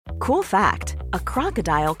Cool fact, a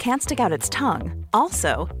crocodile can't stick out its tongue.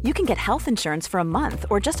 Also, you can get health insurance for a month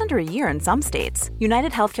or just under a year in some states.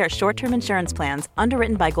 United Healthcare short-term insurance plans,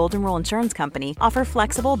 underwritten by Golden Rule Insurance Company, offer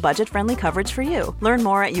flexible, budget-friendly coverage for you. Learn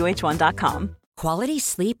more at uh1.com. Quality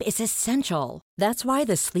sleep is essential. That's why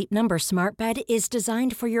the Sleep Number Smart Bed is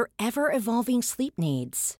designed for your ever-evolving sleep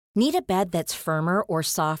needs. Need a bed that's firmer or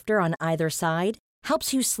softer on either side?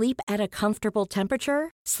 Helps you sleep at a comfortable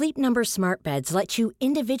temperature? Sleep Number Smart Beds let you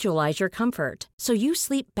individualize your comfort so you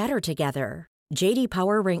sleep better together. JD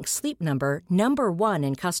Power ranks Sleep Number number 1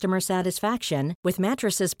 in customer satisfaction with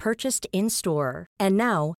mattresses purchased in-store. And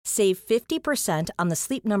now, save 50% on the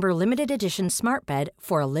Sleep Number Limited Edition Smart Bed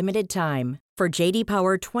for a limited time. For JD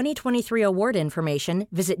Power 2023 award information,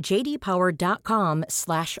 visit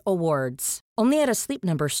jdpower.com/awards. Only at a Sleep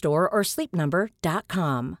Number store or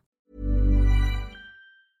sleepnumber.com.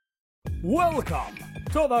 Welcome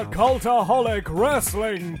to the Cultaholic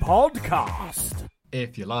Wrestling Podcast.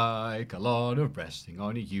 If you like a lot of wrestling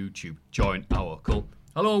on YouTube, join our cult.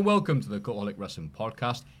 Hello and welcome to the Cultaholic Wrestling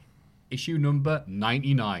Podcast, issue number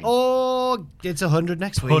 99. Oh, it's 100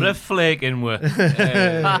 next week. Put a flake in with.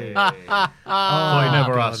 Hey. I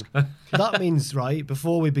never ask. That means, right,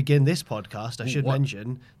 before we begin this podcast, I should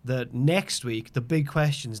mention that next week, the big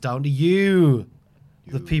question's down to you.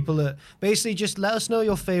 The people that basically just let us know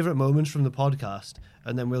your favourite moments from the podcast,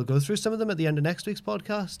 and then we'll go through some of them at the end of next week's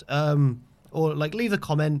podcast. Or like leave a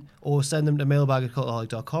comment or send them to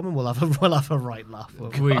mailbag@cultaholic.com and we'll have a right laugh.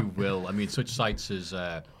 We will. I mean, such sites as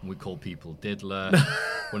when we call people diddler,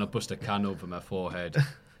 when I bust a can over my forehead,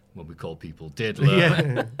 when we call people diddler.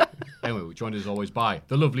 Yeah. Anyway, we're joined as always by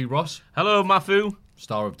the lovely Ross, Hello, Mafu.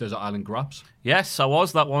 star of Desert Island Graps. Yes, I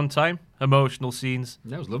was that one time. Emotional scenes.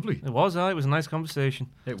 That was lovely. It was a nice conversation.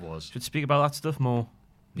 It was. Should speak about that stuff more.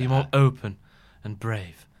 Be more open and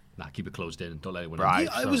brave. Nah, keep it closed in. Don't let anyone Right.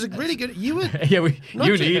 in. It was really good. You were Yeah, you Not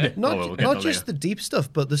need it. not, Oh, we'll get not that just later. the deep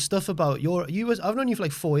stuff, but the stuff about I've known you for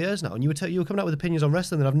like 4 years now, and you were coming out with opinions on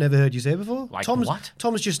wrestling that I've never heard you say before. Like Tom's, what?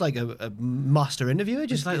 Tom's just like a master interviewer.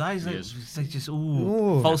 Just Just like that. Yes. It's like just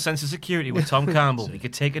false sense of security with Tom Campbell. He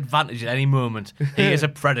could take advantage at any moment. He is a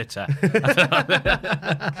predator.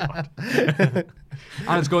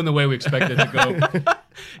 And it's going the way we expected it to go.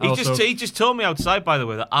 He just told me outside, by the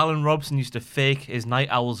way, that Alan Robson used to fake his Night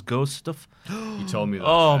Owls ghost stuff. You told me that.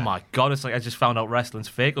 Oh my god, it's like I just found out wrestling's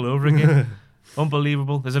fake all over again.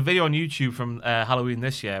 Unbelievable. There's a video on YouTube from Halloween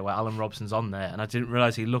this year where Alan Robson's on there, and I didn't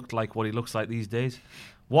realise he looked like what he looks like these days.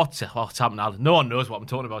 What's happened, Alan? No one knows what I'm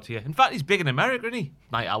talking about here. In fact, he's big in America, isn't he?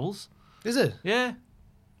 Night Owls. is it? Yeah.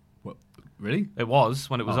 What? Really? It was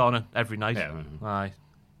when it was on every night. Yeah. Aye.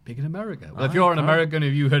 Big in America. Well, if you're an American,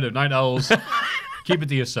 have you heard of Night Owls? Keep it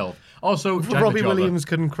to yourself. Also, Jack Robbie the Jobber. Williams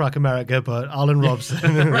couldn't crack America, but Alan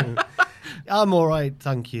Robson. I'm all right,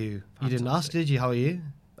 thank you. You didn't ask, did you? How are you?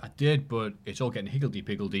 I did, but it's all getting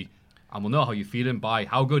higgledy-piggledy. And we'll know how you're feeling by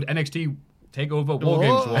how good NXT TakeOver War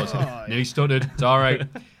Games was. Nearly stuttered. It's all right.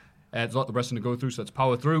 There's a lot of wrestling to go through, so let's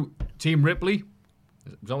power through. Team Ripley.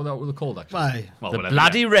 Is that what they're called, actually? Aye. Well, The whatever,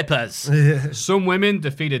 Bloody yeah. Rippers. Some women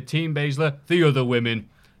defeated Team Baszler, the other women,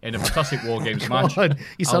 in a fantastic War Games match. God,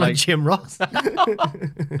 you sound like Jim Ross.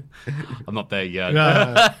 I'm not there yet.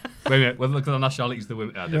 Yeah. Wait a minute. We'll look at the nationalities of the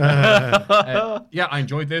women. Yeah, I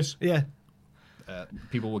enjoyed this. Yeah.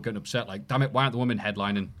 People were getting upset, like, damn it, why aren't the women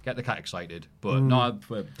headlining? Get the cat excited. But no,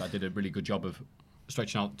 I did a really good job of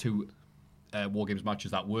stretching out two War Games matches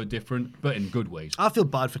that were different, but in good ways. I feel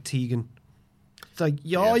bad for Tegan. It's like,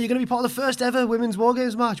 you're going to be part of the first ever women's War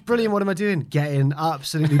Games match. Brilliant. What am I doing? Getting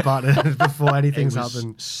absolutely battered before anything's It was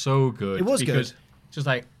happened. so good. It was because good. It's just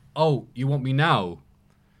like, oh, you want me now?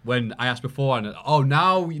 When I asked before, and oh,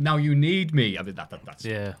 now you need me. I mean, that's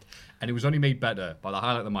Yeah. And it was only made better by the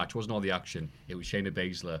highlight of the match. It wasn't all the action. It was Shayna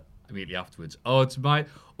Baszler immediately afterwards. Oh, it's my...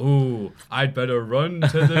 Oh, I'd better run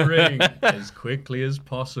to the ring as quickly as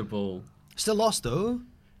possible. Still lost, though.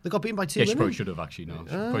 They got beaten by two Yeah, she women. probably should have, actually, no.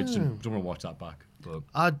 She probably don't want to watch that back. But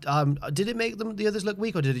Did it make the others look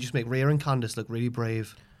weak, or did it just make Rhea and Candice look really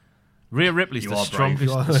brave? Rhea Ripley's You the are brave.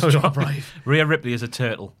 strongest. You are brave. Rhea Ripley is a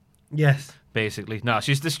turtle. Yes. Basically. No,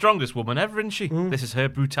 she's the strongest woman ever, isn't she? This is her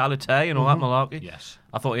brutality and all that malarkey. yes,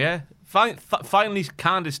 I thought, yeah. Finally,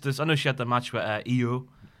 Candice does. I know she had the match with EO,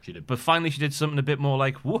 she did. but finally she did something a bit more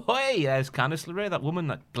like, whoa, hey, there's Candice LeRae, that woman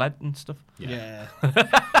that bled and stuff. Yeah.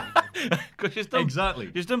 Because she's done, Exactly.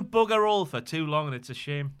 She's done bugger all for too long, and it's a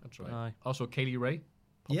shame. That's right. Aye. Also, Kaylee Ray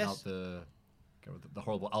popped Yes. out the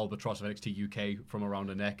horrible albatross of NXT UK from around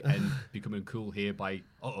her neck and becoming cool here by,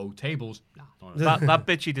 tables. Nah, That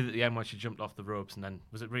bit she did at the end when she jumped off the ropes, and then,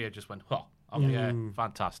 was it Rhea just went, yeah,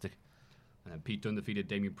 fantastic. And Pete Dunne defeated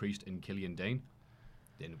Damian Priest and Killian Dane.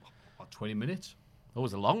 in what, 20 minutes. It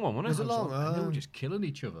was a long one, wasn't it? Was it long? And they were just killing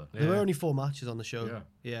each other. There were only 4 matches on the show.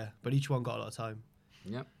 Yeah. But each one got a lot of time.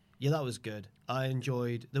 Yep. Yeah, that was good. I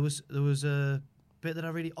enjoyed. There was a bit that I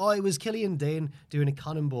really. Oh, it was Killian Dane doing a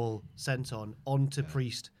cannonball senton onto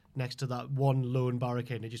Priest next to that one lone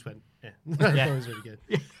barricade, and it just went. Yeah, that was really good.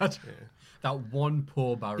 That one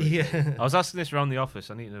poor barrier. Yeah. I was asking this around the office.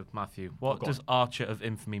 I need to know, Matthew. What does Archer of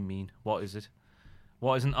Infamy mean? What is it?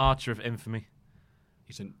 What is an Archer of Infamy?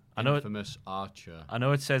 He's an know infamous archer. I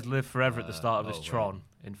know it says live forever at the start of his Tron right.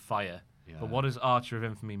 in fire. Yeah. But what does Archer of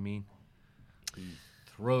Infamy mean? He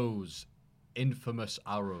throws infamous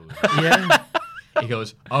arrows. Yeah. He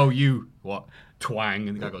goes, "Oh, you what? Twang!"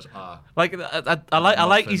 And the guy goes, "Ah." Like I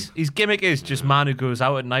like his gimmick is just man who goes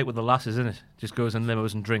out at night with the lasses in it, just goes in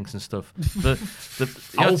limos and drinks and stuff.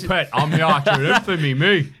 Oh, pet, I'm the Archer of Infamy,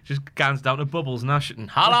 me. Just gans down to Bubbles and Ashton.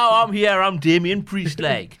 Hello, I'm here. I'm Damien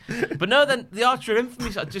Priestlake. But no, then the Archer of Infamy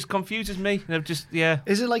just confuses me. They're just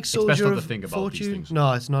Is it like best Soldier not to of think about these Fortune? things.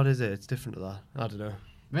 No, it's not. Is it? It's different to that. I don't know.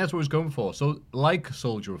 I mean, that's what I was going for. So, like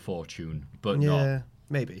Soldier of Fortune, but Yeah, not.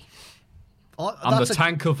 maybe. Oh, I'm the that's a-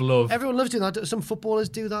 tank of love. Everyone loves doing that. Some footballers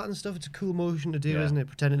do that and stuff. It's a cool motion to do, Yeah. isn't it?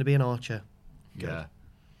 Pretending to be an archer. Yeah.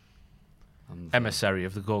 emissary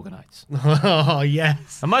of the Gorgonites. Oh,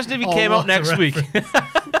 yes. Imagine if he came out what a next week.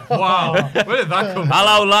 Wow. Where did that come from?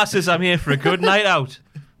 Hello, lasses. I'm here for a good night out.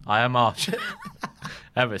 I am Archer.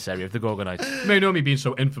 Emissary of the Gorgonites. You may know me being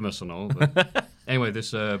so infamous and all. But anyway,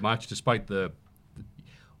 this match, despite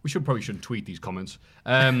we shouldn't tweet these comments.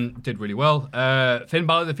 Did really well. Finn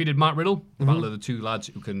Balor defeated Matt Riddle. The battle of the two lads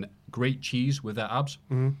who can grate cheese with their abs.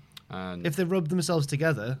 And If they rub themselves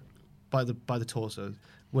together by the torso,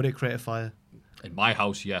 would it create a fire? in my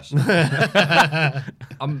house, yes.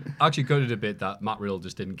 I'm actually gutted a bit that Matt Riddle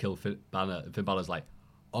just didn't kill Finn Balor. Finn Balor's like,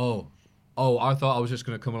 oh, I thought I was just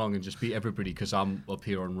going to come along and just beat everybody because I'm up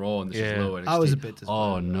here on Raw and this is low NXT. I was a bit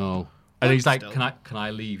Oh disappointed. no! And he's like, Still. can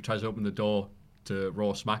I leave? Tries to open the door to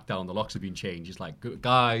Raw SmackDown. The locks have been changed. He's like,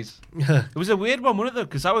 guys. It was a weird one, wasn't it, though?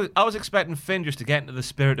 Because I was expecting Finn just to get into the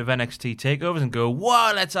spirit of NXT takeovers and go,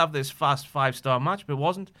 whoa, let's have this fast 5-star match, but it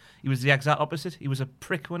wasn't. He was the exact opposite. He was a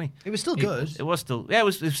prick, wasn't he? It was still good. It was still, it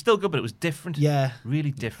was still good, but it was different. Yeah.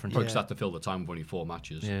 Really different. Probably just had to fill the time with only 4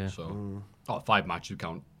 matches. Yeah. So, 5 matches to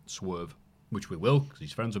count Swerve, which we will because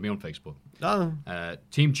he's friends with me on Facebook. Oh,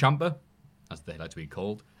 Team Ciampa, as they like to be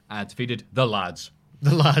called, defeated the lads.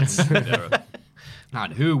 the lads.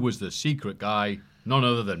 And who was the secret guy? None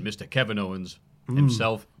other than Mr. Kevin Owens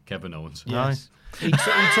himself, Kevin Owens. Nice. He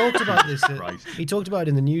talked about this. Right. He talked about it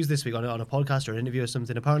in the news this week on a podcast or an interview or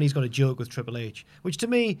something. Apparently, he's got a joke with Triple H, which to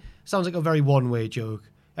me sounds like a very one-way joke.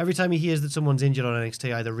 Every time he hears that someone's injured on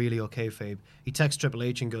NXT, either really or kayfabe, he texts Triple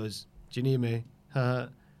H and goes, "Do you need me?" And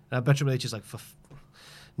I bet Triple H is like,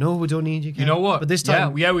 "No, we don't need you." Kev." You know what? But this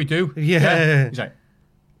time, yeah, we do. Yeah. He's like,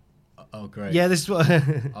 oh, great. yeah, this is what.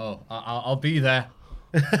 Oh, I'll be there.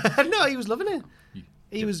 No, he was loving it.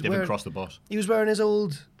 He was Didn't wearing, cross the boss. he was wearing his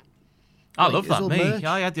old. I Like, love his that, old me. merch.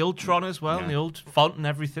 Yeah, I had the old Tron as well, and the old font and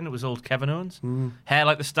everything. It was old Kevin Owens. Hair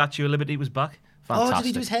like the Statue of Liberty was back. Fantastic. Oh, did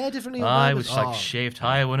he do his hair differently? It was like shaved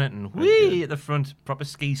high, wasn't it? And whee at the front, proper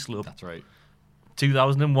ski slope. That's right.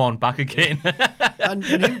 2001, back again. And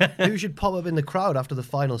who should pop up in the crowd after the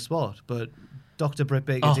final spot? But Dr. Britt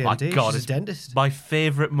Baker, Oh my DMD, God, she's a it's dentist. My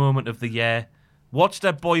favourite moment of the year. Watched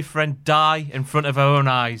her boyfriend die in front of her own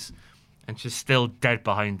eyes, and she's still dead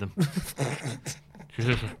behind them. She's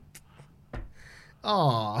just like,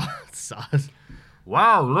 Oh, sad.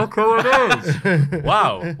 wow, look who it is.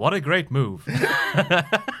 Wow, what a great move.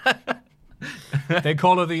 They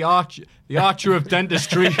call her the Archer of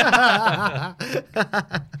Dentistry.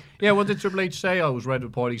 Yeah, what did Triple H say? I was read a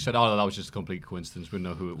report. He said, "Oh, that was just a complete coincidence. We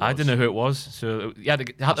didn't know who it was." I didn't know who it was, so you had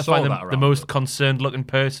to saw find that the around, most but- concerned-looking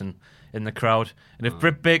person in the crowd. And if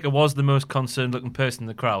Britt Baker was the most concerned-looking person in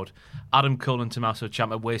the crowd, Adam Cole and Tommaso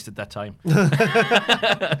Ciampa wasted their time.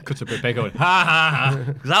 Cut to Britt Baker going, ha ha ha.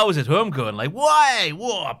 Because I was at home going like, why?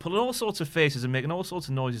 Whoa, pulling all sorts of faces and making all sorts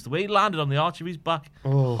of noises. The way he landed on the arch of his back,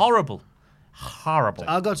 horrible. Horrible.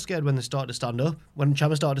 I got scared when they started to stand up. When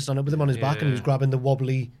Ciampa started to stand up with him on his back and he was grabbing the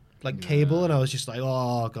wobbly cable, and I was just like,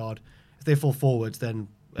 oh God. If they fall forwards, then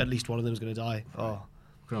at least one of them is going to die. Oh.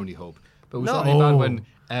 Can only hope. But it was No. only bad when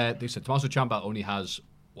they said Tommaso Ciampa only has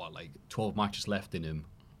 12 matches left in him,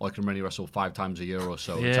 or he can only wrestle 5 times a year or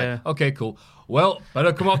so. It's Yeah. like, okay, cool. Well,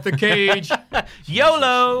 better come off the cage.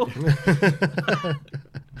 YOLO!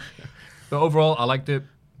 But overall, I liked it.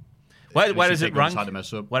 Where Literally does it taking on his rank? side to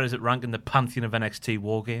mess up. Where does it rank in the pantheon of NXT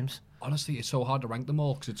War Games? Honestly, it's so hard to rank them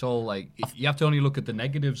all because it's all like you have to only look at the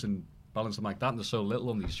negatives and balance them like that, and they're so little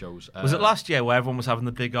on these shows. Was it last year where everyone was having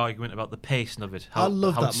the big argument about the pacing of it? I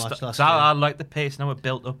loved that match last year. I like the pace, now it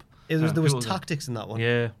built up. There was People- tactics in that one.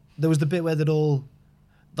 Yeah. There was the bit where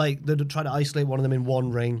they'd try to isolate one of them in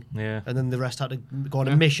one ring. Yeah. And then the rest had to go on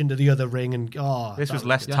a mission to the other ring. And This was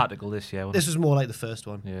less tactical this year, wasn't This was more like the first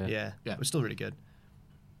one. Yeah. It was still really good.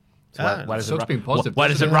 So where does So it it's been positive, Where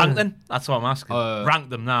does it doesn't rank then? That's what I'm asking. Rank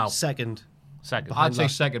them now. Second. Second. I'd say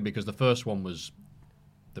second because the first one was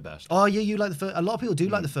the best. Oh, yeah, you like the first. A lot of people do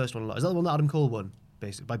like the first one a lot. Is that the one that Adam Cole won,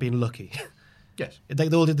 basically, by being lucky? Yes. They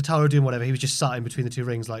all did the Tower of Doom, whatever. He was just sat in between the two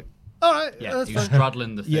rings, like, all right. Yeah, that's he was fine.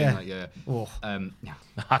 straddling the thing. Yeah. Like, yeah. Oh. Yeah.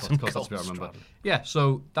 Adam Of course, that's what I remember. Yeah,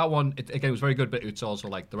 so that one, again, it was very good, but it's also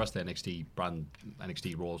like the rest of the NXT brand,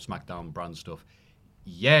 NXT Raw, SmackDown brand stuff.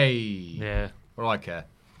 Yay. Yeah. What do I care?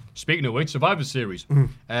 Speaking of which, Survivor Series. Team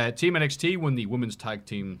NXT won the women's tag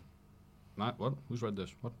team. Matt, what? Who's read this?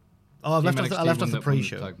 What? Oh, I Team left NXT off won the won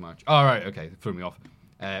pre-show. tag match. All right, okay, threw me off.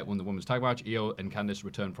 Won the women's tag match. Io and Candice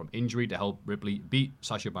returned from injury to help Ripley beat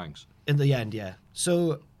Sasha Banks. In the end, yeah.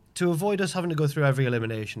 So, to avoid us having to go through every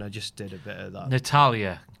elimination, I just did a bit of that.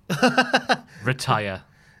 Natalia. Retire.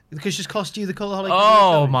 Because she's cost you the Cultaholic.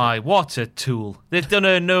 Oh my, what a tool. They've done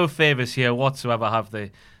her no favours here whatsoever, have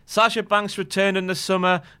they? Sasha Banks returned in the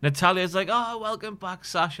summer. Natalia's like, oh, welcome back,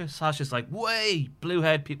 Sasha. Sasha's like, way,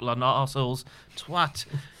 blue-haired people are not assholes. Twat.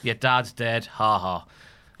 Your dad's dead. Ha ha.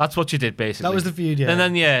 That's what you did, basically. That was the feud, yeah. And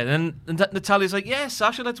then Natalia's like, yeah,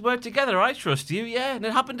 Sasha, let's work together. I trust you. Yeah, and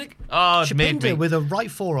it happened. Oh, She it made pinned me. her with a right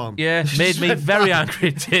forearm. Yeah, made me very angry.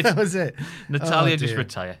 It did. That was it. Natalia Oh, just dear.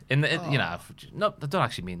 retire. You know, no, I don't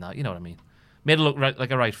actually mean that. You know what I mean. Made her look like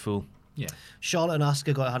a right fool. Yeah. Charlotte and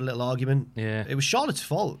Asuka had a little argument. Yeah. It was Charlotte's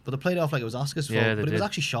fault, but they played it off like it was Asuka's fault. Yeah, they but it was did.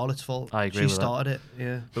 actually Charlotte's fault. I agree She with that. started it.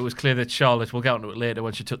 Yeah. But it was clear that Charlotte, we'll get onto it later,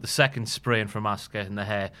 when she took the second sprain from Asuka in the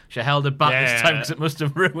hair, she held it back this Yeah. time because it must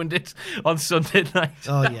have ruined it on Sunday night.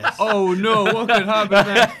 Oh yes. Oh no, what could happen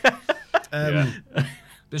there? Um,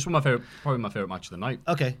 This was probably my favorite match of the night.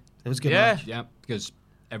 Okay, it was a good. Yeah. match. Yeah, because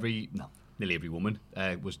nearly every woman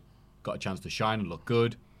got a chance to shine and look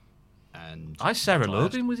good. And Sarah that's all I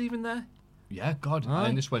Logan was even there. Yeah, God. Aye.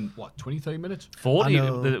 And this went, 20, 30 minutes? 40. I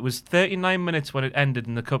know. It was 39 minutes when it ended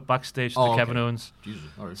in the cut backstage to Oh, Kevin okay. Owens. Jesus.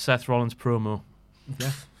 All right. Seth Rollins promo.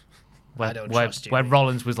 Yeah. Where, I don't where, trust you. where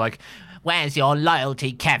Rollins was like, "Where's your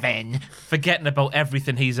loyalty, Kevin?" Forgetting about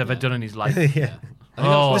everything he's ever done in his life. yeah.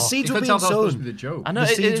 Oh. The seeds You were could being tell that was supposed to sown. be the joke. I know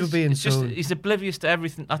The it seeds is. were being It's just, sown. he's oblivious to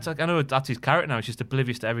everything. I know that's his character now. He's just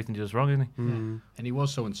oblivious to everything he does wrong, isn't he? And he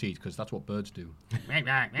was sowing seeds because that's what birds do.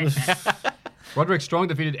 Roderick Strong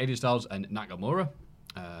defeated AJ Styles and Nakamura.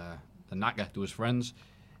 The Naka to his friends.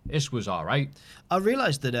 This was all right. I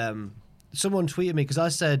realised that someone tweeted me because I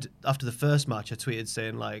said after the first match, I tweeted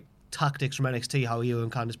saying like tactics from NXT, how Io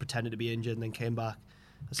and Candice pretended to be injured and then came back.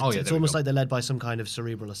 It's, Oh, yeah, it's there we almost go. like they're led by some kind of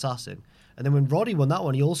cerebral assassin. And then when Roddy won that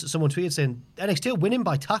one, someone tweeted saying NXT are winning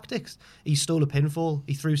by tactics. He stole a pinfall.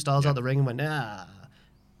 He threw Styles out the ring and went, nah.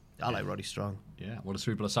 I like Roddy Strong. Yeah. What does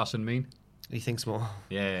cerebral assassin mean? He thinks more.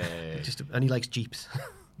 Yeah. And he likes Jeeps,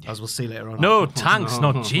 as we'll see later on. No, tanks,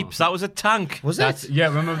 not jeeps. That was a tank. Was That's, it? yeah,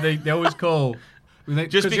 remember they always call...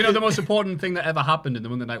 Just because you know because- the most important thing that ever happened in the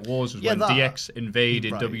Monday Night Wars was Yeah, when that- DX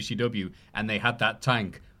invaded Right. WCW and they had that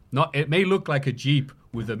tank. It may look like a Jeep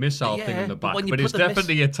with a missile thing Yeah, in the but back, when you but put it's the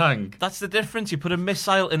definitely a tank. That's the difference. You put a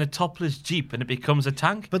missile in a topless jeep and it becomes a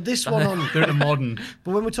tank. But this one on... They're in a modern.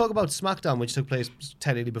 But when we talk about SmackDown, which took place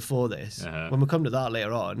technically before this, when we come to that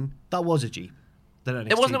later on, that was a Jeep. That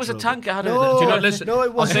NXT It wasn't. It was a drove tank. It had No, a, Do you not listen? no, it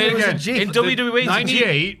I'll wasn't. say It was a again. Jeep. In WWE, it's a Jeep.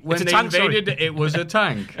 '98 when It's a they tank, sorry. invaded, it was a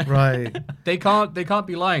tank. Right. They can't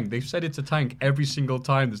be lying. They've said it's a tank every single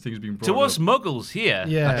time this thing's been brought to us up. muggles here,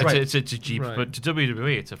 Yeah. it's a jeep. Right. But to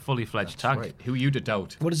WWE, it's a fully fledged tank. Right. Who are you to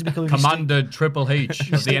doubt? What does it become? If you stick- Commander Triple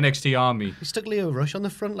H of the NXT Army, You stuck Leo Rush on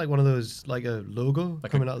the front, like one of those, like a logo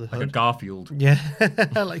coming out of the like a hood. Garfield. Yeah,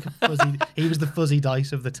 like a fuzzy. He was the fuzzy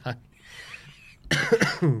dice of the tank.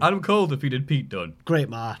 Adam Cole defeated Pete Dunne. Great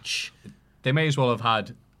match. They may as well have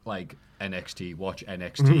had like NXT, watch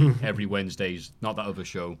NXT every Wednesdays, not that other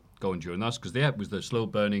show going during us, because it was the slow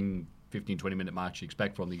burning 15-20 minute match you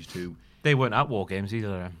expect from these two. They weren't at War Games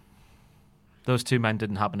either. Those two men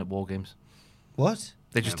didn't happen at War Games. What?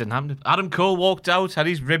 They just didn't happen. Adam Cole walked out, had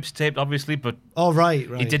his ribs taped, obviously, but Oh right.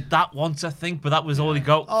 he did that once, I think. But that was all he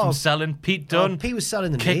got Oh. from selling. Pete Oh, Dunne. Pete was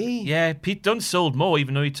selling the kick- knee. Yeah, Pete Dunne sold more,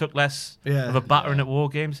 even though he took less Yeah. of a battering at War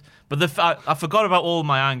Games. But I forgot about all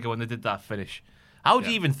my anger when they did that finish. How do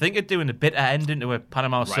you even think of doing a bitter ending to a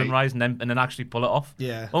Panama Sunrise and then actually pull it off?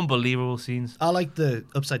 Yeah. Unbelievable scenes. I like the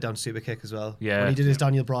upside down super kick as well. Yeah. When he did his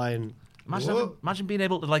Daniel Bryan. Imagine being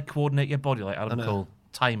able to like coordinate your body like Adam know. Cole.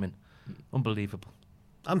 Timing. Unbelievable.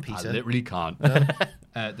 I'm I Peter. literally can't.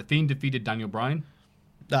 The Fiend defeated Daniel Bryan.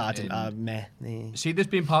 I didn't. Meh. See, this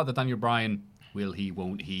being part of the Daniel Bryan, will he,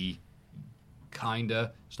 won't he,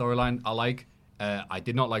 kinda storyline I like. I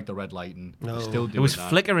did not like the red lighting. No. Still doing It was that.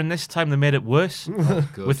 flickering this time. They made it worse.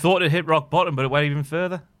 Good. We thought it hit rock bottom, but it went even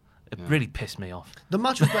further. It really pissed me off. The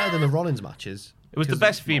match was better than the Rollins matches. It was the 'Cause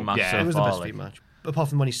best Fiend match yeah, so It was the far. best Fiend match. Apart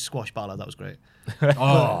from when he squashed Balor, that was great.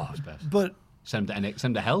 Oh, it's best. But Send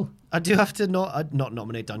him to hell. I do have to not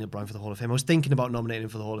nominate Daniel Bryan for the Hall of Fame. I was thinking about nominating him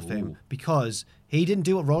for the Hall of Fame because he didn't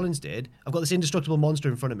do what Rollins did. I've got this indestructible monster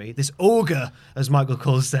in front of me, this ogre, as Michael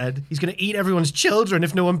Cole said. He's going to eat everyone's children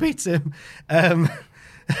if no one beats him. And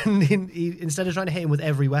he, instead of trying to hit him with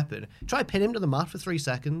every weapon, try to pin him to the mat for 3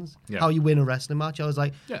 seconds. Yeah. How you win a wrestling match. I was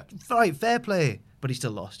like, Yeah. right, fair play. But he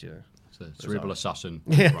still lost, you know. It's a cerebral assassin.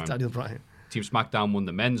 Yeah, Bryan. Daniel Bryan. Team SmackDown won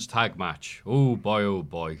the men's tag match. Oh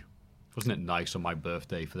boy. Wasn't it nice on my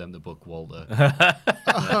birthday for them to book Walter? And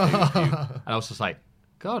I was just like,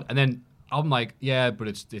 God. And then I'm like, yeah, but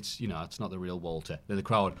it's it's not the real Walter. Then the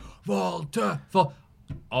crowd, Walter for.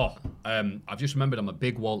 Oh, I've just remembered I'm a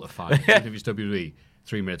big Walter fan. Even if he's WWE,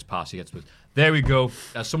 3 minutes past he gets with. There we go.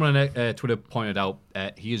 As someone on Twitter pointed out,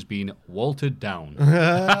 he has been Waltered down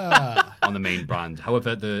on the main brand.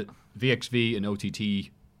 However, the VXV and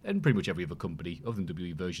OTT and pretty much every other company, other than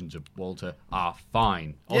WWE versions of Walter, are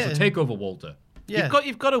fine. Also, Yeah. take over Walter. Yeah.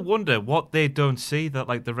 You've got to wonder what they don't see that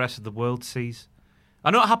like the rest of the world sees. I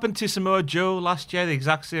know it happened to Samoa Joe last year, the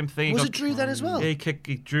exact same thing. Was it Drew then as well? Yeah,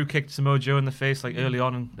 Drew kicked Samoa Joe in the face like early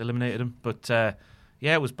on and eliminated him. But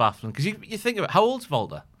yeah, it was baffling because you think about how old's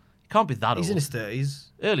Walter? He can't be that He's old. in his 30s.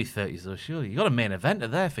 Early 30s though, surely. You got a main eventer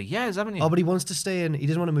there for years, haven't you? Oh, but he wants to stay in. He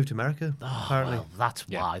doesn't want to move to America, apparently. Well, that's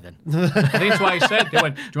Yeah. why then. I think that's why I said. They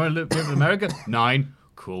went, do you want to live in America? 9.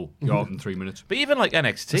 Cool. You're out in 3 minutes. But even like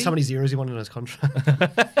That's NXT, how many zeros he wanted on his contract.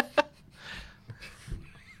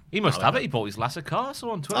 he must have it. He bought his Lasser car,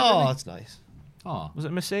 so on Twitter. Oh, didn't that's nice. Oh, he? Was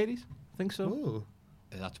it Mercedes? I think so. Ooh.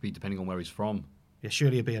 it had to be depending on where he's from. Yeah,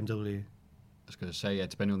 surely a BMW. I was going to say,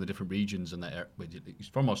 depending on the different regions and that. He's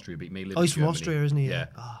from Austria, but he may live Oh, in he's from Germany. Austria, isn't he? Yeah.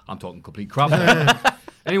 Ah. I'm talking complete crap there.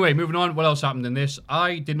 Anyway, moving on. What else happened in this?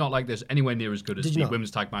 I did not like this anywhere near as good as Did you the not?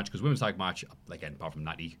 women's tag match, because women's tag match, again, apart from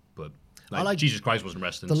Natty, but I like- Jesus Christ wasn't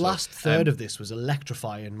wrestling. The so, last third of this was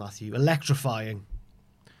electrifying, Matthew. Electrifying.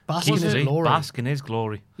 Bask in Was his he? glory. Bask in his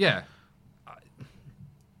glory. Yeah.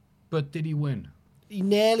 But did he win? He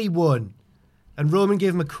nearly won. And Roman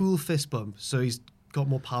gave him a cool fist bump, so he's got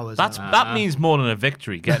more powers. That now. means more than a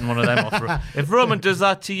victory, getting one of them off. If Roman does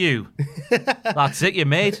that to you, that's it, you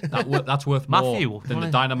made. That's worth Matthew, more than the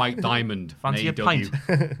wanna- Dynamite Diamond. Fancy a in pint.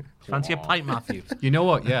 AEW. Fancy a pint, Matthew. You know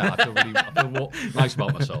what? Yeah, I feel nice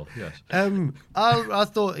about myself. Yes. I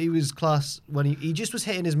thought he was class when he just was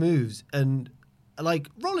hitting his moves, and like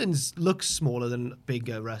Rollins looks smaller than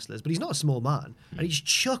bigger wrestlers, but he's not a small man, and he just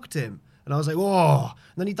chucked him, and I was like, whoa!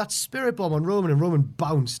 And then he that spirit bomb on Roman, and Roman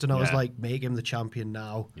bounced, and I was Yeah. like, make him the champion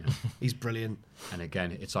now. He's brilliant. And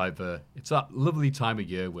again, it's that lovely time of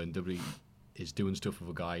year when WWE is doing stuff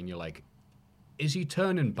with a guy, and you're like, is he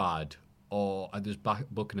turning bad, or are they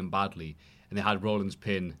booking him badly? And they had Rollins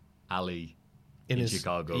pin Ali in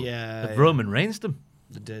Chicago. Yeah, If Roman reigns them.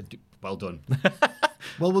 they did. Well done.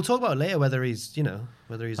 Well, we'll talk about it later whether he's a bad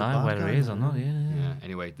Whether guy he is or not, yeah. Yeah.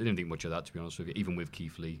 Anyway, they didn't think much of that, to be honest with you, even with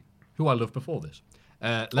Keith Lee, who I loved before this. Oh,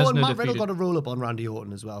 and Lesnar Matt Riddle defeated. got a roll up on Randy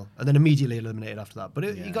Orton as well, and then immediately eliminated after that. But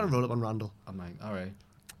he got a roll up on Randall. I'm like, all right.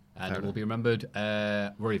 And it will be remembered.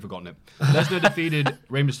 We've already forgotten it. Lesnar defeated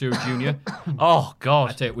Rey Mysterio Jr. Oh, I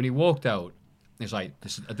God. tell you, when he walked out, it's like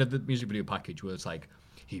the music video package where it's like,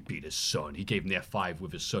 he beat his son. He gave him the F5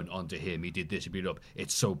 with his son onto him. He did this. He beat it up.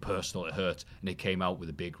 It's so personal. It hurts. And he came out with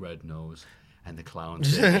a big red nose and the clown.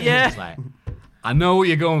 Yeah. It's like, I know what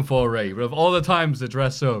you're going for, Ray. But of all the times to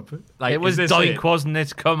dress up, like, It was is this Doink, it? wasn't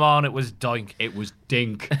it? Come on, it was Doink. It was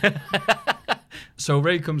Dink. So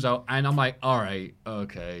Ray comes out, and I'm like, all right,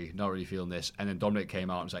 okay, not really feeling this. And then Dominic came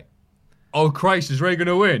out and was like, oh, Christ, is Ray going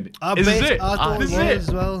to win? Is this it? I thought This it is was it?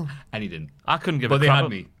 as well. And he didn't. I couldn't give But a they crap.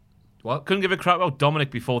 had me. What? Couldn't give a crap about Dominic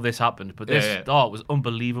before this happened, but this, Yeah. oh, it was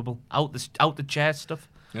unbelievable. Out the chair stuff.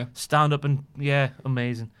 Yeah. Stand up and, yeah,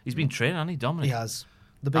 amazing. He's been training, hasn't he, Dominic? He has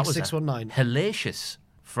the That big was a 619. Hellacious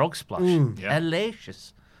frog splash. Yeah.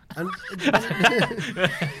 Hellacious. And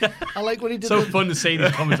I like when he did So the, fun to say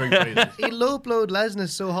these commentary phrases. he low blowed Lesnar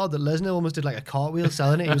so hard that Lesnar almost did like a cartwheel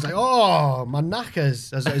selling it. He was like, "Oh, my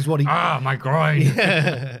knackers," is what he. My groin.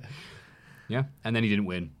 Yeah, and then he didn't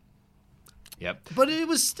win. Yep. But it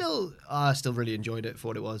was still, I still really enjoyed it for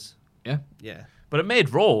what it was. Yeah. Yeah. But it made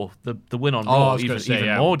Raw, the win on Oh, I Raw, was even, gonna say, even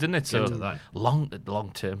yeah, more, didn't it? So into that.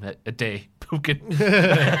 long term, a day. Pumpkin.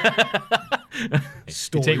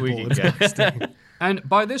 You take what you can Storyboard. get. And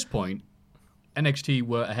by this point, NXT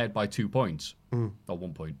were ahead by 2 points. Or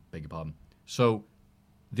 1 point, beg your pardon. So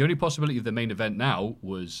the only possibility of the main event now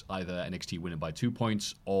was either NXT winning by 2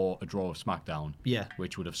 points or a draw of SmackDown. Yeah.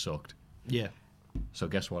 Which would have sucked. Yeah. So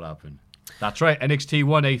guess what happened? That's right. NXT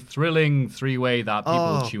won a thrilling 3-way that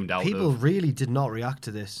people tuned out People of. really did not react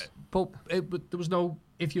to this. But there was no...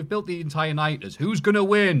 If you've built the entire night as who's going to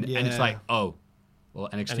win, and it's Yeah. like, oh, well,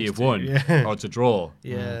 NXT have NXT, won, yeah. or it's a draw.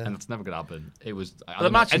 Yeah. And it's never going to happen. It was... the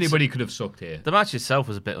match anybody could have sucked here. The match itself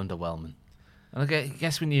was a bit underwhelming. And I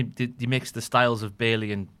guess when you mix the styles of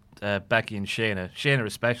Bayley and Becky and Shayna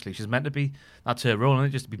especially, she's meant to be, that's her role, isn't it?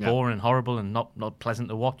 Just to be boring and horrible and not pleasant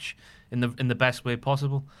to watch in the best way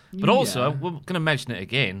possible. But also, we're going to mention it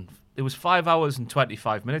again, it was 5 hours and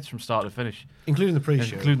 25 minutes from start to finish. Including the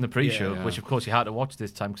pre-show. Including the pre-show, Yeah. which of course you had to watch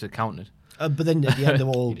this time because it counted. But then at the end, they're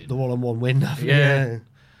all on one win. Yeah.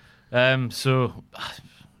 So,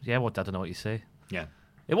 yeah, I don't know what you say. Yeah.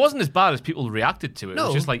 It wasn't as bad as people reacted to it. It No.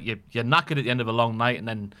 was just like you're knackered at the end of a long night, and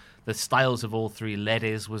then the styles of all three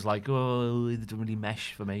ladies was like, oh, it didn't really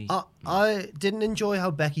mesh for me. I didn't enjoy how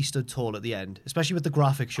Becky stood tall at the end, especially with the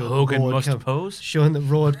graphic show. Hogan must pose. Showing that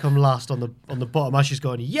Raw had come last on the bottom as she's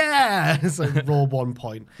going, yeah! It's like Raw 1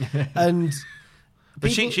 point. And...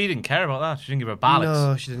 But she didn't care about that. She didn't give her bollocks.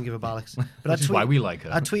 No, she didn't give a bollocks. But Which is why we like her.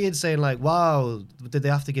 I tweeted saying like, "Wow, did they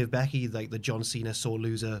have to give Becky like the John Cena sore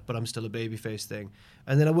loser, but I'm still a babyface thing?"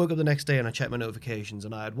 And then I woke up the next day and I checked my notifications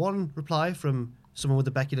and I had one reply from someone with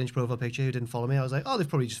the Becky Lynch profile picture who didn't follow me. I was like, "Oh, they've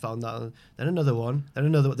probably just found that." Then another one. Then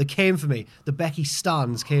another one. They came for me. The Becky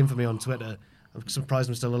stans came for me on Twitter. I'm surprised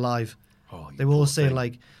I'm still alive. They were all saying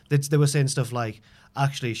like they were saying stuff like,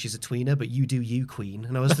 actually she's a tweener, but you do you, queen.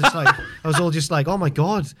 And I was just like, I was all just like, oh my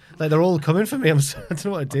god, like they're all coming for me. I don't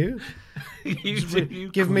know what to do.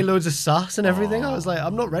 Giving me loads of sass and everything. I was like,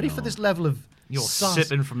 I'm not ready for this level of You're sass.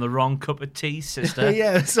 sipping from the wrong cup of tea, sister.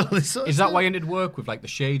 Yeah, it's all this sort of Is that stuff. why you ended work with like the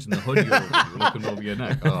shades and the hoodie over you, looking over your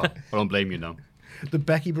neck? Oh, I don't blame you now. The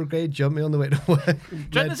Becky Brigade jumped me on the way to work. Do you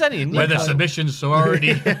reckon there's any Where the submission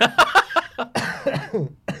sorority.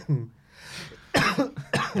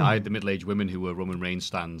 I had the middle-aged women who were Roman Reigns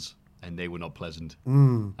stands, and they were not pleasant.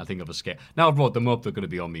 I think I was scared. Now I've brought them up, they're going to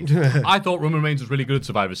be on me. I thought Roman Reigns was really good at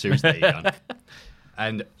Survivor Series. There you go.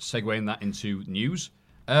 And segueing that into news,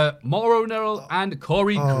 Mauro Nerl and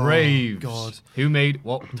Corey Graves, God. who made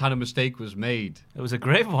what kind of mistake was made? It was a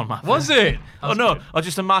grave one, Matt. Was it? Oh no, or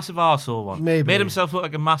just a massive arsehole one. Maybe. Made himself look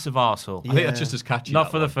like a massive arsehole. I think that's just as catchy. Not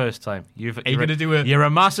that for one. the first time. You're gonna do it? You're a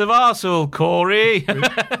massive arsehole, Corey.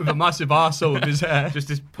 with a massive arsehole with his hair. Just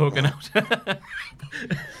is poking out.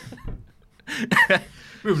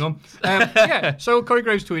 Moving on. Yeah, so Corey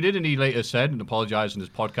Graves tweeted and he later said and apologised in his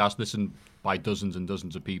podcast, listened by dozens and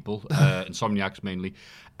dozens of people, insomniacs mainly.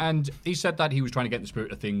 And he said that he was trying to get in the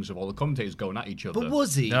spirit of things of all the commentators going at each other. But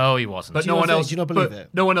was he? No, he wasn't. But Do you no not one think- else. do you not believe but it?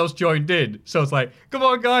 No one else joined in. So it's like, come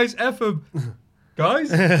on, guys, F him.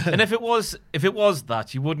 Guys? And if it was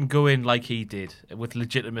that, you wouldn't go in like he did with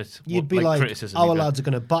legitimate You'd be like, criticism. our You'd be lads are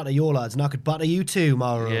going to batter your lads, and I could batter you too,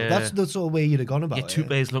 Mauro. Yeah. That's the sort of way you'd have gone about your it.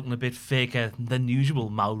 toupee's looking a bit faker than usual,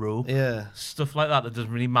 Mauro. Yeah. Stuff like that doesn't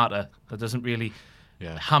really matter. That doesn't really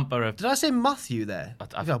Yeah. hamper a... Did I say Matthew there? I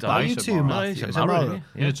Yeah, don't batter know. you said too, Mauro. Matthew. You Is said that Mauro, Mauro? didn't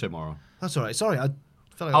You did say tomorrow. That's all right. Sorry, I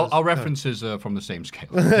felt like I was- Our references are from the same scale.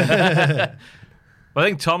 But I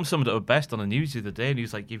think Tom summed it up best on the news the other day, and he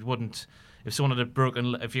was like, if someone had a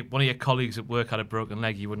broken, one of your colleagues at work had a broken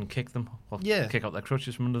leg, you wouldn't kick them or Yeah. kick out their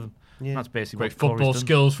crutches from under them. Yeah. That's basically Great what Corey's football done.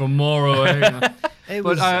 skills from Moro. It But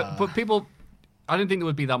was, but people, I didn't think there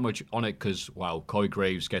would be that much on it because, wow, Corey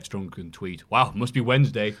Graves gets drunk and tweet, wow, must be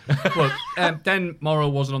Wednesday. But then Morrow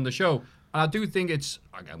wasn't on the show. And I do think it's,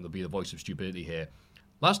 again, there'll be the voice of stupidity here.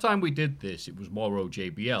 Last time we did this, it was Morrow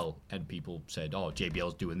JBL, and people said, oh,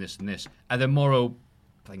 JBL's doing this and this. And then Morrow,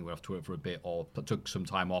 I think we went off Twitter for a bit, or took some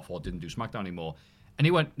time off, or didn't do SmackDown anymore. And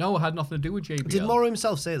he went, no, it had nothing to do with JBL. Did Mauro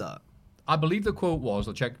himself say that? I believe the quote was,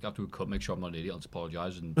 I'll check after we cut, make sure I'm not an idiot, I'll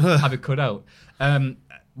apologise and have it cut out.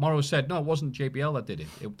 Morrow said, no, it wasn't JBL that did it.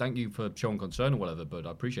 Thank you for showing concern or whatever, but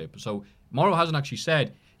I appreciate it. So Morrow hasn't actually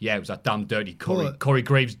said, yeah, it was that damn dirty Corey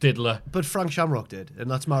Graves diddler. But Frank Shamrock did, and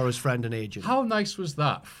that's Mauro's friend and agent. How nice was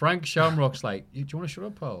that? Frank Shamrock's like, do you want to shut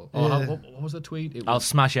up, pal? Oh, Yeah. what was the tweet? It I'll was,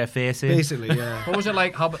 smash your face in. Basically, yeah. what was it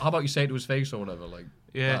like? How about you say it to his face or whatever? Like,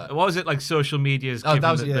 Yeah. What was it like? Social media's Oh, giving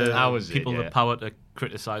that was- the, yeah, the that was it, people yeah. the power to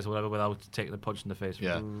criticise or whatever without taking the punch in the face.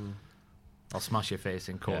 yeah. I'll smash your face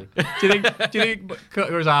in, Corey. do you think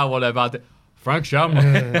it was whatever? Frank Shamrock.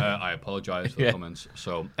 I apologise for the comments.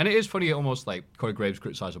 So, and it is funny, almost like Corey Graves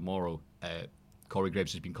criticising Morrow. Corey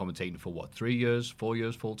Graves has been commentating for 3 years, 4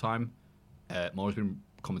 years full time. Morrow's been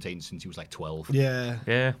commentating since he was like 12. Yeah.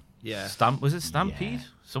 Yeah. Yeah. Was it Stampede? Yeah.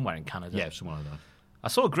 Somewhere in Canada. Yeah, something like that. I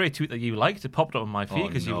saw a great tweet that you liked. It popped up on my feed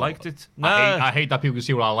because you liked it. I hate that people can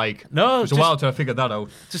see what I like. No, it was a while till I figured that out.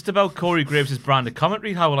 Just about Corey Graves' brand of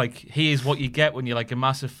commentary, how like he is what you get when you're like a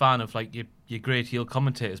massive fan of like your great heel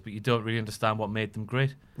commentators, but you don't really understand what made them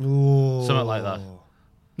great. Ooh. Something like that.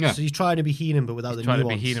 Yeah. So he's trying to be Heenan, but without the Trying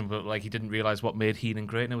nuance. to be Heenan, but like he didn't realise what made Heenan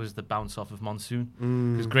great, and it was the bounce off of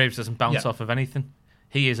Monsoon. Because Graves doesn't bounce off of anything.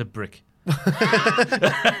 He is a brick.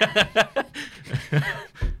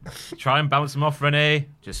 Try and bounce him off Renee,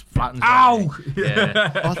 just flattens. Ow!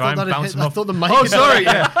 Yeah. I Try thought, and bounce him I off. thought the mic. Oh, sorry,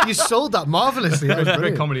 yeah. You sold that marvelously. That was Great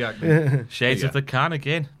brilliant. comedy acting. Shades Yeah. of the can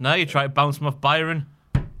again. Now you try to bounce him off Byron.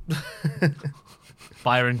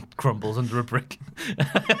 Byron crumbles under a brick.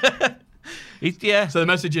 Yeah. So the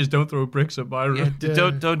message is don't throw bricks at Byron.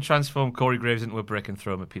 Don't transform Corey Graves into a brick and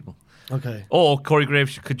throw him at people. Okay. Or Corey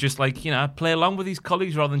Graves could just play along with his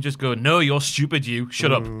colleagues rather than just go, no, you're stupid, you.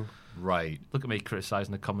 Shut up. Right. Look at me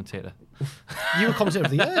criticising the commentator. You were commentator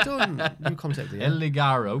of the year, don't you? You were commentator of the year. El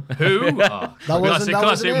Ligaro. Who? Oh, That wasn't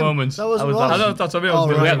classic him. moments. That wasn't I was- Ross. I don't know if that's something else.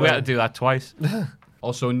 Oh, but right, We had to do that twice.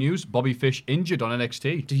 Also news, Bobby Fish injured on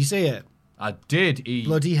NXT. Did you see it? I did.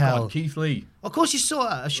 Bloody hell. God, Keith Lee. Of course you saw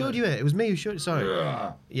it. I showed you it. It was me who showed it. Sorry.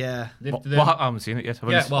 Yeah. Lifted Well, him. I haven't seen it yet. Have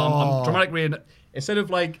I Yeah, just- well, I'm dramatically instead of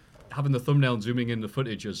like having the thumbnail and zooming in the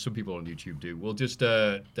footage as some people on YouTube do, we'll just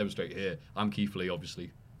demonstrate here. I'm Keith Lee,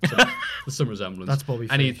 obviously. So there's some resemblance. That's Bobby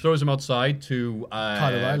And he Fish. throws him outside to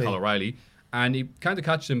Kyle O'Reilly, and he kind of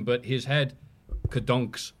catches him, but his head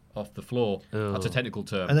kadonks off the floor. That's a technical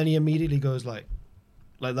term. And then he immediately goes like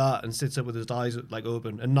that and sits up with his eyes like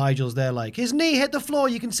open. And Nigel's there like, his knee hit the floor.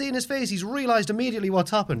 You can see in his face. He's realised immediately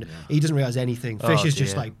what's happened. He doesn't realise anything. Fish is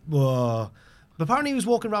just dear. like, whoa. But apparently he was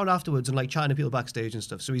walking around afterwards and like chatting to people backstage and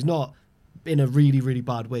stuff. So he's not in a really, really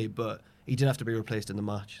bad way, but he did have to be replaced in the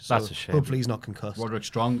match. So That's a shame. hopefully he's not concussed. Roderick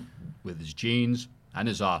Strong with his jeans and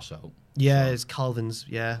his arse out. Yeah, it's Calvin's.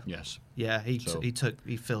 Yeah. Yes. Yeah, he So-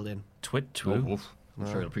 he filled in. Twit Oh, twoo. oof. I'm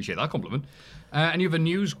sure he'll appreciate that compliment. Any other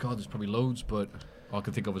news? God, there's probably loads, but all I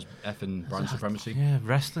can think of is effing brand supremacy. Yeah,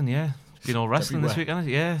 wrestling, yeah. It's been all wrestling this week, hasn't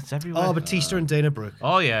it? Yeah, it's everywhere. Oh, Batista and Dana Brooke.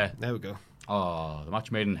 Oh, yeah. There we go. Oh, the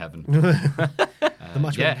match made in heaven. The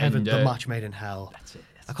match made yeah, in heaven, and, the match made in hell. That's it.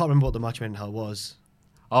 I can't remember what the match made in hell was.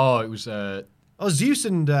 Oh, it was... Oh, Zeus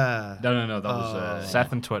and... No, that was...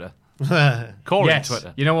 Seth and Twitter. yeah, Corey yes. and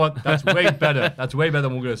Twitter. You know what? That's way better. That's way better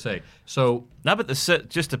than what we're going to say. So, No, but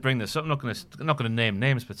just to bring this up, I'm not going to name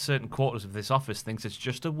names, but certain quarters of this office thinks it's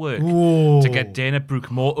just a work to get Dana Brooke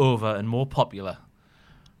more over and more popular.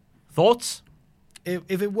 Thoughts?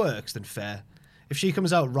 if it works, then fair. If she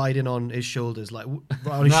comes out riding on his shoulders, like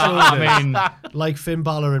on his no, shoulders, I mean... like Finn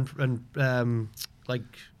Balor and like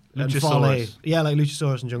and Luchasaurus. Fale. Yeah, like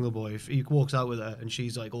Luchasaurus and Jungle Boy. If he walks out with her and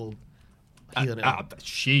she's like all healing it.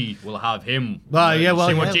 she will have him. Yeah, well,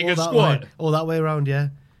 see yeah, what she all can that squat. way, all that way around, yeah.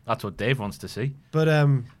 That's what Dave wants to see. But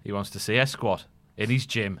He wants to see a squat in his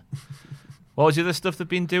gym. What was the other stuff they've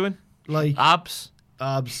been doing? like Abs.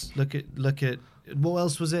 Look at what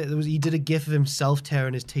else was it? He did a gif of himself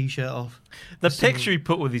tearing his t-shirt off. The picture he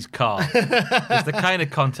put with his car is the kind of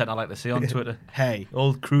content I like to see on Twitter. Hey,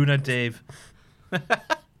 Old crooner Dave.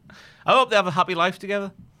 I hope they have a happy life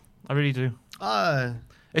together. I really do.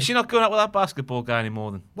 Is she not going out with that basketball guy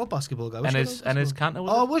anymore then? what basketball guy? And his Cantor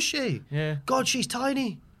was Oh, it? was she? Yeah. God, she's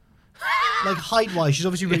tiny. Like height-wise, she's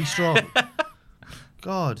obviously really strong.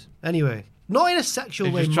 God. Anyway, not in a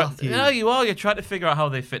sexual way, Matthew. No, you are. You're trying to figure out how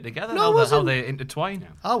they fit together, No, I how wasn't. they intertwine.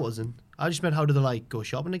 I wasn't. I just meant how do they like go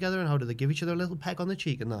shopping together and how do they give each other a little peck on the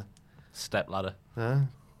cheek and that. Step ladder.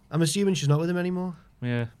 I'm assuming she's not with him anymore.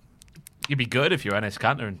 Yeah. You'd be good if you're Ennis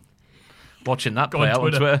Cantor and watching that Go play on out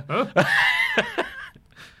on Twitter. Twitter.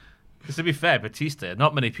 Because to be fair, Batista,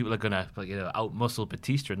 not many people are going to out-muscle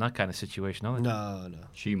Batista in that kind of situation, are they? No.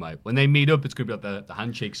 She might. When they meet up, it's going to be like the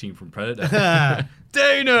handshake scene from Predator.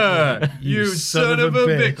 Dana! You son of a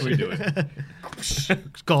bitch! We do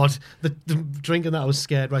it. God, the drinking that I was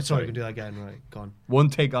scared. Right, sorry, I can do that again. Right, go on. One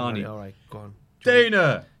take Arnie. All right, go on.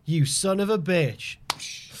 Dana! You son of a bitch.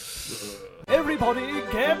 Everybody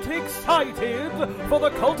get excited for the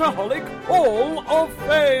Cultaholic Hall of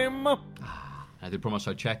Fame! I did promise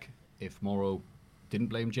I'd check if Morrow didn't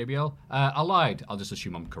blame JBL. I lied. I'll just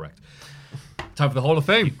assume I'm correct. Time for the Hall of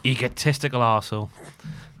Fame. Egotistical arsehole.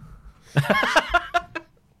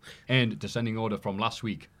 And descending order from last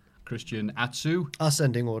week. Christian Atsu.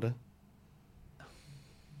 Ascending order.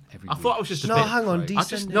 Every I thought it was just a No, bit... hang on. I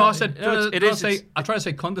Descending. I said. No, it is, it's- I try to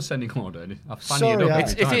say condescending order. And I'm fanning Sorry, it up. I-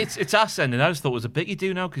 every time. It's ascending. I just thought it was a bit you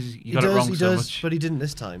do now because you He got it wrong he so does, much. but he didn't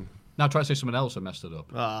this time. Now try to say someone else and messed it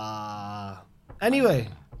up. Anyway,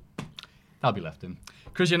 That'll be left in.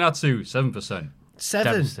 Christian Atsu, 7%.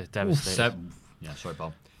 7. Devastated. 7. Yeah, sorry,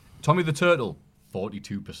 pal. Tommy the Turtle,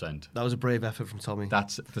 42%. That was a brave effort from Tommy.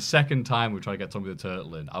 That's the second time we tried to get Tommy the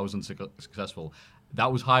Turtle in. I was unsuccessful.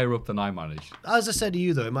 That was higher up than I managed. As I said to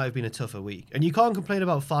you, though, it might have been a tougher week. And you can't complain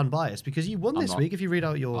about fan bias because you won this not. week if you read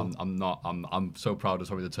out your... I'm not. I'm so proud of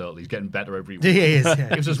Tommy the Turtle. He's getting better every week. He is,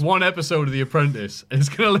 yeah. It was just one episode of The Apprentice, and it's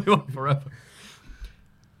going to live on forever.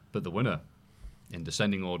 But the winner, in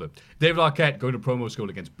descending order, David Arquette going to promo school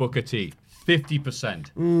against Booker T.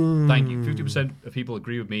 50%. Thank you. 50% of people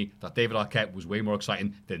agree with me that David Arquette was way more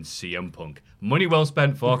exciting than CM Punk. Money well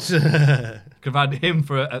spent, Fox. Could have had him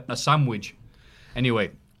for a sandwich.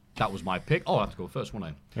 Anyway, that was my pick. Oh, I have to go first, won't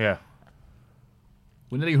I? Yeah.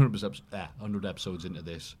 We're nearly 100 episodes into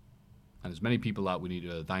this. And there's many people that we need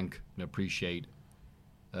to thank and appreciate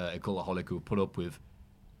a Cultaholic who have put up with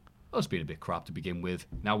us being a bit crap to begin with.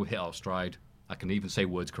 Now we've hit our stride. I can even say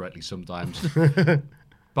words correctly sometimes.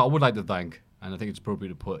 But I would like to thank, and I think it's appropriate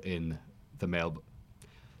to put in the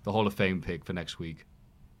Hall of Fame pick for next week.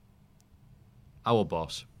 Our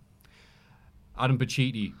boss, Adam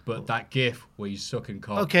Pacitti, but that gif where he's sucking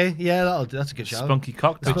cock. Okay, yeah, that's a good shout. Spunky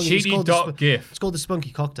cock dance. Pacitti.gif. It's called the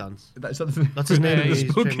Spunky Cock Dance. That's his name. The His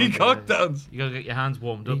Spunky trademark Cock name. Dance. You gotta get your hands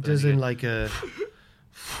warmed up. He does in like a...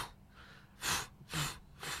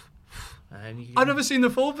 I've never seen the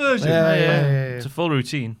full version. Yeah. It's a full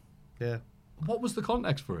routine. Yeah. What was the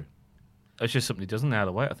context for it? It's just something he does in the Isle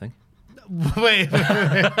of Wight, I think. Wait.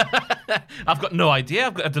 I've got no idea.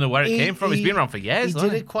 I don't know where it came from. It's been around for years. He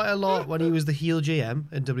did it quite a lot when he was the heel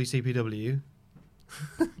GM in WCPW.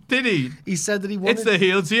 Did he? He said that he wanted... It's the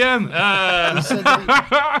heel GM.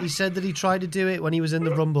 He said that he tried to do it when he was in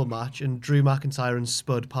the Rumble match and Drew McIntyre and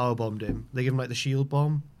Spud powerbombed him. They gave him like the shield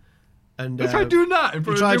bomb. And He tried doing that in he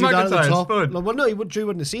front tried of to Drew do that at the McIntyre. top. Spud. Well, no, Drew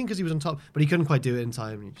wouldn't have seen because he was on top, but he couldn't quite do it in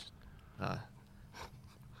time. He just,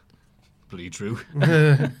 Bloody true.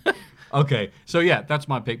 Okay, so yeah, that's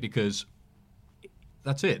my pick because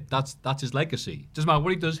that's it. That's his legacy. Doesn't matter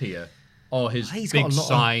what he does here, or his He's got big a lot of-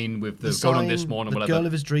 sign with the going on this morning, the whatever. girl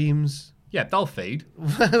of his dreams. Yeah, that'll fade.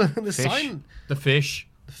 The sign. The fish.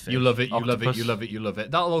 You love it. You love it. Octopus. You love it. You love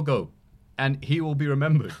it. That'll all go, and he will be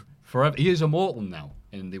remembered forever. He is immortal now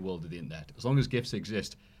in the world of the internet, as long as gifts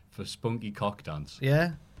exist for Spunky Cock Dance.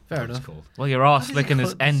 Yeah, fair That's enough. called. Well, your arse What is licking it has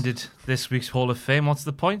called? ended this week's Hall of Fame. What's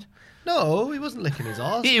the point? No, he wasn't licking his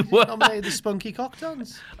arse. He was. nominated the Spunky Cock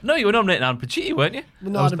Dance. No, you were nominating Adam Pacitti, weren't you?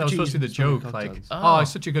 Well, That was, Adam that was supposed to be Pacitti the Spunky joke, Cock like, Dance. oh, he's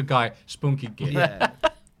such a good guy, Spunky Git. Yeah.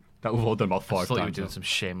 That we've all done about I 5 thought you were times. doing now. some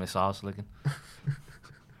shameless arse licking.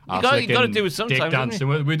 Arse you got to licking, do it sometimes, dick haven't you?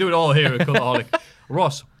 dancing. We do it all here at Cultaholic.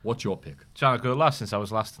 Ross, what's your pick? Trying to go last since I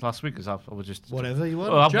was last week because I was just Whatever you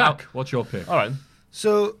want. Oh, Jack, what's your pick? all right.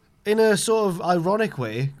 So, in a sort of ironic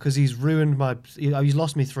way, because he's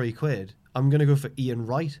lost me £3, I'm going to go for Ian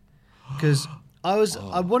Wright. Because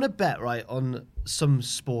I won a bet, right, on some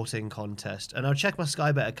sporting contest. And I checked my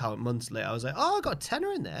Sky Bet account months later. I was like, I got a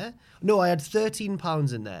tenner in there. No, I had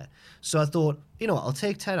 £13 in there. So I thought, you know what, I'll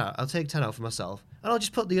take 10 out. I'll take 10 out for myself. And I'll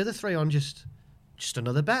just put the other 3 on just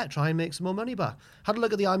another bet, try and make some more money back. Had a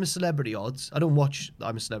look at the I'm a Celebrity odds. I don't watch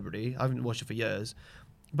I'm a Celebrity. I haven't watched it for years.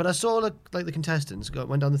 But I saw like the contestants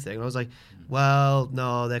went down the thing, and I was like, well,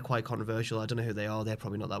 no, they're quite controversial. I don't know who they are. They're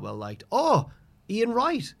probably not that well liked. Oh, Ian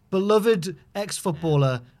Wright, beloved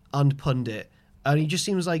ex-footballer and pundit. And he just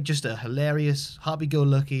seems like just a hilarious,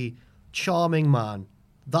 happy-go-lucky, charming man.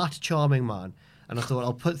 That charming man. And I thought,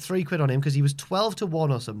 I'll put £3 on him because he was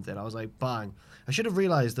 12-1 or something. I was like, bang. I should have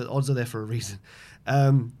realised that odds are there for a reason.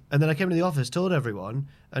 And then I came to the office, told everyone,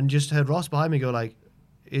 and just heard Ross behind me go like,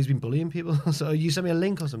 he's been bullying people. So you sent me a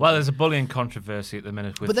link or something. Well, there's a bullying controversy at the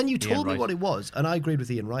minute with But then you Ian told me Wright. what it was, and I agreed with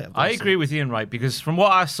Ian Wright. I agree with Ian Wright because from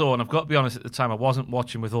what I saw, and I've got to be honest, at the time I wasn't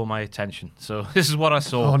watching with all my attention. So this is what I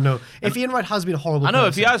saw. Oh no! If Ian Wright has been a horrible, I know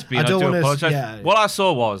if he person, has been, I I don't do want apologise. to. Yeah. What I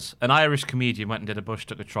saw was an Irish comedian went and did a Bush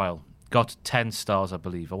Tucker trial, got 10 stars, I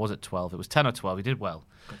believe, or was it 12? It was 10 or 12. He did well.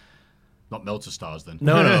 Not Melter Stars, then.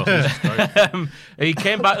 No. He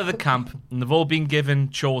came back to the camp, and they've all been given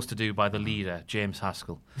chores to do by the leader, James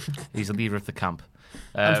Haskell. He's the leader of the camp.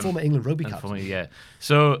 And former England rugby And captain. former- yeah.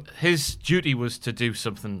 So his duty was to do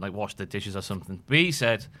something like wash the dishes or something. But he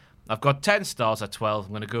said, I've got 10 stars at 12.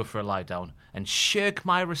 I'm going to go for a lie down and shirk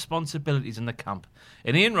my responsibilities in the camp.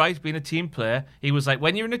 And Ian Wright, being a team player, he was like,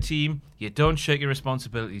 when you're in a team, you don't shirk your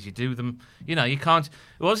responsibilities. You do them. You know, you can't.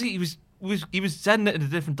 He was sending it in a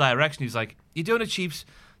different direction. He was like, you don't achieve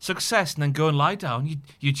success and then go and lie down.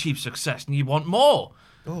 You achieve success and you want more.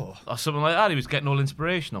 Oh. Or something like that. He was getting all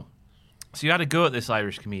inspirational. So you had a go at this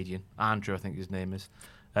Irish comedian, Andrew, I think his name is.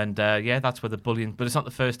 And yeah, that's where the bullying. But it's not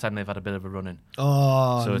the first time they've had a bit of a run in.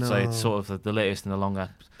 Oh, So it's no. like it's sort of the latest and the longer.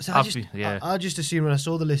 So Yeah. I just assumed when I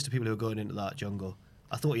saw the list of people who were going into that jungle,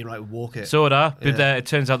 I thought Ian Wright would walk it. So would I. But Yeah. it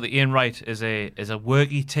turns out that Ian Wright is a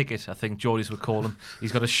worky ticket, I think Geordies would call him.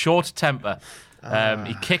 He's got a short temper.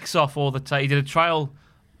 He kicks off all the time. He did a trial.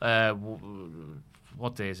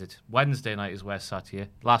 What day is it? Wednesday night is where I sat here.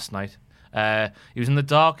 Last night. He was in the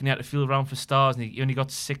dark and he had to feel around for stars, and he only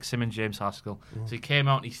got 6, him and James Haskell. So he came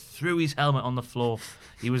out and he threw his helmet on the floor.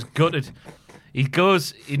 He was gutted. He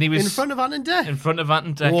goes and he was in front of Ant and Dec. in front of Ant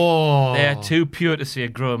and Dec. Whoa. They're too pure to see a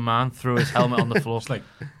grown man throw his helmet on the floor. It's like,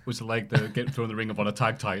 was it like the getting thrown in the ring up on a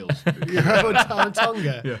tag titles?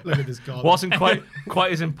 Tonga. Yeah. Look at this guy. Wasn't quite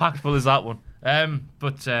as impactful as that one.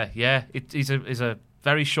 But yeah, he's a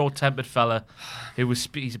very short-tempered fella who was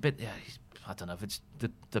he's a bit I don't know if it's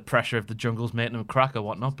the pressure of the jungle's making him crack or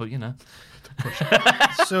whatnot, but you know.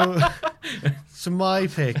 So my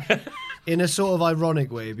pick, in a sort of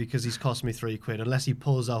ironic way, because he's cost me £3, unless he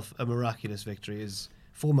pulls off a miraculous victory, is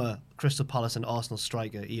former Crystal Palace and Arsenal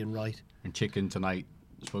striker Ian Wright. And Chicken Tonight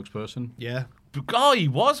spokesperson. Yeah. Oh, he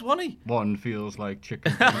was, wasn't he? One feels like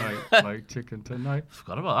chicken tonight, like chicken tonight.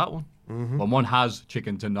 Forgot about that one. When one has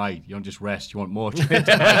chicken tonight, you don't just rest, you want more chicken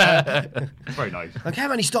tonight. Very nice. Like, how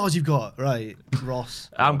many stars you've got? Right, Ross.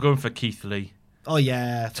 I'm going for Keith Lee. Oh,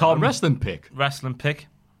 yeah. Tom Wrestling pick. Wrestling pick.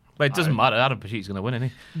 But it doesn't matter. Adam Pacheco's going to win, isn't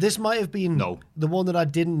he? This might have been No. the one that I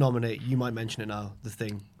didn't nominate. You might mention it now, the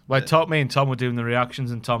thing. Well, me and Tom were doing the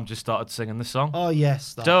reactions, and Tom just started singing the song. Oh,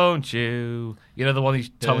 yes. That. Don't you? You know the one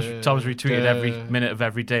Tom's retweeted every minute of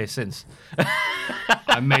every day since.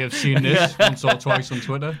 I may have seen this once or twice on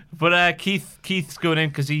Twitter. But Keith's going in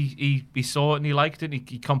because he saw it and he liked it. And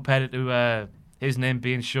he compared it to his name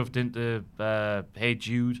being shoved into Hey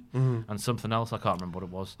Jude and something else. I can't remember what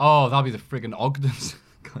it was. Oh, that'll be the friggin' Ogdens.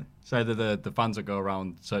 So the fans that go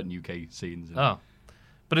around certain UK scenes. And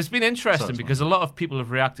But it's been interesting Sorry, because a lot of people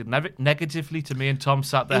have reacted negatively to me and Tom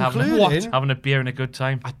sat there having Including- a beer and a good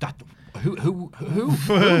time. Who?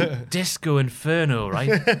 Disco Inferno, right?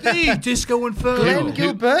 The Disco Inferno. Glenn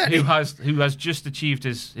Gilbert. who has just achieved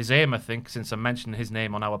his aim, I think, since I mentioned his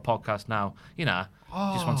name on our podcast now. You know,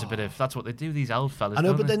 just wants a bit of... That's what they do, these old fellas, I know,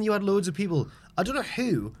 don't but they? then you had loads of people. I don't know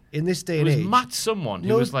who in this day It and was age. Matt someone who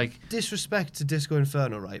no was like... disrespect to Disco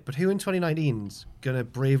Inferno, right? But who in 2019's gonna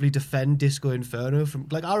bravely defend Disco Inferno from?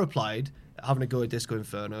 Like, I replied having a go at Disco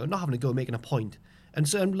Inferno, not having a go making a point, and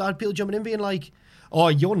so and like people jumping in being like, "Oh,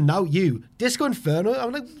 you're now you Disco Inferno."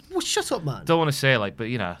 I'm like, well, shut up, man. Don't want to say like, but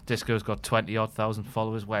you know, Disco's got 20-odd thousand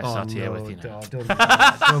followers. We're Oh, sat here no, with, you know. don't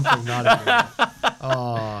bring that in.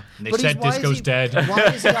 Oh, They But said why is Disco's he- dead.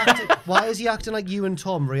 Why is he acting like you and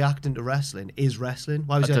Tom reacting to wrestling? Is wrestling?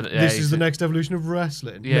 Why was he I like, don't- yeah, this he's is the a- next evolution of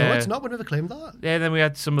wrestling? No, Yeah. it's not. We never claimed that. Yeah, then we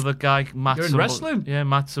had some other guy, Matt. You're in wrestling? Yeah,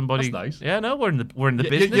 Matt. Somebody. That's nice. Yeah, no, we're in the Y-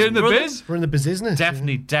 business. You're in the brother. biz? We're in the business.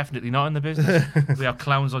 Definitely not in the business. We are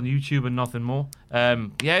clowns on YouTube and nothing more.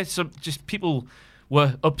 Yeah, so just people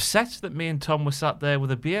were upset that me and Tom were sat there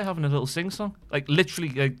with a beer having a little sing-song. Like,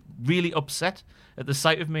 literally, really upset at the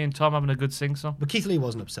sight of me and Tom having a good sing-song. But Keith Lee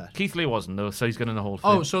wasn't upset. Keith Lee wasn't, though, so he's going in the Hall of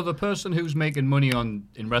Fame. Oh, so the person who's making money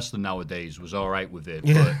in wrestling nowadays was all right with it,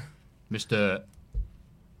 Yeah. but Mr.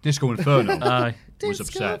 Disco Inferno Aye. was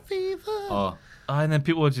upset. Oh, And then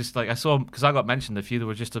people were just like, I saw, because I got mentioned, a few that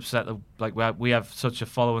were just upset that like we have such a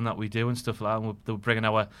following that we do and stuff like that, and they were bringing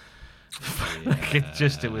our... Like,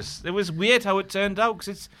 it was weird how it turned out,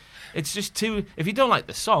 because it's just too... If you don't like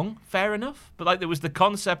the song, fair enough, but like there was the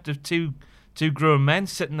concept of two grown men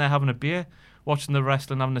sitting there having a beer, watching the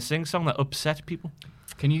wrestling, having a sing-song that upset people.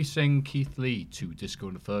 can you sing Keith Lee to Disco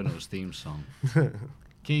Inferno's theme song?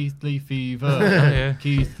 Keith Lee Fever, yeah.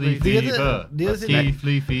 Keith Lee The other- Fever, the other thing- Keith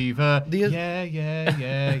Lee Fever. The oth-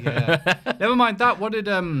 Yeah. Never mind that. What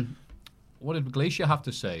did Glacier have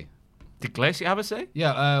to say? Did Glacier have a say?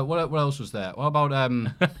 Yeah. What else was there? What about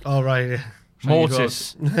All right.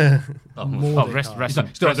 Mortis. More Rest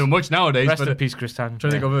He's not doing much nowadays. Rest but in peace, Chris Tan.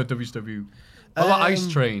 trying to think of a WCW. What about Ice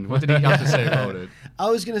Train? What did he have to say about it? I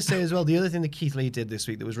was going to say as well, the other thing that Keith Lee did this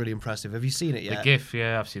week that was really impressive. Have you seen it The yet? GIF,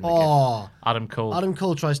 yeah, I've seen the GIF. Oh, Adam Cole. Adam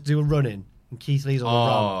Cole tries to do a run in, and Keith Lee's on the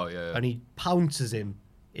Oh, run, yeah. and he pounces him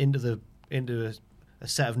into a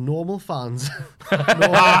set of normal fans,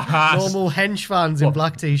 normal hench fans in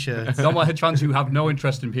black t-shirts, Normal hedge fans who have no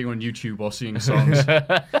interest in being on YouTube or seeing songs.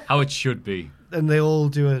 How it should be. and they all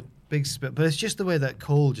do a big spit. But it's just the way that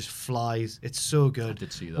Cole just flies. It's so good. I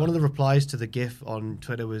did see that. One of the replies to the GIF on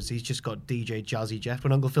Twitter was he's just got DJ Jazzy Jeff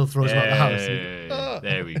when Uncle Phil throws him out the house. Hey,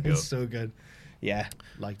 there we go. It's so good. Yeah,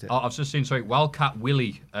 liked it. Oh, I've just seen, Wildcat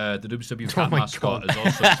Willie, the WCW cat my mascot, God. has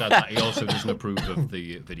also said that he also doesn't approve of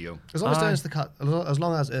the video. As long as Ernest the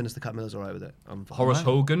Cat Miller's all right with it, I'm fine. Horace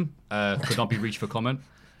Hogan could not be reached for comment.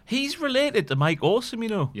 He's related to Mike Awesome, you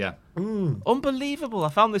know. Yeah. Unbelievable. I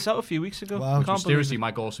found this out a few weeks ago. Wow. Can't Mysteriously,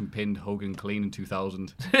 Mike Awesome pinned Hogan clean in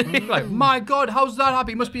 2000. Like, my God, how's that happen?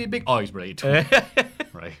 He must be a big... Oh, he's related to him.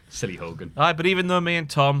 Right. Silly Hogan. Aye, but even though me and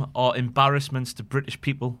Tom are embarrassments to British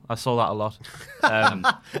people, I saw that a lot.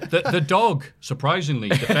 The dog, surprisingly,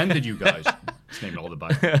 defended you guys. It's named all the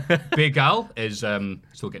back. Big Al is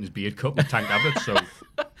still getting his beard cut with Tank Abbott, so...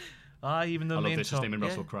 Aye, even though I me love and this, Tom... his name in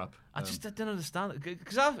Russell Crap. I didn't understand it.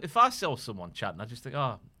 Because if I saw someone chatting, I just think,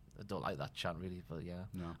 I don't like that chat really, but yeah,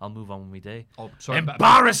 I'll move on with my day. Oh, sorry.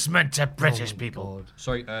 Embarrassment to British people. God.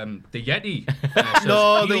 Sorry, the Yeti. Says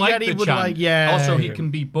No, he the liked Yeti would chant. like- yeah. Also, he can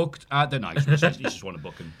be booked at the night. He just want to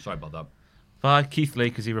book him. Sorry about that. Keith Lee,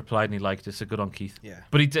 because he replied and he liked it, so good on Keith. Yeah.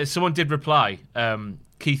 But someone did reply.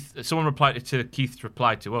 Someone replied to Keith's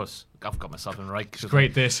reply to us. I've got myself in right.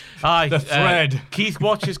 Great, this. Aye, The thread. Keith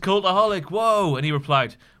watches Cultaholic. Whoa. And he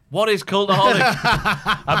replied, what is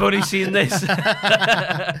Cultaholic? I've only seen this.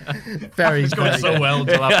 Very It's going good. so well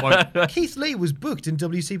to that point. Keith Lee was booked in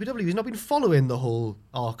WCPW. He's not been following the whole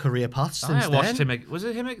career path since I watched then. him. Was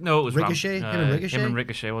it him? No, it was Ricochet, Ram. him and Ricochet? Him and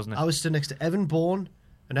Ricochet, wasn't it? I was stood next to Evan Bourne,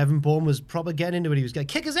 and Evan Bourne was probably getting into it. He was going,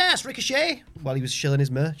 kick his ass, Ricochet, while he was shilling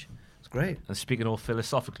his merch. It's great. And speaking all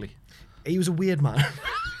philosophically. He was a weird man.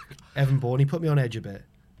 Evan Bourne, he put me on edge a bit.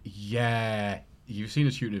 Yeah. You've seen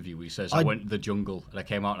his shoot interview where he says, I went to the jungle and I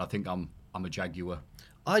came out and I think I'm a jaguar.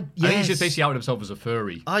 I think he's just basically outed himself as a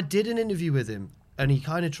furry. I did an interview with him, and he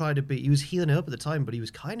kind of tried to be... He was healing it up at the time, but he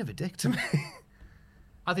was kind of a dick to me.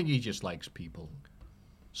 I think he just likes people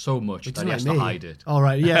so much It's that he like has me. to hide it. All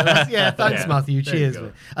right, yeah, thanks, Yeah, Matthew. there you Cheers, go.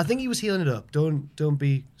 mate. I think he was healing it up. Don't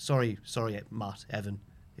be sorry, Matt, Evan.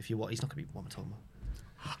 If you want, he's not gonna be what I'm talking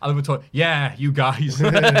about. I love talk. Yeah, you guys.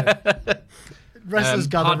 Wrestlers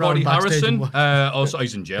gather Hard around Body backstage. Harrison. And Also,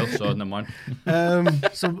 he's in jail, so never mind.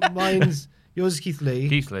 so mine's yours is Keith Lee.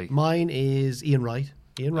 Keith Lee. Mine is Ian Wright.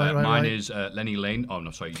 Ian Wright. Mine right. is Lenny Lane. Oh, no,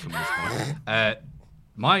 sorry, you come with this one.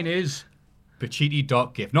 Mine is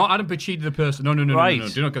Pacitti.gif. Not Adam Pacitti, the person. No. Right.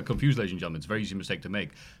 Do not get confused, ladies and gentlemen. It's a very easy mistake to make.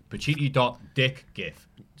 Pacitti.dick.gif.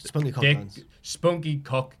 Spunky Cock Fans. Spunky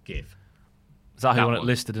Cock GIF. Is that how That you want it one.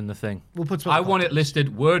 listed in the thing? We'll put Spunky I Cock want it Fans.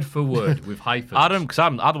 listed word for word with hyphens. Adam, because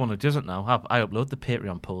I'm the one who doesn't now. I upload the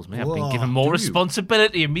Patreon polls, mate. I've been Whoa, given more do you?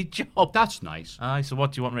 responsibility in my job. That's nice. Aye, so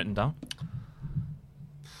what do you want written down?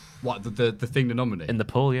 What, the thing to nominate? In the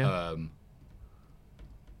poll, yeah.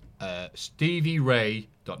 Stevie Ray.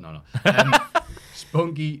 No.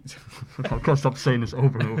 Spunky. I can't stop saying this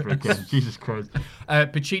over and over again. Jesus Christ.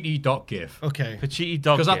 Pacitti.gif. Okay. Pacitti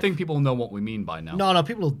dog Because I gif. think people know what we mean by now. No,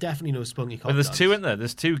 people will definitely know Spunky Cock Well, there's Fans. two in there.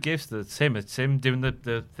 There's two gifs. There's him. It's him doing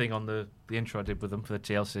the thing on the intro I did with him for the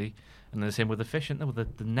TLC. And there's him with the fish, isn't there?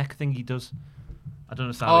 With the neck thing he does. I don't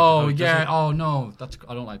understand. how Oh, he does yeah. it. Oh, no.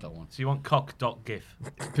 I don't like that one. So you want cock.gif.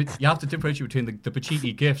 You have to differentiate between the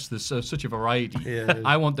Pacitti gifs. There's such a variety. Yeah.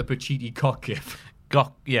 I want the Pacitti cock gif.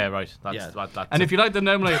 Yeah, right. That's, Yeah. that's And it. if you like to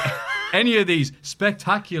nominate any of these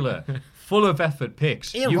spectacular, full of effort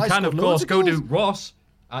picks, Ian you Rice can, got of loads course, of go to goals. Ross,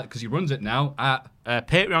 because he runs it now, at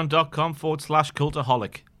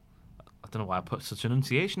Patreon.com/cultaholic. I don't know why I put such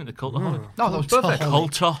enunciation into cultaholic. No, that was perfect.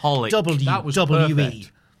 Cultaholic. That was WWE.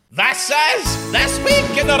 perfect. This is This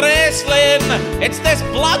Week in the Wrestling. It's this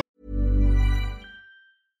blood.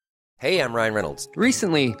 Hey, I'm Ryan Reynolds.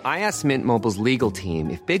 Recently, I asked Mint Mobile's legal team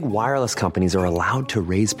if big wireless companies are allowed to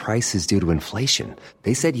raise prices due to inflation.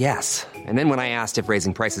 They said yes. And then when I asked if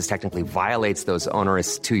raising prices technically violates those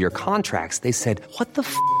onerous two-year contracts, they said, "What the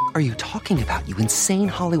f*** are you talking about, you insane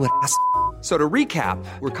Hollywood ass?" So to recap,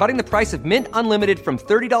 we're cutting the price of Mint Unlimited from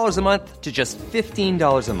 $30 a month to just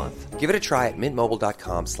 $15 a month. Give it a try at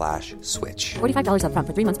mintmobile.com/switch. $45 up front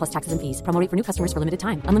for 3 months plus taxes and fees. Promo rate for new customers for limited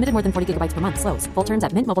time. Unlimited more than 40 gigabytes per month. Slows full terms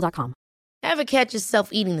at mintmobile.com. Ever catch yourself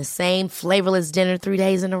eating the same flavorless dinner 3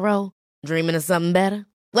 days in a row? Dreaming of something better?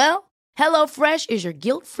 Well, HelloFresh is your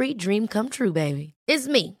guilt-free dream come true, baby. It's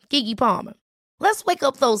me, Keke Palmer. Let's wake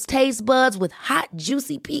up those taste buds with hot,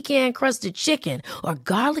 juicy pecan-crusted chicken or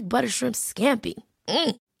garlic butter shrimp scampi.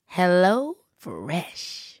 Hello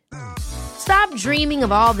Fresh. Stop dreaming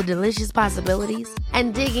of all the delicious possibilities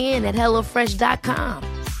and dig in at HelloFresh.com.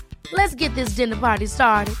 Let's get this dinner party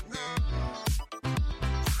started.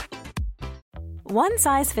 One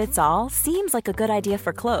size fits all seems like a good idea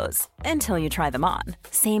for clothes until you try them on.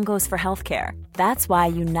 Same goes for healthcare. That's why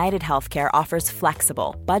United Healthcare offers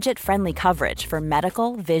flexible, budget-friendly coverage for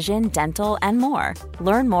medical, vision, dental, and more.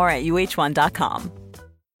 Learn more at uh1.com.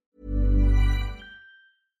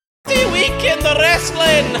 week in the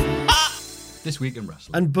wrestling. This week in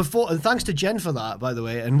wrestling. And thanks to Jen for that, by the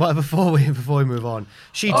way. And before we move on,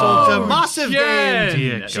 she took the massive Jen.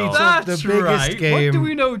 game. She took That's the biggest right. game. What do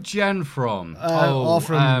we know Jen from?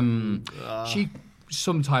 She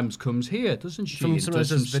sometimes comes here, doesn't she? And Sometimes does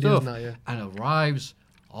some does videos stuff, now, yeah. and arrives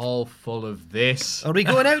all full of this. Are we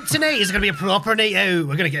going out tonight? Is it going to be a proper night out?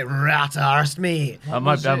 We're going to get rat-arsed, mate. That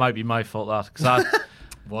might be my fault, that.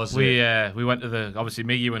 Because we went to obviously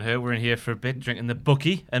me, you and her were in here for a bit drinking the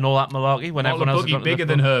bookie and all that malarkey when everyone else was going to bigger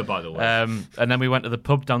the than pub. her, by the way. And then we went to the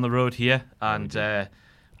pub down the road here, and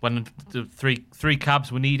when the three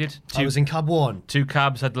cabs were needed, I was in cab 1. 2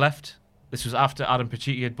 cabs had left. This was after Adam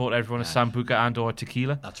Pacitti had bought everyone a Sambuca and or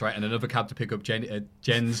tequila. That's right, and another cab to pick up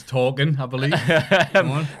Jen's talking, I believe.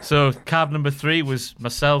 So cab number 3 was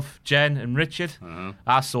myself, Jen, and Richard. Uh-huh.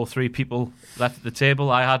 I saw 3 people left at the table.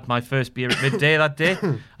 I had my first beer at midday that day.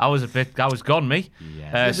 I was gone, me.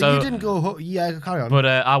 But you didn't go. Yeah, carry on. But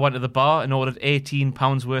I went to the bar and ordered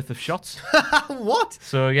 £18 worth of shots. What?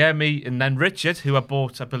 So yeah, me and then Richard, who I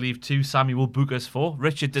bought, I believe, 2 Samuel Bukas for.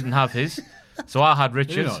 Richard didn't have his. So I had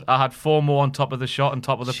Richard's. I had 4 more on top of the shot, on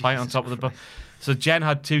top of the pint, on top of the... So Jen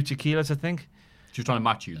had 2 tequilas, I think. She was trying to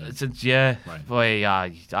match you then? Yeah. Right. Boy,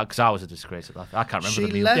 because I was a disgrace at that. I can't remember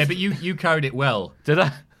the meal. Yeah, but you carried it well. Did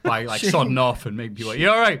I? By sodding off and making people like,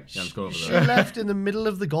 you all right? Yeah, let's go over She there. left in the middle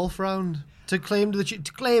of the golf round claiming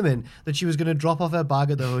that she was going to drop off her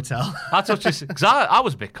bag at the hotel. I thought because I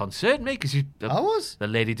was a bit concerned, mate, because the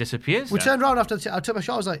lady disappears. We turned around after I took my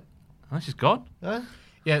shot. I was like, oh, she's gone.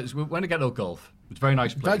 Yeah, we went to Get Out Golf. It's a very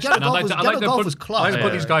nice place. Get Out Golf was class. I like to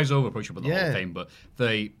put these guys over, probably should put the Yeah. whole thing, but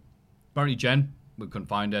apparently Jen, we couldn't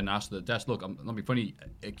find her and asked the desk, look, I'm not be funny,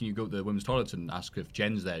 can you go to the women's toilets and ask if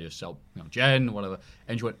Jen's there yourself? Jen, whatever.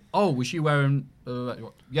 And she went, oh, was she wearing...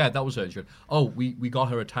 yeah, that was her. And she went, oh, we got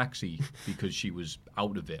her a taxi because she was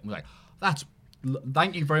out of it. And we're like,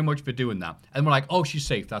 thank you very much for doing that. And we're like, oh, she's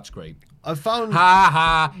safe. That's great. I found...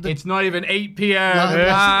 It's not even 8 p.m.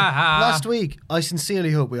 Last week, I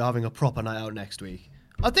sincerely hope we are having a proper night out next week.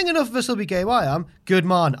 I think enough of us will be game. I am. Good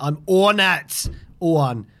man. I'm on it.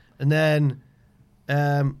 On. And then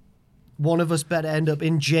one of us better end up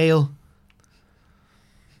in jail.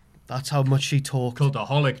 That's how much she talked.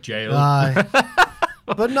 Cultaholic jail. Aye.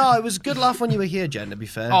 But no, it was a good laugh when you were here, Jen, to be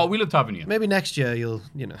fair. Oh, we loved having you. Maybe next year you'll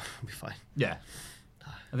be fine. Yeah.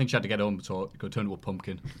 I think she had to get home to go turn into a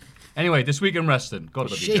pumpkin. Anyway, this week in wrestling.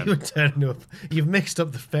 She would turn up. You've mixed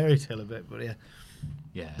up the fairy tale a bit, but yeah.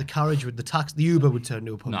 Yeah. The carriage with the Uber would turn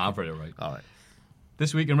into a pumpkin. No, I've read it right. All right.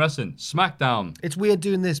 This week in wrestling, SmackDown. It's weird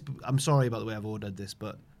doing this. But I'm sorry about the way I've ordered this,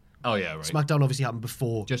 but oh yeah, right. SmackDown obviously happened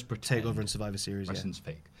before Just pretend. TakeOver and Survivor Series. Wrestling's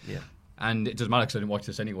fake. Yeah. And it doesn't matter because I didn't watch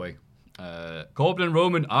this anyway. Corbin and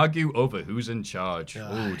Roman argue over who's in charge.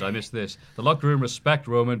 Oh, did I miss this? The locker room respect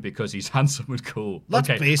Roman because he's handsome and cool. I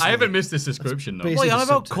haven't missed this description though. Well, how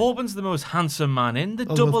about Corbin's the most handsome man in the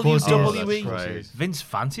WWE? Right. Vince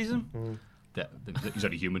fancies him. He's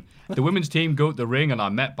only human. The women's team go to the ring and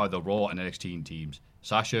are met by the Raw and NXT teams.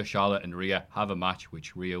 Sasha, Charlotte, and Rhea have a match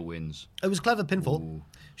which Rhea wins. It was clever pinfall. Ooh.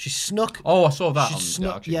 She snuck. Oh, I saw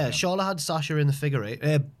that. Charlotte had Sasha in the figure eight.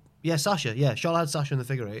 Sasha. Yeah, Charlotte had Sasha in the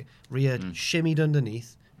figure eight. Rhea shimmied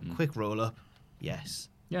underneath. Quick roll up. Yes.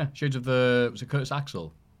 Yeah, shades of was it Curtis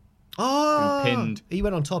Axel? Oh, who pinned. He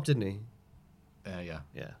went on top, didn't he? Yeah.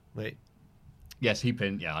 Yeah. Wait. Yes, he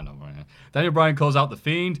pinned. Yeah, I know. Right. Daniel Bryan calls out the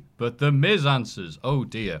Fiend, but The Miz answers. Oh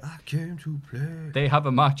dear. I came to play. They have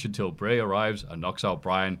a match until Bray arrives and knocks out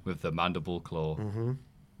Bryan with the mandible claw.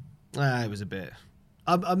 It was a bit.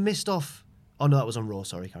 I missed off. Oh no, that was on Raw.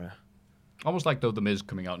 Sorry, carry on. Almost like though The Miz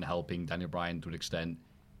coming out and helping Daniel Bryan to an extent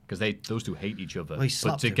because those two hate each other. Well,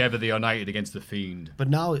 but together they are united against the Fiend. But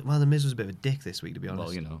now, The Miz was a bit of a dick this week, to be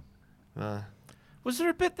honest. Well, Was there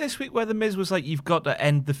a bit this week where The Miz was like, "You've got to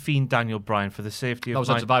end the Fiend, Daniel Bryan, for the safety of"? That was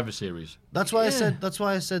on Survivor Series. That's why I said. That's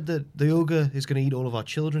why I said that the ogre is going to eat all of our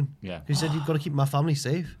children. Yeah. He said you've got to keep my family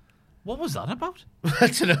safe. What was that about? I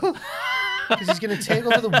don't know. Because he's going to take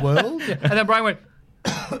over the world. Yeah. And then Bryan went,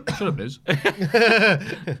 "Shut up, Miz."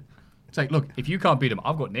 It's like, look, if you can't beat him,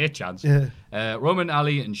 I've got no chance. Yeah. Roman,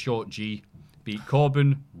 Ali, and Short G beat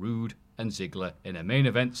Corbin, Rude, and Ziggler in a main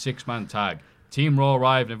event 6-man tag. Team Raw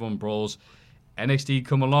arrive and everyone brawls. NXT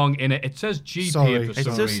come along in it. It says GP for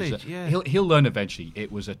some reason. He'll learn eventually.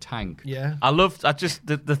 It was a tank. Yeah. I loved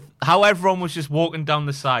how everyone was just walking down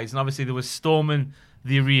the sides, and obviously there was storming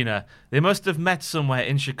the arena. They must have met somewhere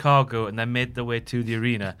in Chicago and then made their way to the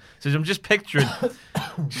arena. So I'm just picturing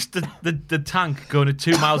just the tank going at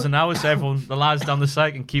 2 miles an hour, so everyone, the lads down the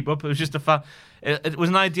side, can keep up. It was just it was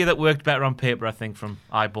an idea that worked better on paper, I think, from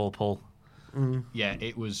Eyeball Paul. Yeah,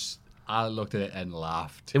 it was. I looked at it and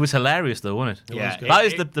laughed. It was hilarious, though, wasn't it? Yeah, That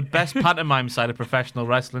is the best pantomime side of professional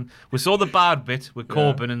wrestling. We saw the bad bit with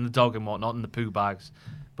Corbin and the dog and whatnot and the poo bags.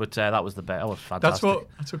 But that was the best. That was fantastic.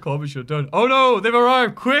 That's what Corbin should have done. Oh no, they've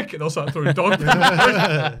arrived! Quick! And they'll start throwing dog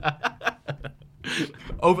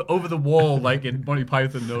over the wall, like in Monty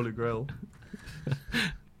Python, No the Grill.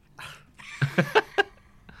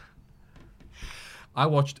 I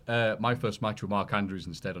watched my first match with Mark Andrews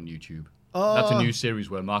instead on YouTube. Oh. That's a new series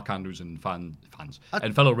where Mark Andrews and fans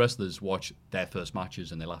and fellow wrestlers watch their first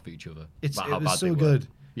matches and they laugh at each other. It about how was bad so they were. good.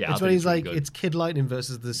 Yeah, it's I when think he's really like, good. it's Kid Lightning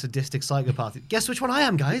versus the sadistic psychopath. Guess which one I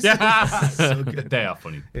am, guys? Yeah. So good. They are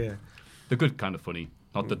funny. Yeah. The good kind of funny,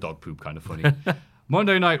 not the dog poop kind of funny.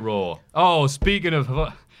 Monday Night Raw. Oh, speaking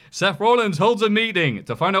of... Seth Rollins holds a meeting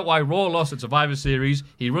to find out why Raw lost at Survivor Series.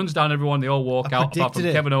 He runs down everyone, they all walk out, apart from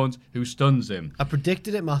Kevin Owens, who stuns him. I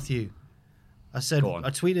predicted it, Matthew. I said, I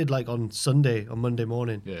tweeted like on Monday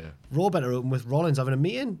morning. Yeah. Raw better open with Rollins having a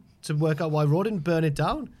meeting to work out why Raw didn't burn it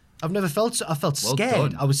down. I've never felt so. I felt Well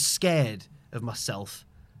scared. done. I was scared of myself.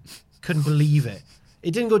 Couldn't believe it.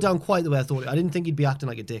 It didn't go down quite the way I thought. I didn't think he'd be acting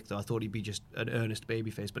like a dick, though. I thought he'd be just an earnest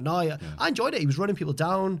babyface. But no, I enjoyed it. He was running people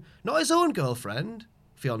down. Not his own girlfriend,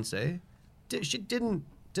 fiance. She didn't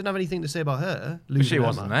have anything to say about her. She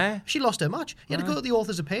wasn't there. She lost her match. He had to go to the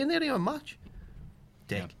Authors of Pain. They didn't have a match.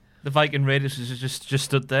 Dick. Yeah. The Viking Raiders just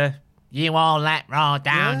stood there. You all let Raw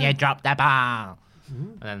down. Yeah. You dropped the ball.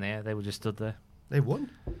 And then they were just stood there. They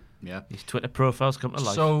won. Yeah. His Twitter profiles come to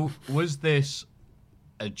life. So, was this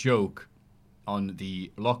a joke on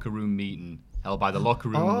the locker room meeting held by the locker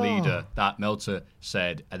room leader that Meltzer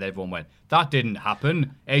said, and everyone went, that didn't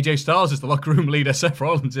happen. AJ Styles is the locker room leader, Seth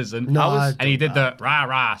Rollins isn't. No, and he did the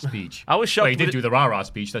rah-rah speech. I was shocked. Well, he did do the rah-rah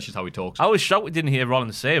speech. That's just how he talks. I was shocked we didn't hear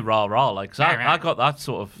Rollins say rah-rah. Like, 'cause I got that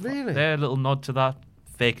sort of Really? little nod to that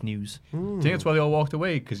fake news. I think that's why they all walked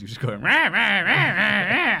away, because he was just going, rah, rah, rah, rah,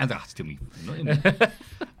 rah. And that's to me.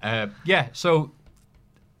 Yeah, so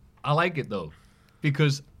I like it, though,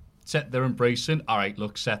 because Seth, they're embracing, all right,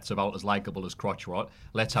 look, Seth's about as likable as Crotch Rot.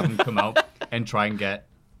 Let's have him come out and try and get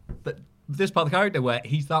this part of the character where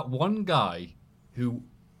he's that one guy who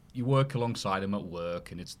you work alongside him at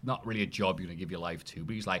work, and it's not really a job you're going to give your life to,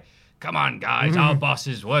 but he's like, come on, guys, our boss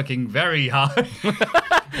is working very hard.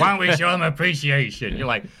 Why don't we show him appreciation? You're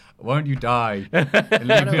like, why don't you die and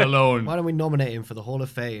leave me alone? Why don't we nominate him for the Hall of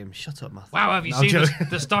Fame? Shut up, Matthew. Wow, have you seen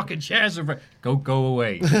the stock and shares of... Go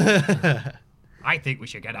away. I think we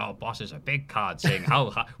should get our bosses a big card saying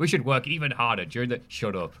how we should work even harder during the...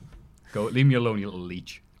 Shut up. Go, leave me alone, you little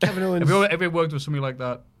leech. Kevin Owens. Have you ever worked with somebody like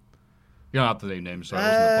that? You don't have to name names, sorry,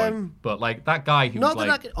 that wasn't the point. But like that guy who was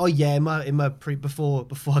like... Oh yeah, in my before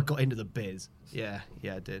I got into the biz. Yeah,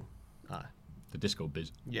 I did. The disco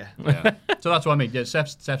biz. Yeah. So that's what I mean. Yeah,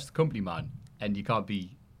 Seth's the company man, and you can't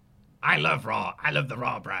be... I love Raw. I love the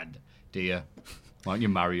Raw brand. Do you? Why don't you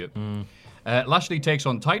marry it? Lashley takes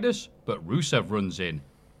on Titus, but Rusev runs in.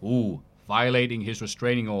 Ooh, violating his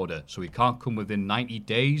restraining order, so he can't come within 90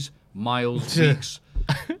 days, miles, weeks,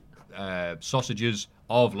 sausages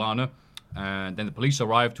of Lana. And then the police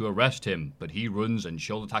arrive to arrest him, but he runs and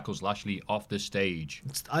shoulder tackles Lashley off the stage.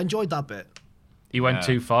 I enjoyed that bit. He went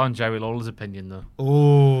too far in Jerry Lawler's opinion, though.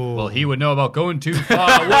 Oh. Well, he would know about going too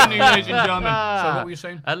far, wouldn't he, ladies and gentlemen? So what were you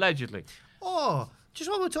saying? Allegedly. Oh, just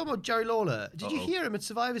while we're talking about Jerry Lawler, did you hear him at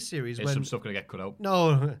Survivor Series Is when... some stuff going to get cut out?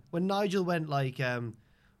 No, when Nigel went like,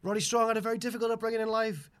 Roddy Strong had a very difficult upbringing in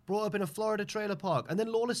life, brought up in a Florida trailer park, and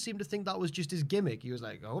then Lawler seemed to think that was just his gimmick. He was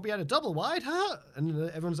like, I hope he had a double wide, huh? And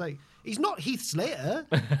everyone's like, he's not Heath Slater.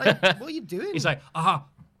 Like, what are you doing? He's like, aha,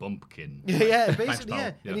 bumpkin. Yeah, Thanks, basically, pal.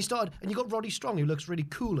 yeah. And he started, and you got Roddy Strong, who looks really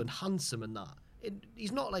cool and handsome and that.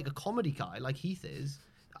 He's not like a comedy guy like Heath is.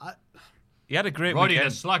 He had a great Roddy,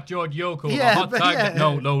 weekend. the slack-jawed yokel, Yeah, the hot but tag. yeah.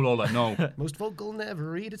 No, Lawler, no. Most vocal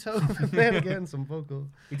never read it home. Then again, some vocal.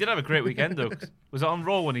 He did have a great weekend, though. Was it on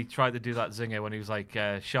Raw when he tried to do that zinger when he was like,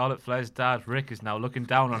 Charlotte Flair's dad, Rick, is now looking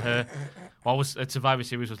down on her. What was at Survivor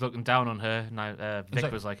Series was looking down on her. Now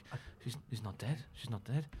Vic was like, she's not dead. She's not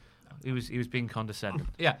dead. He was being condescending.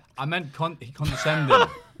 Yeah, I meant he condescended.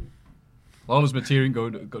 Lawler's material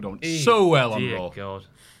go down so well on Dear Raw. God.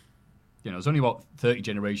 You know, there's only about 30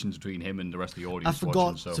 generations between him and the rest of the audience. I forgot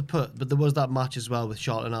watching, so. to put, but there was that match as well with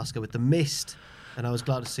Charlotte and Asuka with the Mist, and I was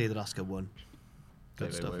glad to see that Asuka won.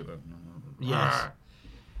 Good stuff. Wait. Yes.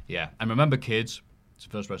 Yeah, and remember, kids, it's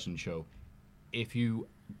the first wrestling show. If you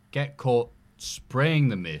get caught spraying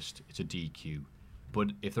the mist, it's a DQ.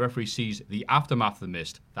 But if the referee sees the aftermath of the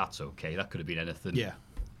mist, that's okay. That could have been anything. Yeah.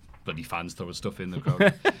 Bloody fans throwing stuff in the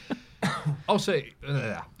crowd. I'll say,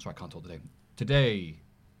 sorry, I can't talk today. Today,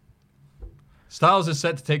 Styles is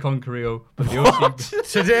set to take on Carrillo, but the OC...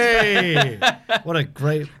 Today! What a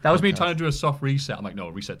great... That was me trying to do a soft reset. I'm like, no,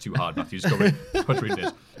 reset too hard, Matthew. Just go read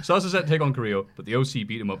this. Styles is set to take on Carrillo, but the OC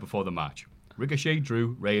beat him up before the match. Ricochet,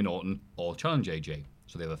 Drew, Ray, and Orton all challenge AJ.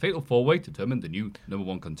 So they have a fatal four-way to determine the new number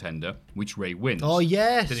one contender, which Ray wins. Oh,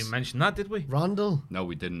 yes. Didn't even mention that, did we? Randall. No,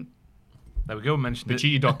 we didn't. There we go, mentioned it.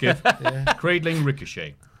 Vegeta.gif. Cradling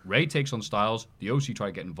Ricochet. Ray takes on Styles. The OC try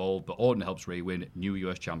to get involved, but Orton helps Ray win new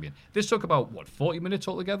US champion. This took about, 40 minutes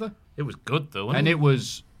altogether? It was good, though, wasn't And it? it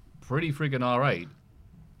was pretty friggin' all right,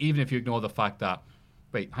 even if you ignore the fact that...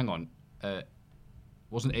 Wait, hang on.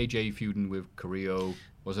 Wasn't AJ feuding with Carrillo?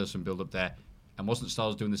 Was there some build-up there? And wasn't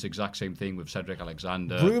Styles doing this exact same thing with Cedric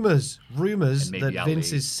Alexander? Rumours And maybe that Vince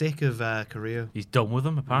Ali. is sick of Carrillo. He's done with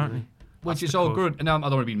them, apparently. Which That's is the all quote. good. And I don't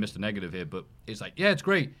want to be Mr. Negative here, but it's like, yeah, it's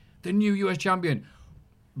great. The new US champion,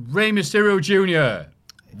 Rey Mysterio Jr.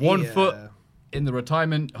 One foot in the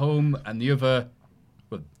retirement home and the other,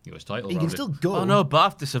 well, US title. He can still go. Oh, no, but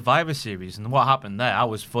after Survivor Series and what happened there, I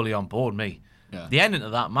was fully on board, me. Yeah. The ending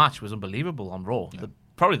of that match was unbelievable on Raw.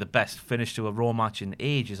 Probably the best finish to a Raw match in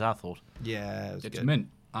ages, I thought. Yeah, it was It's good. mint.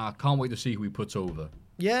 I can't wait to see who he puts over.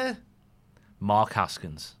 Yeah. Mark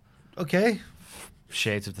Haskins. Okay.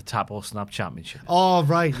 Shades of the Tap or Snap Championship. Oh,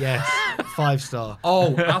 right, yes. 5-star.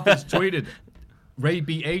 Oh, Athens tweeted, Ray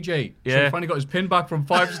beat AJ. So Yeah. he finally got his pin back from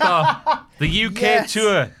 5-star. The UK Yes.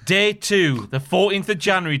 Tour, Day 2, the 14th of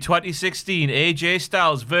January 2016, AJ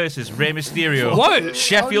Styles versus Rey Mysterio. What?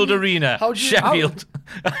 Sheffield How do you- Arena. how do you- Sheffield.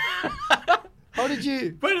 How did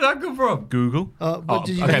you... Where did that come from? Google. What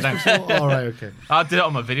did you okay, guys thanks. before? All right, okay. I did it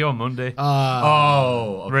on my video on Monday.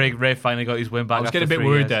 Oh, okay. Ray finally got his win back. I was after getting a bit 3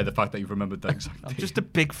 worried years. there, the fact that you've remembered that exact I'm date. just a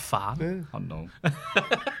big fan. I know.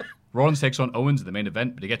 Rollins takes on Owens in the main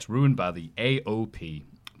event, but he gets ruined by the AOP.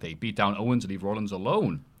 They beat down Owens and leave Rollins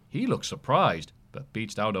alone. He looks surprised, but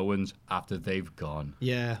beats down Owens after they've gone.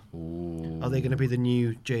 Yeah. Ooh. Are they going to be the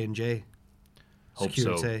new J&J? Hope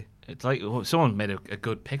so. Security. It's like someone made a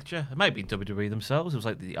good picture. It might be WWE themselves. It was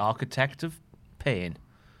like the architect of pain.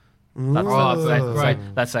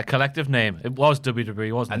 That's their collective name. It was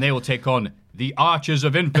WWE, wasn't And it? they will take on the Archers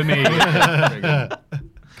of Infamy.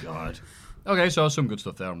 God. Okay, so some good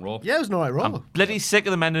stuff there on Raw. Yeah, it was an alright Raw. Bloody sick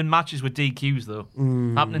of them ending matches with DQs, though.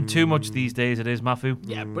 Happening too much these days, it is, Mafu.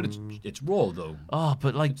 Yeah, but it's Raw, though. Oh,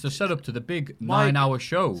 but like... It's the setup to the big Why- 9-hour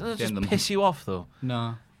show. Doesn't it Getting just them- piss you off, though?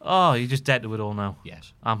 Nah. Oh, you're just dead to it all now.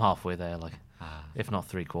 Yes. I'm halfway there, like, if not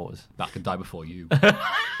 3/4. That could die before you.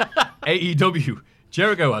 AEW.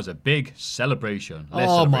 Jericho has a big celebration.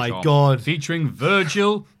 Oh my God. Featuring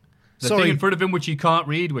Virgil. The Sorry. thing in front of him which he can't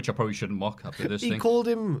read, which I probably shouldn't mock after this He thing. called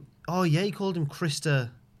him... Oh, yeah, he called him Krista.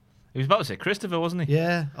 He was about to say Christopher, wasn't he?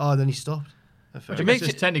 Yeah. Oh, and then he stopped. Which I It guess makes is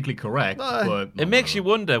it- technically correct, but... It makes you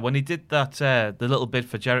wonder when he did that, the little bit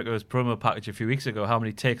for Jericho's promo package a few weeks ago, how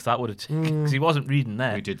many takes that would have taken. Because he wasn't reading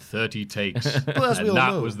there. We did 30 takes, Well, as we and all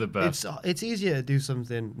that know, was the best. It's easier to do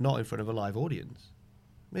something not in front of a live audience.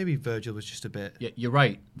 Maybe Virgil was just a bit... Yeah, you're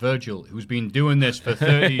right. Virgil, who's been doing this for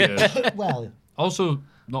 30 years. Well... Also,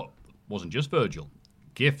 wasn't just Virgil.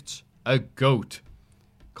 Gifts a goat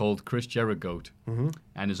called Chris Jericho,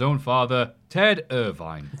 and his own father, Ted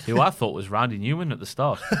Irvine. Who I thought was Randy Newman at the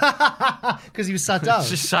start. Because he was sat down.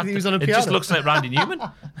 Just sat- he was on a it piano. just looks like Randy Newman.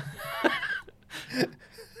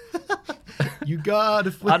 You got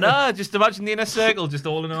a I know, just imagine the inner circle, just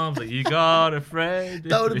all in arms, like, you got a friend.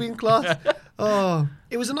 That would have been class. Oh,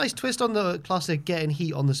 it was a nice twist on the classic getting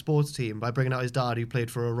heat on the sports team by bringing out his dad who played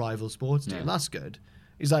for a rival sports team. Yeah. That's good.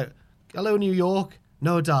 He's like, hello, New York.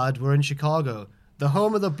 No, Dad, we're in Chicago. The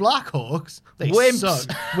home of the Blackhawks. They Wimps.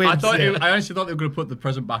 suck. Wimps, I honestly thought they were going to put the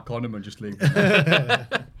present back on him and just leave.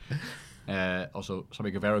 Also,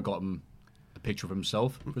 Sammy Guevara got him a picture of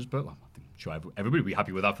himself for his birthday. I'm sure everybody would be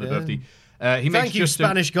happy with that for the birthday. He makes Thank you,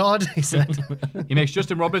 Spanish God, he said. He makes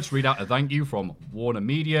Justin Roberts read out a thank you from Warner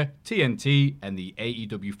Media, TNT, and the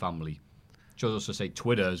AEW family. Should also say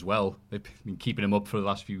Twitter as well. They've been keeping him up for the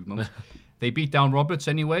last few months. They beat down Roberts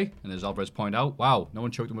anyway, and as Alvarez pointed out, wow, no one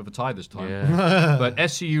choked him with a tie this time. Yeah. But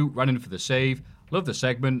SCU ran in for the save. Love the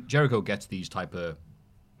segment. Jericho gets these type of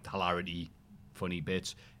hilarity, funny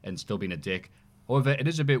bits, and still being a dick. However, it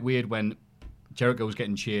is a bit weird when Jericho was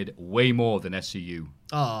getting cheered way more than SCU.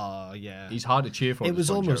 Oh, yeah. He's hard to cheer for. It was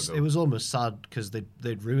Jericho. almost sad because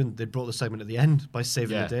they'd brought the segment at the end by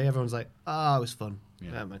saving Yeah. the day. Everyone's like, it was fun.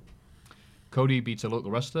 Yeah. Yeah, man. Cody beats a local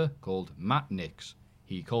wrestler called Matt Nix.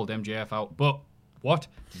 He called MJF out, but what?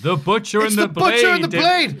 The Butcher It's and the Blade. Butcher and the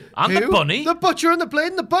Blade! And the Who? Bunny. The Butcher and the Blade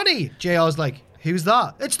and the Bunny! JR's like, who's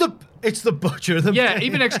that? It's the Butcher and the Yeah, Blade.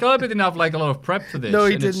 even Excalibur didn't have like a lot of prep for this. No,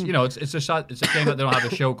 he And it's, didn't. you know, it's a shame that they don't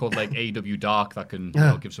have a show called like AEW Dark that can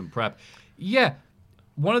give some prep. Yeah.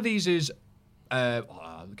 One of these is, look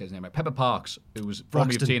at his name, Pepper Parks, who was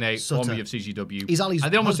formerly of Braxton TNA, Sutter. formerly of CCW. He's Ali's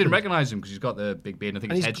and they almost didn't husband. recognize him because he's got the big beard. And I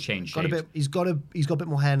think And his head's changed shapes. he's got a bit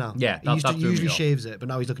more hair now. Yeah, he that threw me usually off. shaves it, but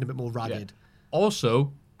now he's looking a bit more ragged.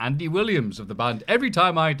 Also, Andy Williams of the band Every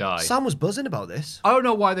Time I Die. Sam was buzzing about this. I don't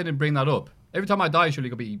know why they didn't bring that up. Every Time I Die is surely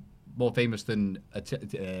going to be more famous than how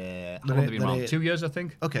long have they been around? 2 years, I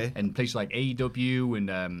think. Okay. And places like AEW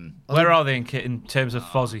and Where are they in terms of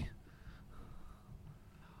Fozzy?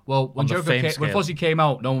 well, when On the fame when scale. Fozzy came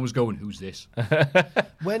out, no one was going, "Who's this?"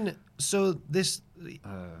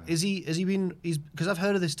 Is he been? He's because I've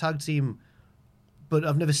heard of this tag team, but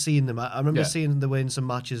I've never seen them. I remember seeing them win some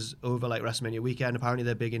matches over like WrestleMania weekend. Apparently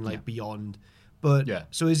they're big in like Beyond. But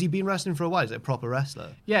so has he been wrestling for a while? Is it a proper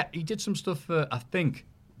wrestler? Yeah, he did some stuff for I think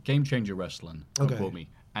Game Changer Wrestling. Don't quote me.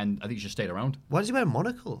 And I think he just stayed around. Why does he wear a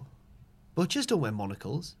monocle? Butchers don't wear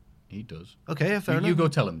monocles. He does. Okay, fair enough. You go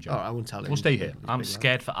tell him, Joe. Oh, I won't tell him. We'll stay here. I'm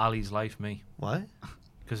scared for Ali's life, me. Why?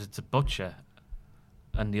 Because it's a butcher.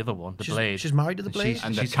 And the other one, the Blade. She's married to the Blade?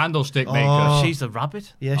 And the candlestick Oh. maker. She's the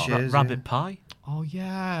rabbit. Yeah, she is, Rabbit yeah. pie. Oh,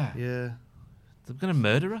 yeah. Yeah. They're going to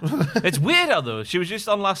murder her. It's weird how, though. She was just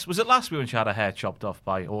on was it last week when she had her hair chopped off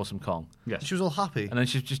by Awesome Kong? Yes. She was all happy. And then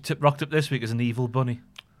she's just rocked up this week as an evil bunny.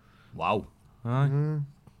 Wow. Aye.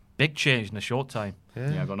 Big change in a short time.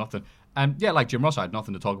 Yeah, I got nothing. And yeah, like Jim Ross, I had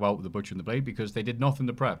nothing to talk about with the Butcher and the Blade because they did nothing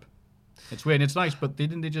to prep. It's weird and it's nice, but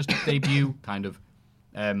didn't they just debut kind of,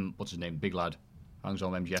 what's his name, big lad, hangs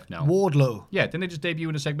on MGF now. Wardlow. Yeah, didn't they just debut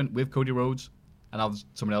in a segment with Cody Rhodes? And now there's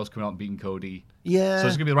someone else coming out and beating Cody. Yeah. So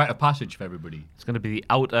it's going to be the rite of passage for everybody. It's going to be the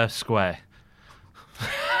outer square.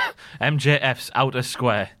 MJF's outer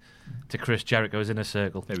square to Chris Jericho's inner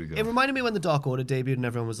circle. There we go. It reminded me when the Dark Order debuted and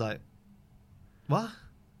everyone was like, what?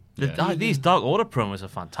 These Dark Order promos are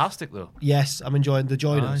fantastic, though. Yes, I'm enjoying the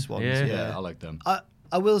Join Us ones. Yeah, I like them.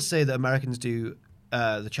 I will say that Americans do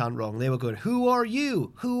the chant wrong. They were going, "Who are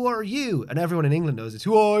you? Who are you?" And everyone in England knows it's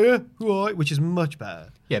 "Who are you? Who are you?" Which is much better.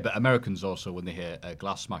 Yeah, but Americans also, when they hear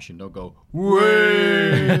glass smashing, don't go,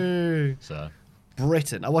 "Way!" So.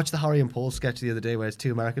 Britain. I watched the Harry and Paul sketch the other day where it's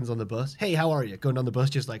two Americans on the bus. Hey, how are you? Going down the bus,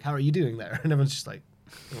 just like, how are you doing there? And everyone's just like,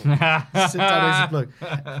 oh. Sit down, look.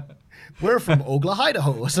 We're from Oglala,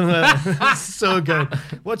 Idaho, or something like that. It's so good.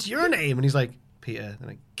 What's your name? And he's like, Peter. And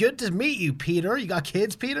like, good to meet you, Peter. You got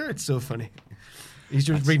kids, Peter? It's so funny. He's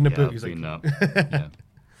just reading a book. He's like, yeah.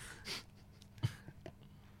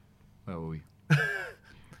 Where were we?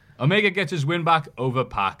 Omega gets his win back over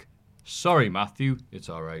Pac. Sorry, Matthew. It's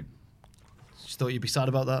all right. Just thought you'd be sad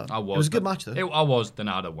about that. I was. It was a good match, though. I was. Then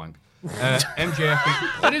I had a wank.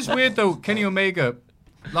 MJF. It is weird, though. Kenny Omega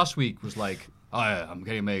last week was like, oh, yeah, I'm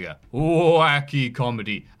Kenny Omega. Wacky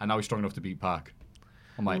comedy. And now he's strong enough to beat Pac.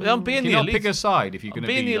 I'm like, I'm being can the you not elite. pick a side if you're going to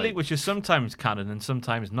be being the elite, like, which is sometimes canon and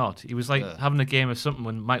sometimes not. He was like having a game of something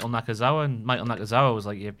when Michael Nakazawa, and Michael Nakazawa was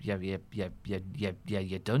like, yeah,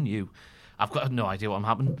 you're done, you. I've got no idea what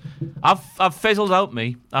happened. I've fizzled out,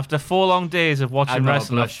 me. After 4 long days of watching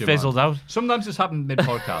wrestling, I've fizzled out. Sometimes this happens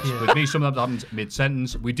mid-podcast. With me, sometimes it happens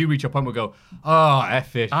mid-sentence. We do reach a point where we go, oh,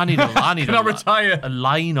 F it. I need Can I retire? a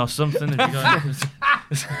line or something.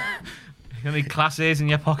 If you got any class A's in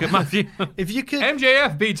your pocket, Matthew? If you could,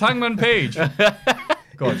 MJF beats Hangman Page.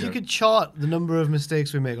 if you could chart the number of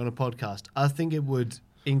mistakes we make on a podcast, I think it would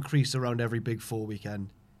increase around every Big 4 weekend.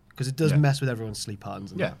 Because it does mess with everyone's sleep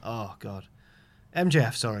patterns. And Yeah. that. Oh, God.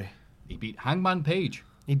 MJF, sorry. He beat Hangman Page.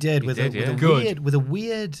 He did, with a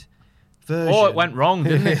weird version. Oh, it went wrong,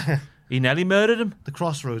 didn't it? He nearly murdered him. The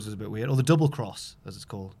crossroads was a bit weird. Or the double cross, as it's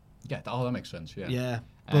called. Yeah, that makes sense, yeah. Yeah.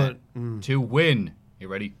 But to win, you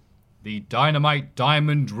ready? The Dynamite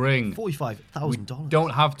Diamond Ring. $45,000.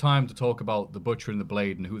 Don't have time to talk about the Butcher and the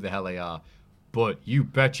Blade and who the hell they are. But you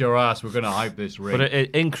bet your ass we're going to hype this ring. But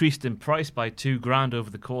it increased in price by $2,000 over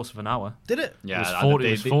the course of an hour. Did it? Yeah, it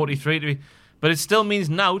was 43 to be. But it still means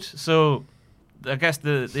nout, so I guess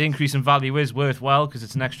the increase in value is worthwhile because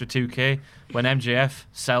it's an extra $2,000 when MJF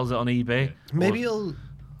sells it on eBay. Maybe he'll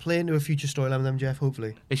play into a future storyline with MJF,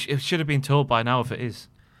 hopefully. It should have been told by now if it is.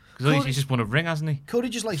 Because he's just won a ring, hasn't he? Cody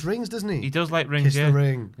just likes rings, doesn't he? He does like rings, Kiss yeah. the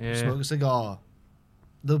ring, Yeah. smoke a cigar.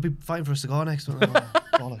 They'll be fighting for a cigar next one.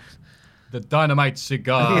 Bollocks. The Dynamite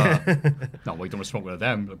Cigar. No, we don't want to smoke one of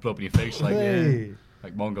them. It'll blow up in your face like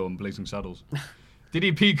Mongo and Blazing Saddles.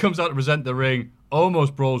 DDP comes out to present the ring,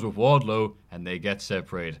 almost brawls with Wardlow, and they get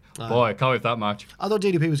separated. Boy, I can't wait for that match. I thought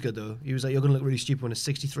DDP was good, though. He was like, you're going to look really stupid when a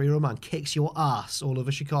 63-year-old man kicks your ass all over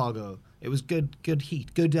Chicago. It was good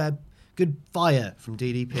heat, good Good fire from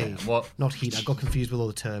DDP. what? Not heat. I got confused with all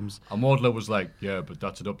the terms. And Wardlow was like, yeah, but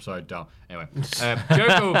that's an upside down. Anyway,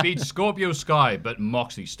 Jericho beats Scorpio Sky, but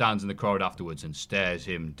Moxley stands in the crowd afterwards and stares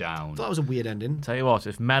him down. That was a weird ending. Tell you what,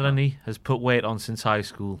 if Melanie has put weight on since high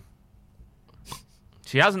school,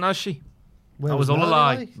 she hasn't, has she? Where That was all a Melanie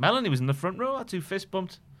lie. like? Melanie was in the front row. I had 2 fist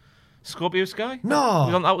bumped. Scorpio Sky.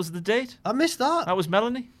 No. That was the date. I missed that. That was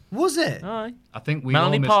Melanie. Was it? Aye. I think we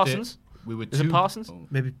Melanie all missed Parsons. it. We were Is it Parsons? Oh.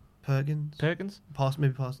 Maybe Perkins? Perkins.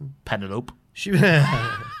 Maybe Parsons. Penelope. She...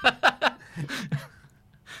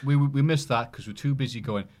 We missed that because we're too busy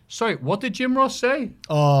going, sorry, what did Jim Ross say?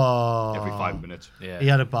 Oh. Every 5 minutes. Yeah. He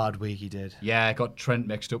had a bad week, he did. Yeah, I got Trent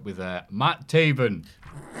mixed up with Matt Taven.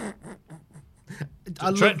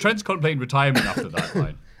 Trent's contemplating retirement after that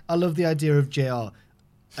line. I love the idea of JR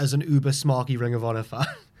as an uber smarky Ring of Honor fan.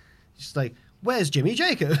 Just like, where's Jimmy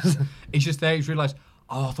Jacobs? He's just there, he's realised,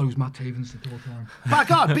 I thought it was Matt Taven's the whole time. Back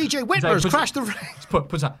on, BJ Whitmer's crashed the ring.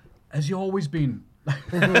 Puts that, has he always been?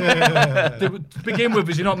 To begin with,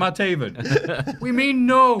 is he not Matt Taven? We mean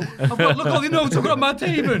no. Look all the notes, I've got Matt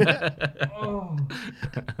Taven. Oh.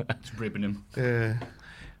 It's ripping him.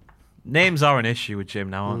 Names are an issue with Jim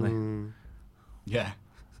now, aren't they? Yeah.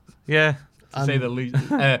 Yeah. To say the least.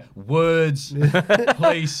 Words,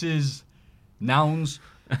 places, nouns.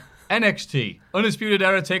 NXT. Undisputed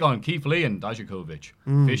Era take on Keith Lee and Dijakovic.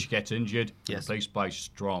 Fish gets injured, replaced by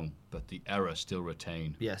Strong, but the Era still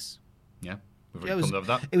retain. Yes. Yeah? We've Yeah, already come to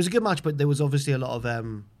that. it was a good match, but there was obviously a lot of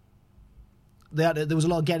there was a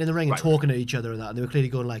lot of getting in the ring and talking to each other and that, and they were clearly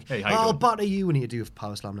going like, Hey, how you I'll doing? batter you when you do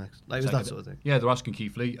Power Slam next. Like, it was that sort of thing. Yeah, they're asking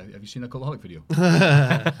Keith Lee, have you seen that Cultaholic video?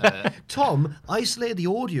 Tom isolated the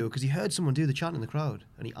audio because he heard someone do the chant in the crowd,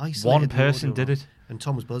 and he isolated One the person audio, did it. and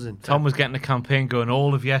Tom was buzzing. Tom was getting a campaign going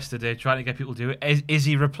all of yesterday, trying to get people to do it.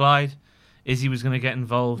 Izzy replied. Izzy was going to get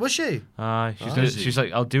involved. Was she? Aye. Izzy. She's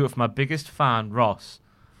like, I'll do it for my biggest fan, Ross.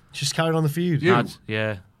 Just carried on the feud. You?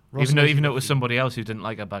 Yeah. Ross Even though it was somebody else who didn't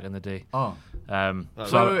like her back in the day. Oh.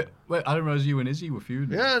 So Wait, I didn't realize you and Izzy were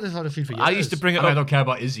feuding. Yeah, they've had a feud for years. I used to bring it I mean, I up. don't care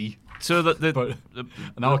about Izzy. So But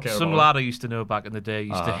now I care some about lad I used to know back in the day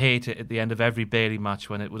used to hate it at the end of every Bailey match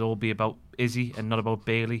when it would all be about Izzy and not about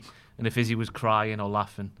Bailey, and if Izzy was crying or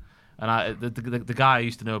laughing. And the guy I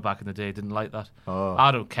used to know back in the day didn't like that.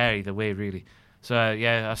 I don't care either way, really. So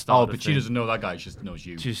I started. Oh, but she doesn't know that guy. She just knows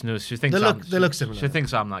you. She just knows. She thinks They look similar. She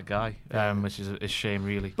thinks I'm that guy, which is a shame,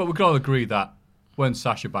 really. But we can all agree that when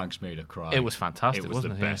Sasha Banks made her cry, It was fantastic, It was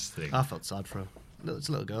wasn't the it? Yeah. best thing. I felt sad for her. It's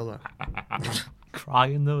a little girl, that.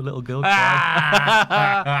 Crying though, little girl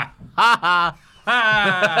crying.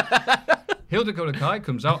 Hilda Dakota Kai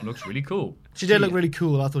comes out and looks really cool. She did look really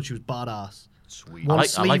cool. I thought she was badass. Sweet. One I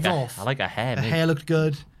sleeve like off. I like her hair. Her mate. hair looked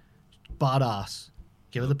good. Badass.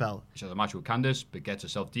 Give her the belt. She has a match with Candice, but gets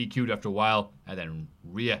herself DQ'd after a while, and then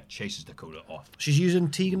Rhea chases Dakota off. She's using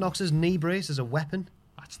Tegan Knox's knee brace as a weapon.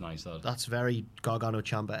 That's nice, that. That's very Gargano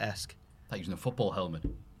Ciampa-esque. Like using a football helmet.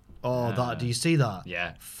 Oh, that. Do you see that?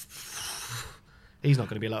 Yeah. He's not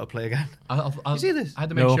going to be allowed to play again. You see this? I had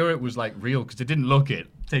to make No. sure it was like real because it didn't look it.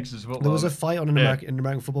 Takes his football. There was a fight on an Yeah.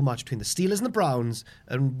 American football match between the Steelers and the Browns,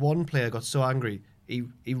 and one player got so angry he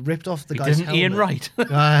ripped off the guy's Didn't helmet. Ian Wright?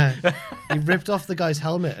 He ripped off the guy's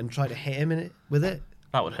helmet and tried to hit him in it with it.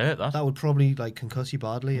 That would hurt. That. That would probably like concuss you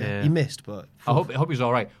badly. Yeah. Yeah. He missed, but I hope he's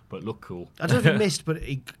all right, but it looked cool. I don't know if he missed, but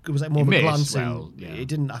it was like more He of a missed, glancing. well, yeah. It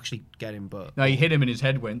didn't actually get him, but No, he hit him and his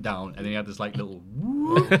head went down, and then he had this like little.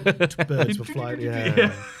 birds were flying.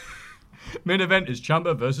 Yeah. Main event is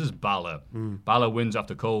Ciampa versus Balor. Balor wins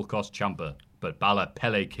after Cole costs Ciampa, but Balor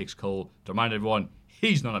Pele kicks Cole to remind everyone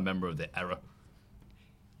he's not a member of the Era.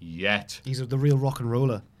 Yet. He's the real rock and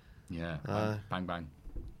roller. Yeah. Bang bang.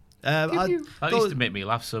 That used to make me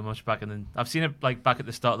laugh so much back in the. I've seen it like back at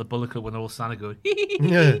the start of the Bullet Club when they're all standing going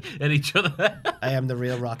at each other. I am the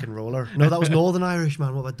real rock and roller. No, that was Northern Irish,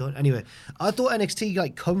 man. What have I done? Anyway, I thought NXT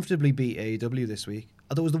like comfortably beat AEW this week.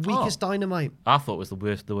 I thought it was the weakest Dynamite, I thought it was the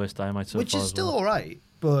worst Dynamite so which far. is as still well. all right,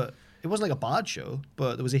 but it wasn't like a bad show.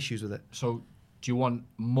 But there was issues with it. So, do you want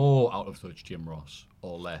more out of touch Jim Ross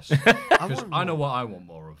or less? Because I know what I want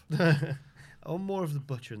more of. I want more of the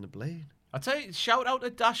Butcher and the Blade. I tell you, shout out to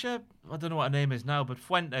Dasha. I don't know what her name is now, but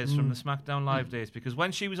Fuentes from the SmackDown Live days, because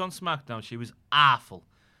when she was on SmackDown, she was awful.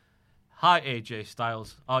 Hi AJ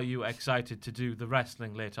Styles, are you excited to do the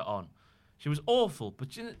wrestling later on? She was awful,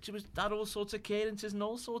 but she had all sorts of cadences and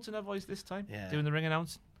all sorts in her voice this time, doing the ring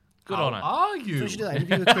announce. Good on her. Are you? So she did that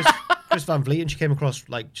interview with Chris Van Vliet, and she came across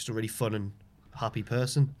like just a really fun and happy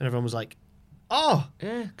person, and everyone was like, "Oh,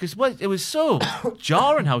 Yeah, because it was so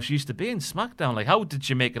jarring how she used to be in SmackDown. Like, how did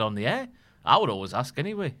she make it on the air? I would always ask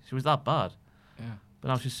anyway. She was that bad. Yeah. But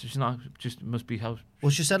now she's not. Just must be how. Well,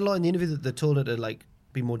 she said a lot in the interview that they told her to like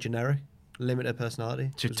be more generic, limit her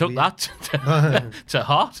personality. She took that to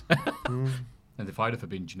heart. And they fired her for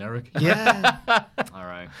being generic. Yeah. All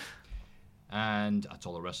right. And that's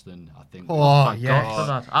all the wrestling, I think. Oh, Thank yes. God for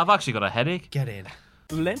that. I've actually got a headache. Get in.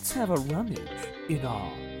 Let's have a rummage in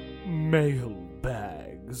our mail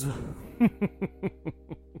bags.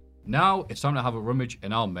 Now it's time to have a rummage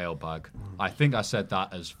in our mailbag. I think I said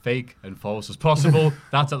that as fake and false as possible.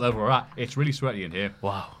 That's the level we're at. It's really sweaty in here.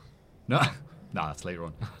 Wow. No, that's later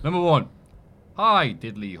on. Number 1. Hi,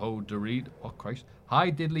 Diddly Ho Dorito. Oh, Christ.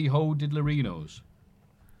 Hi, Diddly Ho Diddlerinos.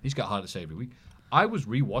 These get hard to say every week. I was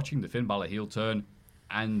rewatching the Finn Balor heel turn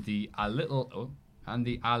and a little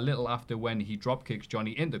after when he drop kicks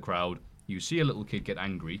Johnny in the crowd, you see a little kid get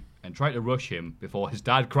angry and try to rush him before his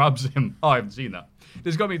dad grabs him. Oh, I haven't seen that.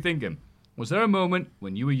 This got me thinking, was there a moment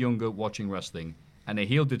when you were younger watching wrestling and a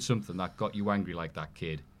heel did something that got you angry like that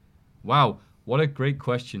kid? Wow, what a great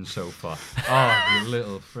question so far. Oh, you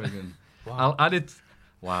little friggin'.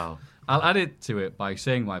 Wow. I'll add it to it by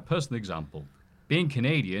saying my personal example. Being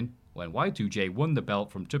Canadian, when Y2J won the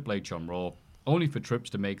belt from Triple H on Raw, only for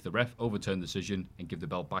Trips to make the ref overturn the decision and give the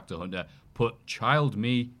belt back to Hunter, put child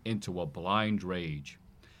me into a blind rage.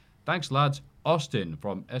 Thanks, lads. Austin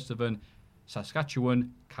from Estevan,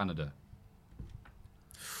 Saskatchewan, Canada.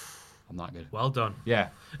 I'm not good. Well done. Yeah.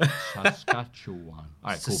 Saskatchewan. All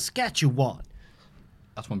right, cool. Saskatchewan.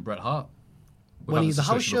 That's when Bret Hart. When he's the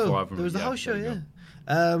house show. There was the house show, yeah.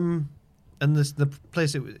 And the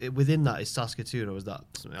place within that is Saskatoon, or was that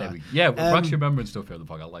something like that? Yeah, we're actually remembering stuff here on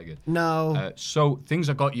the podcast. I like it. No. So, things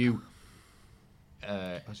that got you,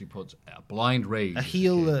 as he puts, a blind rage. A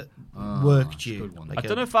heel that worked you. Good one. Like I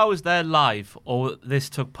don't know if I was there live or this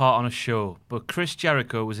took part on a show, but Chris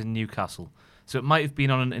Jericho was in Newcastle, so it might have been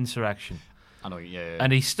on an insurrection. I know, yeah.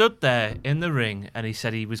 And he stood there in the ring, and he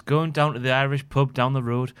said he was going down to the Irish pub down the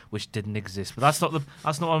road, which didn't exist. But that's not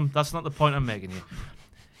the point I'm making here.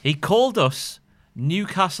 He called us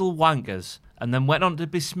Newcastle wankers, and then went on to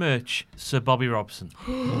besmirch Sir Bobby Robson.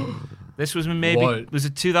 This was was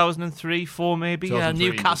it 2003, 4 maybe? Yeah,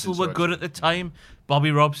 Newcastle were good at the time.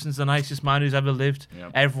 Bobby Robson's the nicest man who's ever lived.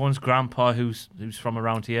 Yep. Everyone's grandpa who's from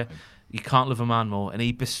around here. You can't love a man more. And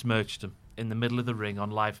he besmirched him in the middle of the ring on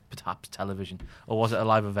live, perhaps television. Or was it a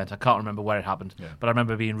live event? I can't remember where it happened. Yeah. But I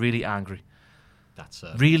remember being really angry. That's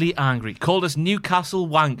really angry. Called us Newcastle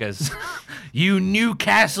wankers. You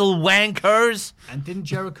Newcastle wankers. And didn't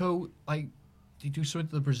Jericho, did he do something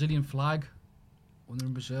to the Brazilian flag when they were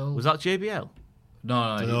in Brazil? Was that JBL?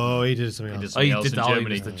 No, he did something else. He did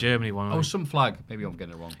Germany. The Germany one. Oh, some flag. Maybe I'm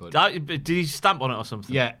getting it wrong. But did he stamp on it or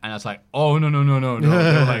something? Yeah, and I was like, oh, no.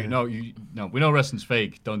 They're like, no, we know wrestling's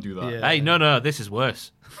fake. Don't do that. Yeah. Hey, no, this is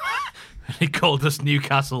worse. He called us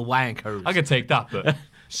Newcastle wankers. I could take that, but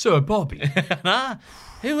Sir Bobby. Nah.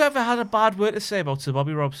 Whoever had a bad word to say about Sir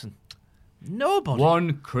Bobby Robson? Nobody.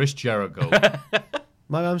 One Chris Jericho.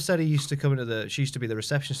 My mum said she used to be the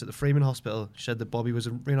receptionist at the Freeman Hospital. She said that Bobby was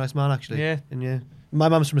a really nice man, actually. Yeah. And yeah. My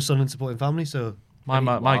mum's from a Sunderland supporting family, so...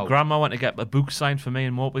 My grandma went to get a book signed for me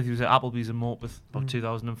in Morpeth. He was at Applebee's in Morpeth about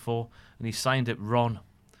 2004, and he signed it Ron.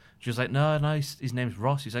 She was like, no, his name's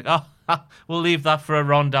Ross. He's like, we'll leave that for a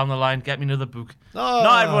Ron down the line. Get me another book. Oh.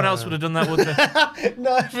 Not everyone else would have done that, would they?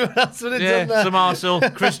 Not everyone else would have done that. Some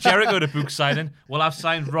arsehole. Chris Jericho to book signing. Well, I've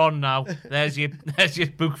signed Ron now. There's your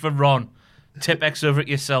book for Ron. Tip X over it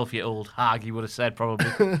yourself, you old hag, he would have said,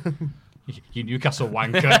 probably. You Newcastle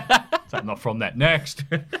wanker. I'm not from that. Next.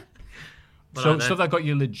 So stuff that got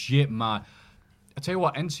you legit mad. I tell you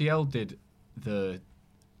what, NCL did who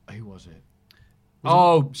was it?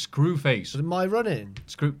 Screwface. Was it my run-in?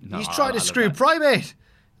 No, he's trying to screw Primate.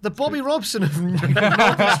 The Bobby Robson of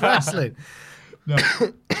Northeast Wrestling. No,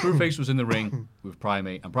 Screwface was in the ring with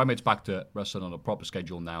Primate, and Primate's back to wrestling on a proper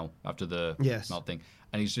schedule now after the not thing.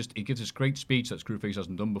 And he gives this great speech that Screwface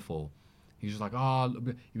hasn't done before. He's just like,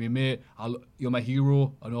 you mean, mate, you're my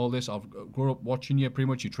hero and all this. I've grown up watching you, pretty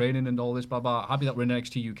much your training and all this, blah, blah. Happy that we're in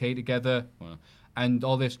NXT UK together and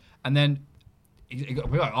all this. And then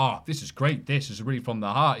we're like, this is great. This is really from the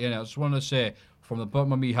heart. I just want to say, from the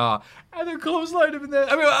bottom of my heart. And then clothesline him in there.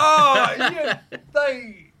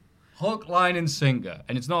 Hook, line, and sinker.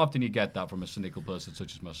 And it's not often you get that from a cynical person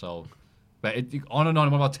such as myself. But on and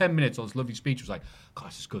on, about 10 minutes, all this lovely speech was like, God,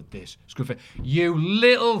 this is good, this. It's good for you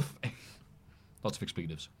little... Lots of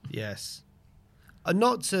expletives. Yes.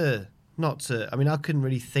 Not to. I mean, I couldn't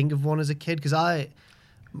really think of one as a kid because I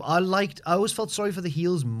always felt sorry for the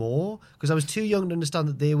heels more because I was too young to understand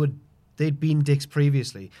that they'd been dicks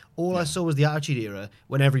previously. All I saw was the Attitude Era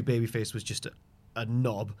when every babyface was just a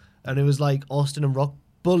knob, and it was like Austin and Rock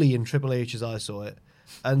bullying Triple H as I saw it.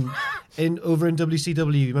 And over in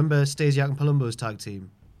WCW, remember Stasiak and Palumbo's tag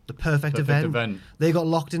team? The perfect event. They got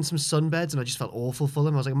locked in some sunbeds, and I just felt awful for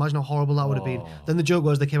them. I was like, imagine how horrible that would have been. Then the joke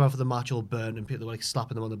was they came out for the match all burnt, and people were like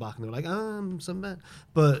slapping them on the back, and they were like, I'm sunbed.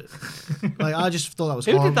 But like, I just thought that was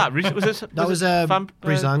horrible. Who did that? That was Breezango.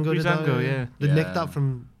 Breezango, yeah. They nicked that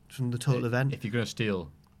from the total event. If you're going to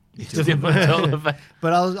steal...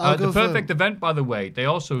 But I'll go the perfect event, by the way. They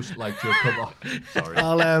also like do a couple. Sorry,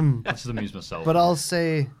 I'll just amuse myself. But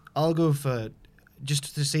I'll go for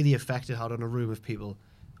just to see the effect it had on a room of people.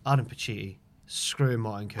 Adam Pacitti screwing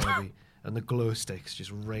Martin Kirby and the glow sticks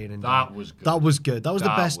just raining down. That was good. That was good. That was the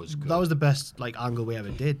best. That was the best like angle we ever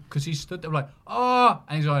did. Because he stood there like, oh,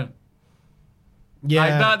 and he's going, yeah, like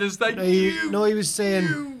that. There's like no, he was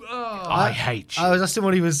saying, I hate you. I was asking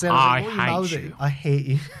what he was saying. I was hate you. I hate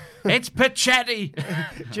you. It's Pacetti.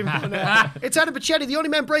 Jim Cornette. It's Adam Pacetti, the only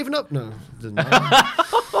man brave enough. No, doesn't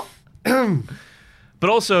matter. But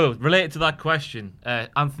also related to that question,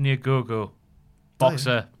 Anthony Ogogo,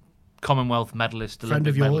 boxer, Commonwealth medalist, friend Olympic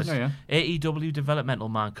of yours, medalist, AEW developmental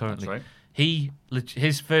man currently. That's right.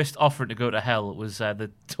 His first offering to go to hell was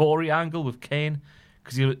the Tory angle with Kane,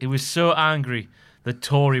 because he was so angry that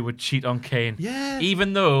Tory would cheat on Kane. Yeah.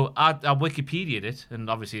 Even though I Wikipedia'd it,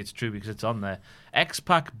 and obviously it's true because it's on there.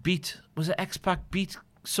 X-Pac beat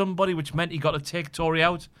somebody, which meant he got to take Tory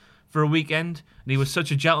out for a weekend, and he was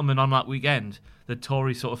such a gentleman on that weekend that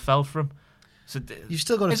Tory sort of fell for him. So you've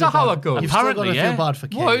still got to. Is that how it goes? You've still got to feel bad for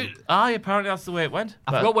Kane. What? Apparently that's the way it went.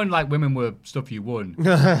 I forgot when like women were stuff you won.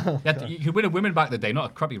 You could win a women back in the day,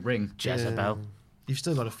 not a crappy ring. Jezebel. Yeah. You've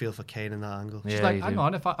still got to feel for Kane in that angle. She's like, hang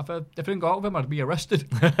on, if I didn't go out with him, I'd be arrested.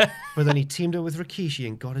 But then he teamed up with Rikishi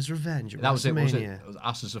and got his revenge at that was it, WrestleMania. was it? It was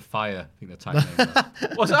Asses of Fire, I think the tag name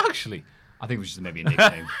was. Was it actually? I think it was just maybe a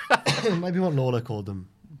nickname. It might be what Lola called them.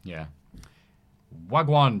 Yeah.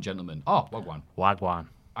 Wagwan, gentlemen. Oh, Wagwan. Wagwan.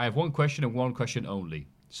 I have one question and one question only.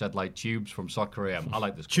 Said like Tubes from Soccer AM. I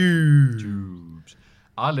like this question. Tubes.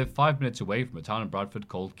 I live 5 minutes away from a town in Bradford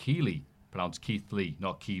called Keighley. Pronounced Keighley,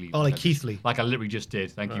 not Keighley. Oh, like Keighley. Like I literally just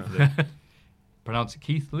did. Thank you for that. Pronounced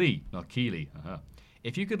Keighley, not Keighley.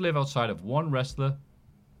 If you could live outside of one wrestler...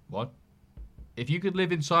 What? If you could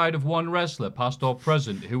live inside of one wrestler, past or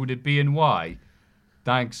present, who would it be and why?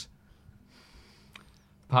 Thanks.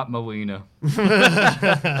 Pat Mowina.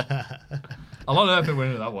 A lot of effort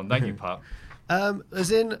went into that one. Thank you, Pat.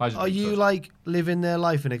 As in, are you like living their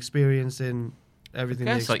life and experiencing everything?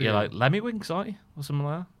 I guess like you're like Lemmy Winks, aren't you, or something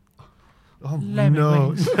like that? Oh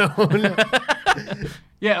no.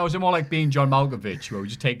 Yeah, or was it more like being John Malkovich, where we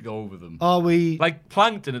just take over them? Are we like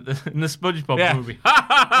Plankton in the SpongeBob movie?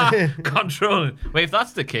 Controlling. Wait, if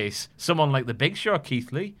that's the case, someone like the Big Show,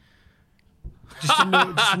 Keith Lee, just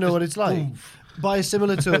to know what it's like. By a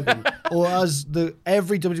similar token, or as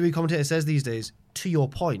every WWE commentator says these days, to your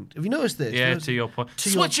point. Have you noticed this? Yeah, to your point.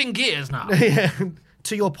 Switching gears now. Yeah,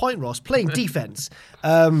 to your point, Ross. Playing defense.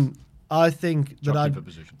 I think that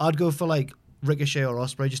I'd go for like Ricochet or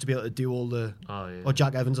Ospreay just to be able to do all the, or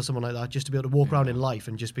Jack Evans or someone like that, just to be able to walk around in life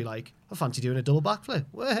and just be like, I fancy doing a double backflip.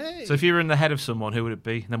 Well, hey. So if you were in the head of someone, who would it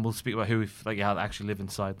be? And then we'll speak about who like you had to actually live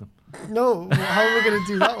inside them. No, how are we going to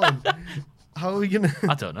do that one? How are we going to...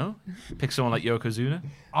 I don't know. Pick someone like Yokozuna.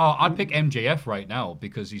 Oh, I'd pick MJF right now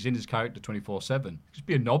because he's in his character 24/7. Just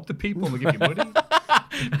be a knob to people and they'll give you money.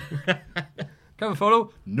 Can I have a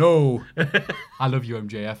photo? No. I love you,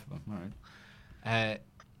 MJF. All right.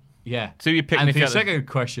 Yeah. So you pick. And for your second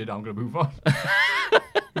question, I'm going to move on.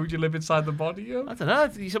 Would you live inside the body of? I don't know.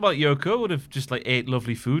 You said about Yoko would have just like ate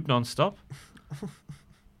lovely food non-stop.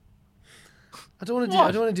 I don't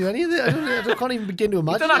want to do any of it. I can't even begin to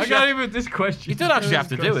imagine. I can't even this question. You don't actually have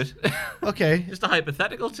to do it. Okay. Just a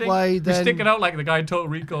hypothetical thing. Why then? You're sticking out like the guy in Total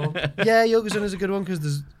Recall. Yeah, Yokozuna's a good one because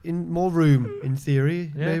there's more room in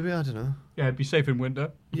theory. Yeah. Maybe, I don't know. Yeah, it'd be safe in winter.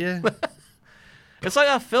 Yeah. It's like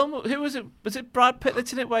that film. Who was it? Was it Brad Pitt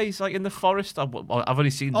that's in it? Where he's like in the forest. I've only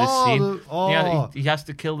seen this scene. He has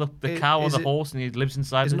to kill the cow or the horse, and he lives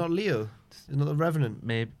inside. Is it not Leo? Is it not the Revenant?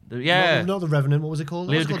 Maybe. Yeah. Not the Revenant. What was it called?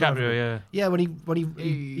 Leo DiCaprio. Yeah. Yeah, when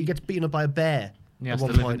he gets beaten up by a bear. At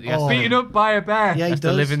one point. Beaten up by a bear. Yeah, he has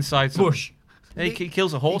to live inside bush. He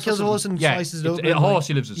kills a horse. He kills a horse and slices it open. A horse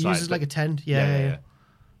he lives inside. He uses like a tent. Yeah.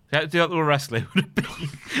 Do that little wrestling.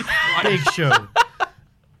 Big Show.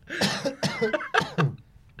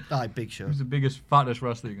 Big Show. Who's the biggest, fattest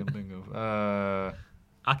wrestler you can think of?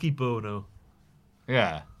 Aki Bono.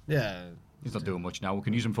 Yeah. Yeah. He's not doing much now. We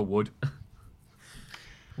can use him for wood.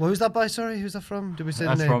 Well, who's that by? Sorry, who's that from? Did we say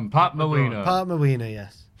the name? That's from Pat Mowina. Pat Mowina,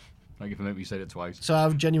 yes. Thank you for making me say it twice. So I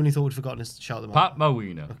genuinely thought we'd forgotten to shout them out. Pat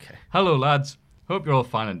Mowina. Okay. Hello, lads. Hope you're all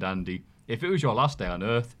fine and dandy. If it was your last day on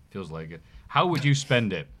Earth, feels like it, How would you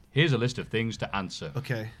spend it? Here's a list of things to answer.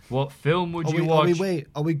 Okay. What film would you watch?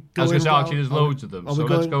 Are we going? I was going to say, actually, there's loads of them. So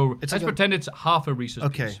let's go. Let's pretend it's half a Reese's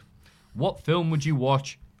piece. What film would you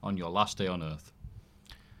watch on your last day on Earth?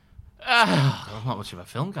 I'm not much of a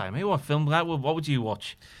film guy, mate. What film guy? What would you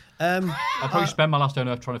watch? I'd probably spend my last day on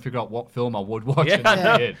Earth trying to figure out what film I would watch.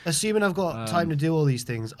 Assuming I've got time to do all these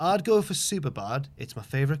things, I'd go for Superbad. It's my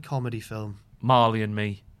favourite comedy film. Marley and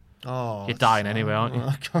Me. Oh, you're dying anyway, aren't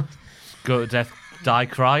you? Go to death, die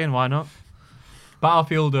crying. Why not?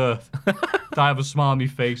 Battlefield Earth. Die have a smile on my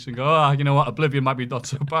face and go, you know what? Oblivion might be not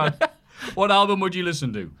so bad. What album would you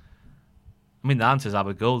listen to? I mean, the answer's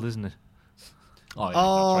Abbott Gold, isn't it? Oh,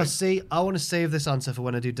 yeah, right. See, I want to save this answer for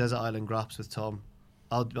when I do Desert Island Graps with Tom.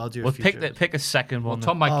 I'll do a future. Pick a second one. Well,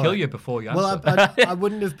 Tom might kill you before you answer. Well, I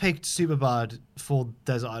wouldn't have picked Superbad for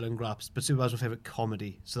Desert Island Graps, but Superbad's my favourite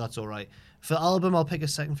comedy, so that's all right. For the album, I'll pick a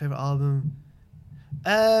second favourite album.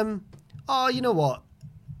 You know what?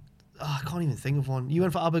 I can't even think of one. You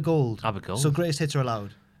went for Abbott Gold. Abbott Gold. So greatest hits are allowed.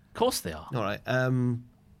 Of course they are. All right.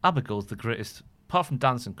 Abbott Gold's the greatest, apart from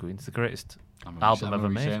Dancing Queen, it's the greatest album ever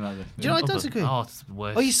made. Do you like Dancing Queen? Oh, it's the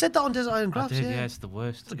worst. Oh, you said that on Desert Island Graps, yeah, it's the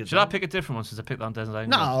worst. Should I pick a different one since I picked that on Desert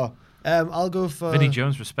Island Graps? No. I'll go for... Vinnie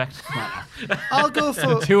Jones, respect. I'll go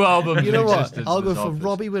for... 2 albums. You know what? I'll go for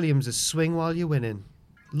Robbie Williams' Swing While You're Winning.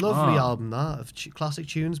 Lovely album, that, of classic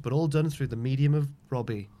tunes, but all done through the medium of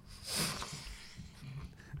Robbie.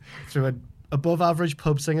 Through an above-average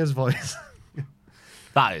pub singer's voice.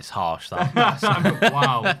 That is harsh, that.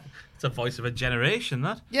 Wow. It's a voice of a generation,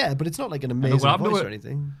 that. Yeah, but it's not like an amazing voice or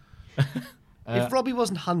anything. If Robbie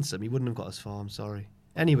wasn't handsome, he wouldn't have got as far, I'm sorry.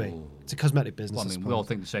 Anyway, it's a cosmetic business. Well, I mean, we all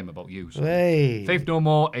think the same about you. So. Hey. Faith No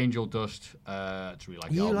More, Angel Dust. It's really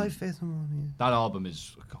like you album. like Faith No More, yeah. That album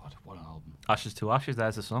is, God, what an album. Ashes to Ashes,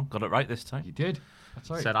 there's the song. Got it right this time. You did. That's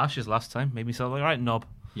right. Said Ashes last time. Made me sound like, right, knob.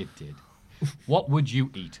 You did. What would you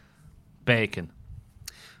eat? Bacon.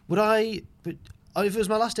 Would I... But if it was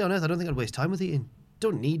my last day on Earth, I don't think I'd waste time with eating.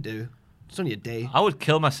 Don't need to. It's only a day. I would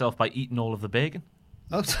kill myself by eating all of the bacon.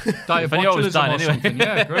 Die of botulism or something.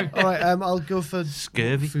 Yeah, great. All right, I'll go for...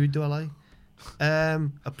 Scurvy. What food do I like?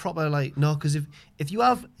 A proper because if you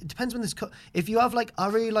have, it depends when this if you have I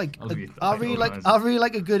really like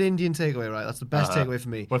a good Indian takeaway, right? That's the best takeaway for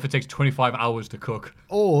me. What if it takes 25 hours to cook?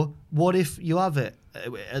 Or what if you have it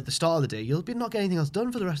at the start of the day? You'll be not getting anything else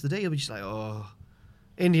done for the rest of the day. You'll be just like,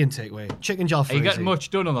 Indian takeaway, chicken jalfrezi. Are you getting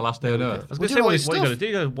much done on the last day on Earth? I was going to say, what you got to do?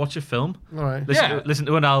 You got to watch a film. All right. Listen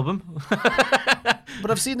to an album. But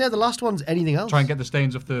I've seen the last one's anything else. Try and get the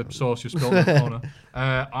stains off the sauce you spilled in the corner.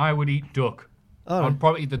 I would eat duck. I'd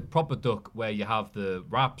probably eat the proper duck where you have the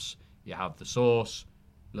wraps, you have the sauce,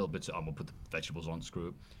 little bits of... I'm going to put the vegetables on,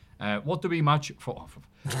 screw it. What do we match from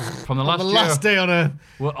the last year? last day on Earth.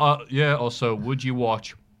 Well, also, would you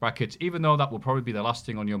watch... Brackets, even though that will probably be the last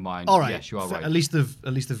thing on your mind. All right. Yes, you are right. At least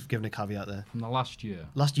they've given a caveat there. From the last year.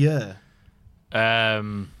 Last year.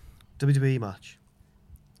 WWE match.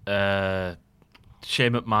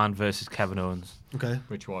 Shane McMahon versus Kevin Owens. Okay.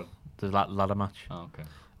 Which one? The ladder match. Oh, okay.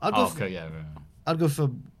 I'd go for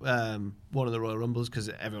one of the Royal Rumbles because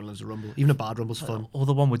everyone loves a Rumble. Even a bad Rumble's fun. Or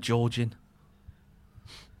the one with Georgian.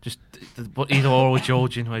 Just either or with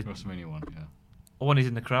Georgian. WrestleMania one, yeah. Or when he's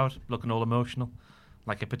in the crowd, looking all emotional.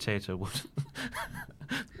 Like a potato would.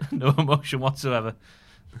 No emotion whatsoever.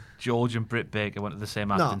 George and Britt Baker went to the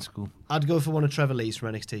same acting school. I'd go for one of Trevor Lee's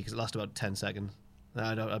from NXT because it lasted about 10 seconds.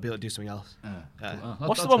 I'd be able to do something else.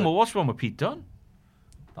 Watch the one with Pete Dunne.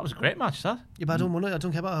 That was a great match, that. Yeah, but I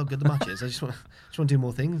don't care about how good the match is. I just want to do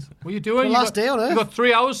more things. What are you doing? Last day on Earth. You got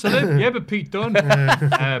 3 hours to live. Yeah, but Pete Dunne.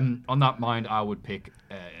 On that mind, I would pick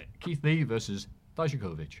Keith Lee versus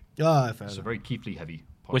Dijakovic. It's a very Keith Lee heavy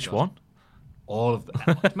podcast. Which one? All of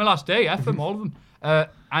them. It's my last day. F them, all of them.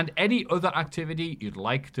 And any other activity you'd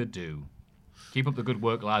like to do. Keep up the good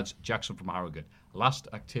work, lads. Jackson from Harrogate. Last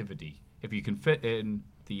activity. If you can fit in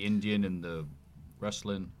the Indian and the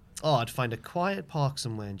wrestling. I'd find a quiet park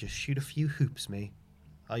somewhere and just shoot a few hoops, me.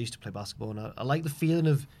 I used to play basketball, and I like the feeling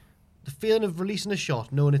of releasing a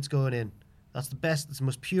shot, knowing it's going in. That's the best. It's the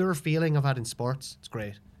most pure feeling I've had in sports. It's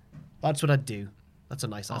great. That's what I'd do. That's a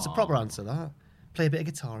proper answer. That play a bit of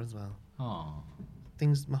guitar as well.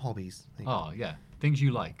 Things, my hobbies. Yeah, things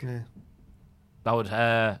you like. Yeah. That would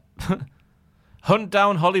hunt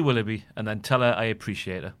down Holly Willoughby and then tell her I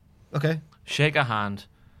appreciate her. Okay. Shake her hand,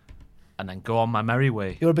 and then go on my merry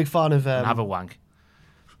way. You're a big fan of... and have a wank.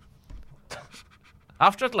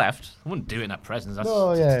 After I'd left, I wouldn't do it in her presence.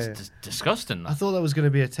 That's disgusting. I thought that was going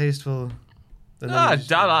to be a tasteful...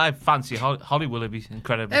 I fancy Holly Willoughby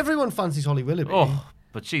incredibly. Everyone fancies Holly Willoughby. Oh,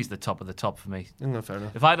 but she's the top of the top for me. Fair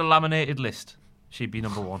enough. If I had a laminated list She'd be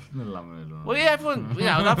number one. Laminated one. Well, yeah, everyone,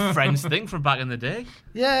 that Friends thing from back in the day.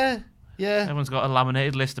 Yeah. Everyone's got a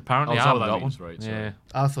laminated list, apparently. Oh, I so haven't that got means, one. right, Yeah.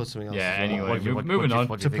 I thought something else. Yeah, as well. anyway, moving on.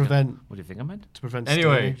 What do To prevent What do you think I meant?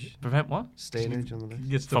 Anyway. stainage. Prevent what? Stainage on the list.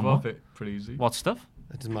 Get stuff From off what? it pretty easy. What stuff?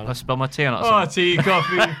 It doesn't I matter. spell my tea on it. or Oh, something. tea,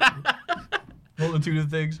 coffee. Multitude of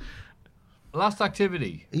things. Last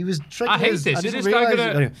activity. He was tricking I hate us. this. I Is didn't this guy realise gonna?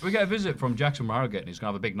 it. Anyway. We get a visit from Jackson Harrogate, and he's gonna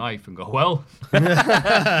have a big knife and go, "Well,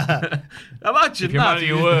 Imagine if you're man of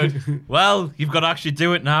your word, Well, you've got to actually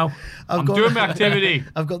do it now. I'm doing my activity."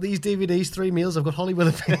 I've got these DVDs, 3 meals. I've got Holly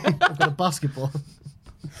Willoughby. I've got a basketball.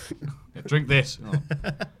 Yeah, drink this.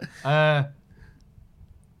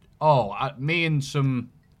 Me and some.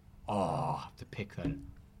 I have to pick then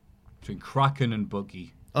between Kraken and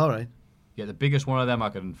Buggy. All right. Yeah, the biggest one of them I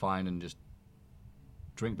can find and just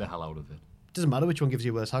drink the hell out of it. Doesn't matter which one gives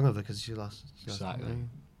you worse hangover because you lost. Exactly.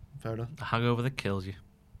 Fair enough. A hangover that kills you.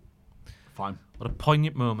 Fine. What a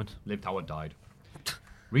poignant moment. Lived how it died.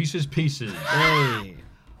 Reese's Pieces. Hey.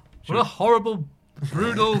 What a horrible,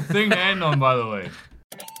 brutal thing to end on, by the way.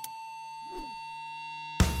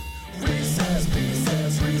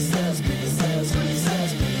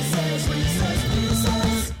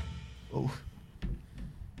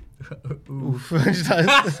 Oof.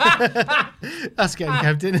 That's getting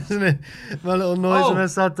kept in, isn't it? My little noise when I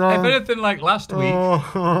sat down. If anything like last week,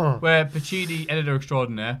 Oh. where Pacini, editor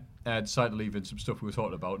extraordinaire, decided to leave in some stuff we were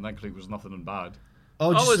talking about, and thankfully it was nothing bad.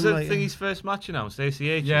 Oh, just was some, it like, Thingy's first match announced, ACH?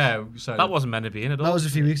 Yeah, so That wasn't meant to be in at all. that was a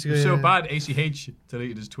few weeks ago. so yeah. bad. ACH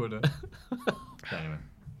deleted his Twitter. Anyway,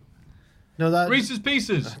 No, that. Reese's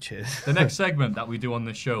Pieces. Cheers. The next segment that we do on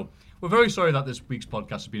this show. We're very sorry that this week's podcast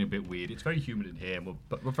has been a bit weird. It's very humid in here, and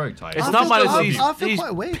but we're very tired. It's I not feel my quite- disease. I feel These quite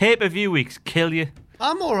awake. pay-per-view weeks kill you.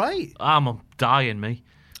 I'm all right. I'm dying, me.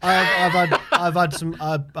 I've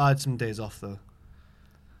had some days off though.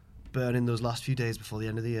 Burning those last few days before the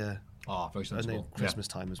end of the year Oh, very and then sensible. Christmas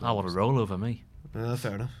time as I well. want a rollover, me.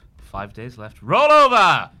 Fair enough. 5 days left.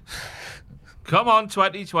 Rollover! Come on,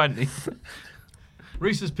 2020.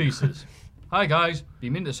 Reese's Pieces. Hi guys,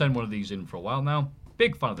 been meaning to send one of these in for a while now.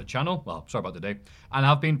 Big fan of the channel. Well, sorry about the day, and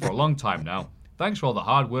have been for a long time now. Thanks for all the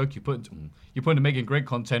hard work you put into making great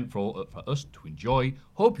content for us to enjoy.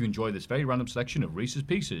 Hope you enjoy this very random selection of Reese's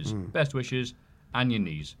Pieces. Best wishes, and your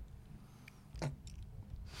knees.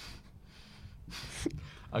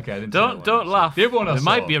 Okay, I didn't. Don't laugh. The other one I It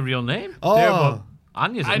might saw. be a real name. Oh,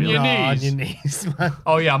 Anya's a And real your name. knees. on your knees, man.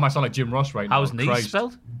 Oh yeah, I might sound like Jim Ross right now. How's knees Christ.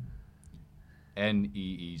 spelled? Neeze.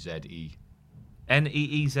 Neeze. Yeah,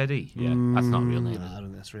 that's not a real name. I don't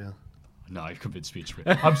think that's real. No, you've convinced me it's real.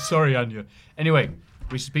 I'm sorry, Anya. Anyway,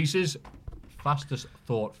 Reese's Pieces. Fastest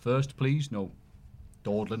thought first, please. No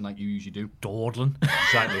dawdling like you usually do. Dawdling.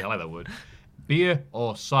 Exactly, I like that word. Beer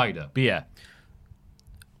or cider? Beer.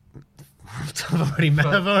 I've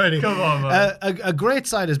already. Come on, man. A great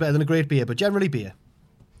cider is better than a great beer, but generally beer.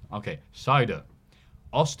 Okay, cider.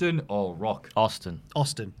 Austin or rock? Austin.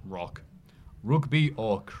 Austin. Rock. Rugby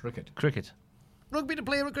or cricket? Cricket. Rugby to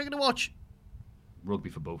play, cricket to watch. Rugby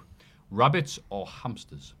for both. Rabbits or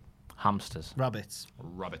hamsters? Hamsters. Rabbits.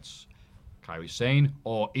 Rabbits. Kairi Sane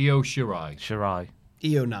or Io Shirai? Shirai.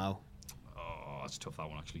 EO now. Oh, that's tough, that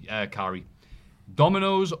one, actually. Kari.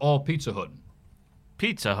 Domino's or Pizza Hut?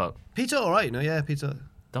 Pizza Hut. Pizza, all right. No, yeah, pizza.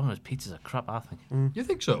 Domino's pizzas are crap, I think. You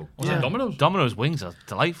think so? Was Yeah. it Domino's? Domino's wings are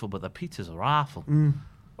delightful, but the pizzas are awful. Well,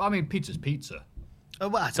 I mean, pizza's pizza. Oh,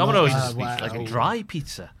 well, it's Domino's not- is wow. like a dry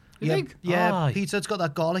pizza. You Yeah, think? yeah, Aye. pizza. It's got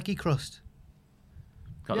that garlicky crust.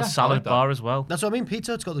 Got Yeah, the I salad like that. bar as well. That's what I mean.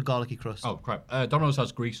 Pizza. It's got the garlicky crust. Oh, crap. Domino's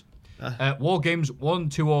has grease. War games 1,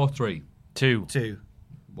 2, or 3? 2. 2.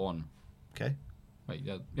 1. Okay. Right,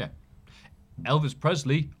 yeah. Elvis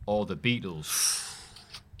Presley or the Beatles?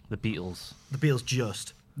 The Beatles. The Beatles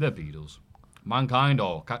just. The Beatles. Mankind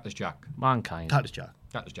or Cactus Jack? Mankind. Cactus Jack.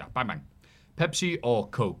 Cactus Jack. Bang, bang. Pepsi or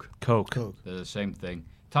Coke? Coke. Coke. They're the same thing.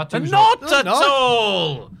 Tattoos Not or... at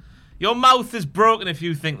all! Your mouth is broken if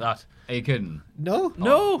you think that. Are you kidding? No.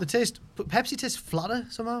 No. The taste. Pepsi tastes flatter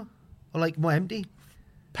somehow, or like more empty.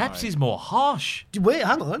 Pepsi's more harsh. Wait,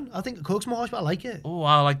 hang on. I think Coke's more harsh, but I like it. Oh,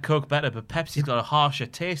 I like Coke better, but Pepsi's got a harsher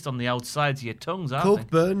taste on the outsides of your tongues, I Coke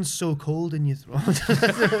think. burns so cold in your throat.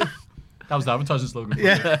 That was the advertising slogan.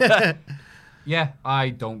 yeah. Yeah,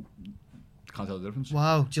 I can't tell the difference.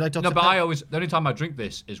 Wow. Do you like Dr. No, but Pepper? the only time I drink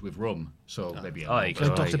this is with rum, so maybe Oh, you Do you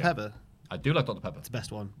like Oh, Dr. yeah. Pepper? I do like Dr. Pepper. It's the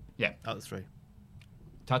best one Yeah. out of the 3.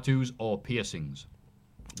 Tattoos or piercings?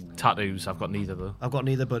 Tattoos, I've got neither though. I've got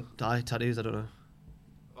neither, but tattoos. I don't know.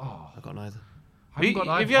 Oh, I've got neither. I haven't got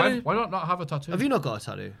Have either. you had Why not have a tattoo? Have you not got a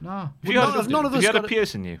tattoo? No. Have you Well, had, none of have us you had a got-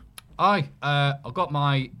 piercing you? I've got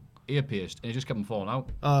my ear pierced, and it just kept on falling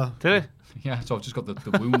out. Did it? Yeah, so I've just got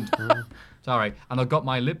the wound. It's all right. And I got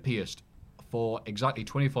my lip pierced for exactly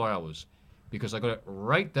 24 hours because I got it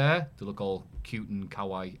right there to look all cute and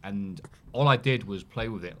kawaii. And all I did was play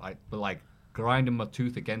with it, like grinding my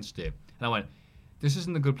tooth against it. And I went, this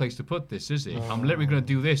isn't a good place to put this, is it? I'm literally going to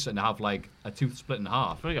do this and have like a tooth split in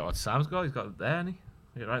half. Well, you got what Sam's got. He's got it there, hasn't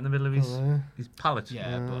he? Right in the middle of his palate.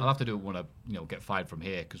 Yeah, but I'll have to do it when I get fired from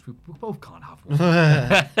here because we both can't have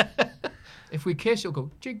one. If we kiss, you'll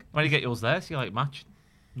go jig. Why do you get yours there? So you like match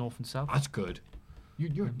north and south? That's good.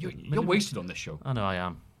 You're wasted on this show. I know I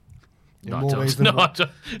am. You're more wasted No, than I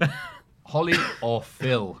don't. Holly or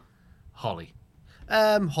Phil? Holly.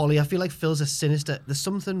 Holly, I feel like Phil's a sinister. There's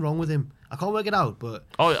something wrong with him. I can't work it out, but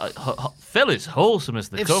Phil is wholesome as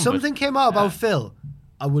the if come. something came out about Phil,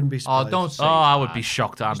 I wouldn't be surprised. Oh, don't say I would that. be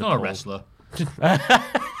shocked. He's not a wrestler.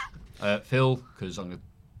 Phil, because I'm going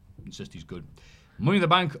to insist he's good. Money in the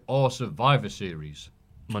Bank or Survivor Series?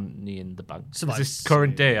 Money in the Bank. Survivor Is this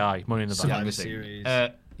current day? Aye, Money in the Bank. Survivor Series.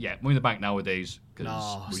 Yeah, Money in the Bank nowadays because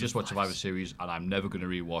No, we just watched Survivor Series and I'm never going to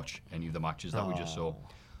rewatch any of the matches that we just saw. Oh.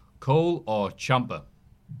 Cole or Ciampa?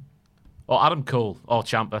 Or Adam Cole or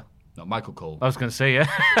Ciampa. No, Michael Cole. I was going to say, yeah.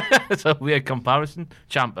 It's a weird comparison.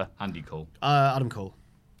 Ciampa. Andy Cole. Adam Cole.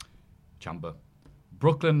 Ciampa.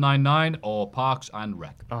 Brooklyn Nine-Nine or Parks and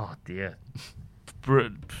Rec? Oh, dear.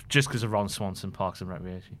 Just because of Ron Swanson, Parks and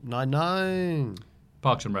Recreation. 9-9.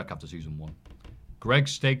 Parks and Rec after season 1.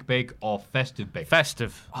 Greg's Steak Bake or Festive Bake?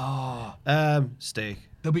 Festive. Steak.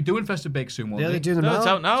 They'll be doing Festive Bake soon, won't Yeah, they? they're doing them No, now. it's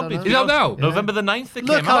out now. It's out now? Yeah. November the 9th it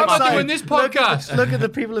Look came out. How am I outside. doing this podcast? Look at the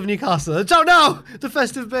people of Newcastle. It's out now. The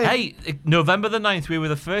festive bake. Hey, November the 9th, we were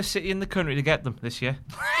the first city in the country to get them this year.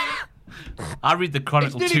 I read the It's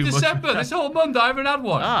Chronicle nearly too much. December. This whole month I haven't had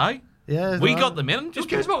one. Aye. Yeah, We no. got them in. Who Just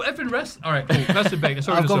cares about effing rest? All right, cool. Festive Bake.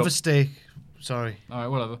 Sorry I've to gone so- for steak. Sorry. All right,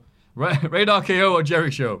 whatever. Radar KO or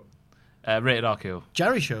Jerry Show? rated RKO.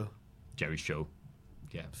 Jerry Show. Jerry Show.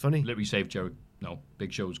 Yeah. Funny. Literally saved Jerry. No,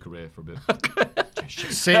 Big Show's career for a bit.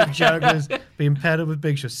 Saved Jericho's being paired up with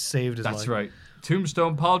Big Show. Saved his life. That's right.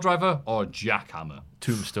 Tombstone Pile Driver or Jackhammer?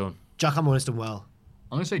 Tombstone. Jack Hammer has done well.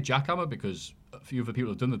 I'm going to say Jackhammer because a few other people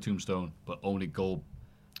have done the Tombstone, but only Gold.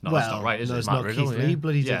 No, well, that's not right, is no, it? it's Matt not Riddle, Keith yeah. Lee.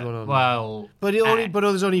 Bloody Yeah, did one on. well... but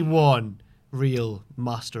there's only one real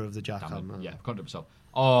master of the Jack damn it. Hammer. Yeah, can't do it myself.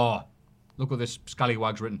 Oh, look what this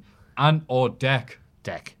scallywag's written. And or Deck.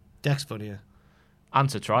 Deck. Deck's funnier.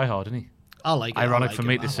 Answer try hard, isn't he? I like it. Ironic I like for it.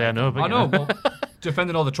 me to say no, but I you know, well,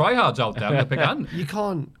 defending all the tryhards out there, I'm going to pick Ant.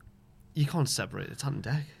 You can't separate it. It's Ant and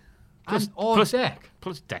Deck. And or Deck.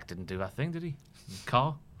 Plus, Deck didn't do that thing, did he?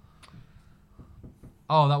 Car.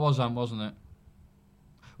 Oh, that was Ant, wasn't it?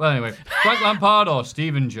 Well, anyway, Frank Lampard or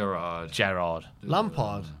Steven Gerrard? Gerrard.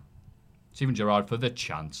 Lampard. Steven Gerrard for the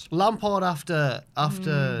chance. Lampard after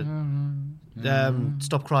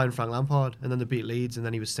Stop Crying Frank Lampard, and then they beat Leeds, and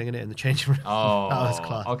then he was singing it in the changing room. Oh, that was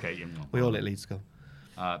class. Okay, you know. We all let Leeds go.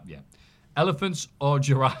 Yeah. Elephants or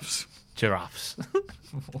giraffes? Giraffes.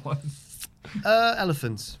 What?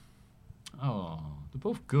 Elephants. Oh, they're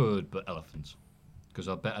both good, but elephants. Because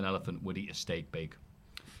I bet an elephant would eat a steak bake.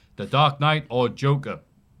 The Dark Knight or Joker?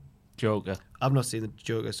 Joker. I've not seen the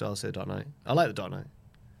Joker, so I'll say Dark Knight. I like the Dark Knight.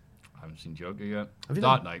 I haven't seen Joker yet. Have you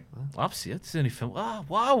Dark not? Knight. I've seen it. It's the only film. Oh,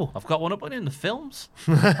 wow. I've got one up on you in the films.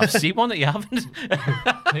 I've seen one that you haven't.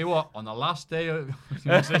 Tell you what, on the last day of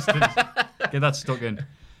your existence, get that stuck in.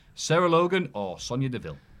 Sarah Logan or Sonia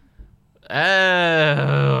Deville?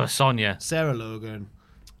 Sonia. Sarah Logan.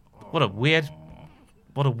 What a weird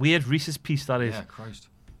Reese's piece that is. Yeah, Christ.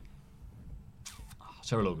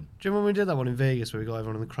 Sarah Logan. Do you remember when we did that one in Vegas where we got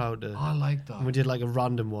everyone in the crowd to... I like that. And we did like a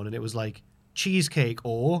random one, and it was like cheesecake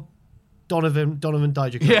or Donovan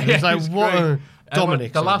Dijakovic. Yeah, it was like, it's what? great.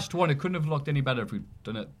 Dominic. The sorry. last one, it couldn't have looked any better if we'd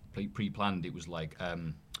done it pre-planned. It was like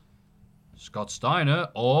Scott Steiner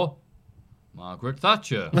or Margaret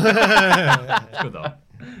Thatcher. It's good though.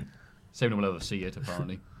 Same no one will ever see it,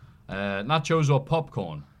 apparently. Nachos or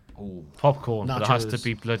popcorn? Oh, Popcorn, but it has to Nachos.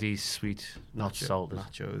 be bloody sweet, not salted.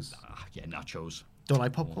 Nachos. yeah, nachos. Don't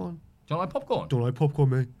like popcorn. Do you like popcorn? Don't like popcorn,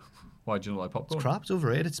 mate. Why do you not like popcorn? It's crap. It's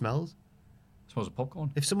overrated. It smells. Smells of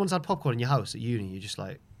popcorn. If someone's had popcorn in your house at uni, you're just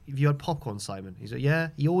like, have you had popcorn, Simon? He's like, yeah.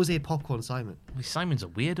 He always ate popcorn, Simon. Well, Simon's a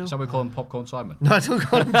weirdo. Is that what we call him, Popcorn Simon? No, I don't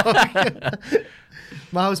call him popcorn.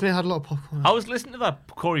 My housemate had a lot of popcorn. I was listening to that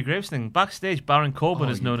Corey Graves thing. Backstage, Baron Corbin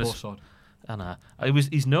is you known poor as... sod.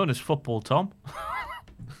 He's known as Football Tom.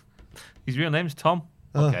 His real name's Tom.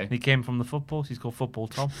 Okay. He came from the football. He's called Football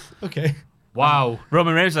Tom. Okay. Wow.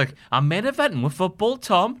 Roman Reigns is like, I'm main eventing with Football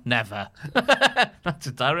Tom. Never. That's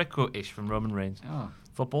a direct quote-ish from Roman Reigns. Oh.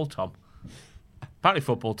 Football Tom. Apparently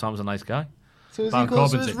Football Tom's a nice guy. So is, Baron he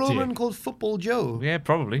called, so Corbin's is a Roman dick. called Football Joe? Yeah,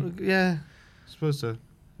 probably. Yeah, I suppose so.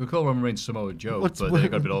 We call Roman Reigns Samoa Joe, What's- but they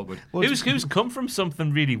got a bit awkward. Who's come from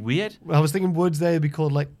something really weird? I was thinking Woods there would be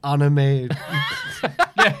called like Anime.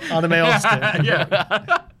 Anime Austin.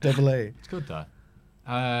 Yeah. Double A. It's good, that.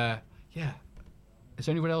 Yeah. Is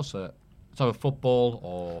there anyone else? It's either football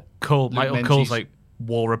or... Michael Menzies. Cole's like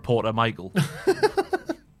war reporter Michael.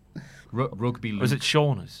 Rugby Luke. Was it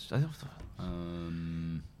Sean?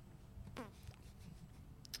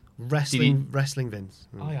 Wrestling Vince.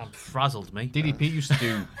 I am frazzled, me. DDP used to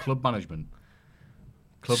do club management.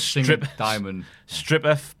 Club Strip- singer Diamond.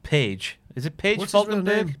 Stripper Page. Is it Page What's his real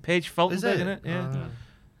name? Falkenberg? Page Falkenberg, Is it? isn't it? Yeah.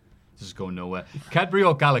 This is going nowhere. Cadbury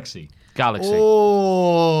or Galaxy? Galaxy.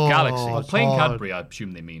 Oh, Galaxy. Well, playing God. Cadbury, I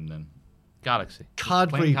assume they mean then. Galaxy.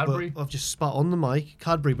 Cadbury, Playing Cadbury? but I've just spat on the mic.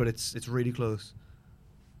 Cadbury, but it's really close.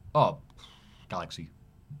 Oh, Galaxy.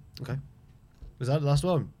 Okay. Was that the last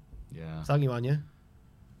one? Yeah. Thank you, Anya.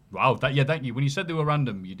 Wow, thank you. When you said they were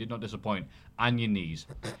random, you did not disappoint. And your knees.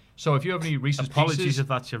 So if you have any Reese's Apologies Pieces... if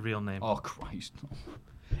that's your real name. Oh, Christ.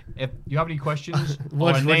 If you have any questions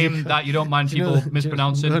What- or a what do you- name that you don't mind Do you people know-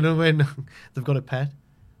 mispronouncing... No, wait, no. They've got a pet.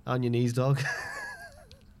 On your knees, dog.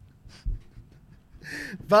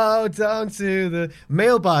 Bow down to the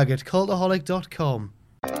mailbag at cultaholic.com.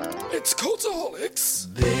 It's Cultaholics.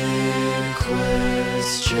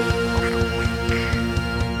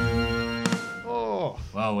 Oh,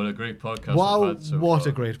 Wow, what a great podcast wow, we've had so what far.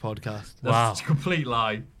 a great podcast. That's a complete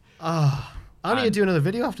lie. I need to do another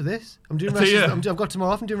video after this. I'm doing So, yeah. I've got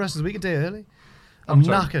tomorrow off. I'm doing rest of the week a day early. I'm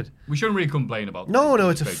sorry. knackered. We shouldn't really complain about No, that. no,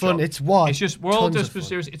 it's a Great fun. job. It's what? It's just, we're all Tons of just for fun.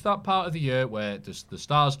 serious. It's that part of the year where the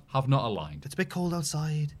stars have not aligned. It's a bit cold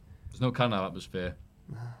outside. There's no kind of atmosphere.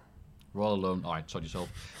 We're all alone. All right, sod yourself.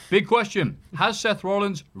 Big question. Has Seth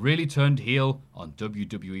Rollins really turned heel on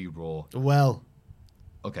WWE Raw? Well,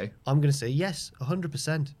 Okay. I'm going to say yes,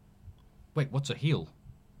 100%. Wait, what's a heel?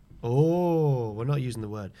 Oh, we're not using the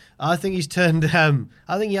word. I think he's turned.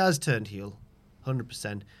 I think he has turned heel,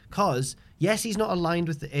 100%. Cause yes, he's not aligned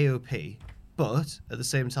with the AOP, but at the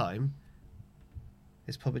same time,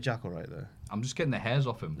 is Puppet Jack all right there? I'm just getting the hairs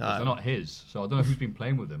off him. 'Cause they're not his. So I don't know who's been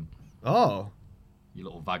playing with him. Oh, You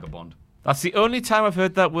little vagabond. That's the only time I've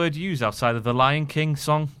heard that word used outside of the Lion King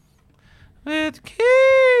song. With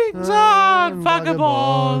kings and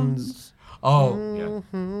vagabonds. Oh,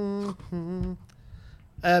 yeah.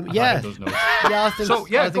 yeah, had those notes. yeah. I think. So,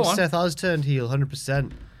 yeah, I think go on. Seth has turned heel,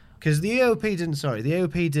 100%. Because the AOP didn't. Sorry, the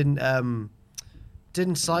AOP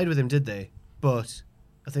didn't side with him, did they? But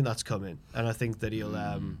I think that's coming, and I think that he'll.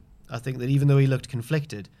 I think that even though he looked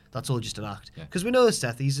conflicted, that's all just an act. Yeah. Because we know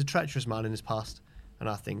Seth, he's a treacherous man in his past, and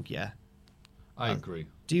I think, yeah. I agree.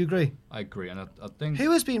 Do you agree? I agree. And I think...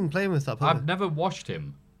 Who has been playing with that puppet? I've never watched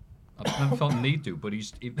him. I've never felt the need to, but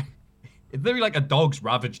it's literally like a dog's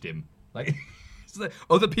ravaged him. Like, it's like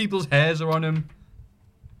other people's hairs are on him.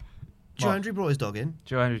 Joe Andrew brought his dog in.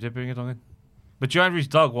 Joe Andrew did bring a dog in. But Joe Andrew's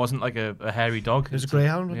dog wasn't like a hairy dog. It was a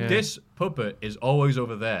greyhound. wasn't it? This puppet is always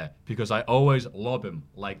over there because I always lob him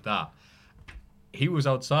like that. He was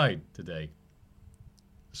outside today.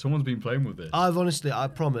 Someone's been playing with this. I've honestly, I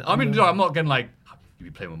promise. I mean, no, I'm not getting like, you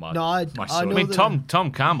be playing with my, No, I my know son. I mean, that-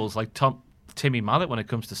 Tom Campbell's like Timmy Mallet when it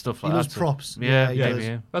comes to stuff like He that. loves props. Yeah, Yeah, he maybe, does.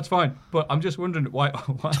 yeah. That's fine, but I'm just wondering why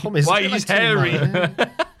Tom is why like he's Tim hairy. Mallet.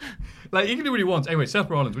 Like, he can do what he wants. Anyway, Seth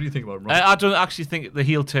Rollins, what do you think about him? I don't actually think the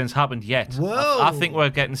heel turn's happened yet. Whoa. I think we're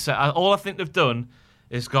getting set. All I think they've done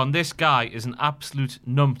is gone, this guy is an absolute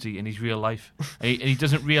numpty in his real life. And he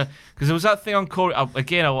doesn't real... Because there was that thing on Corey...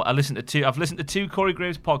 Again, I listened to two... I've listened to two Corey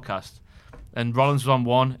Graves podcasts, and Rollins was on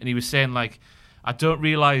one, and he was saying, like, I don't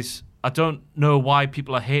know why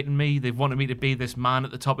people are hating me. They've wanted me to be this man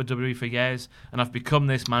at the top of WWE for years, and I've become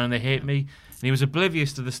this man, and they hate me. And he was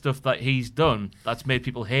oblivious to the stuff that he's done that's made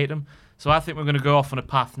people hate him. So I think we're going to go off on a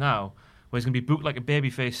path now where he's going to be booked like a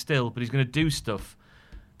babyface still, but he's going to do stuff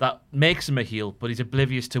that makes him a heel, but he's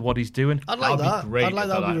oblivious to what he's doing. I'd like That'd that. be great. I'd like if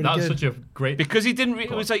that. Would be That's really good. such a great... Because he didn't...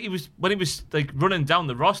 It was like when he was like running down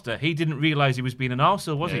the roster, he didn't realise he was being an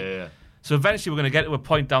arsehole, was he? Yeah. So eventually we're going to get to a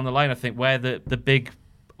point down the line, I think, where the big,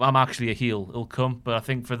 I'm actually a heel, will come. But I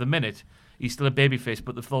think for the minute, he's still a babyface.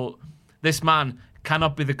 But they thought, this man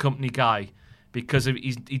cannot be the company guy because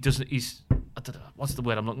he doesn't, I don't know, what's the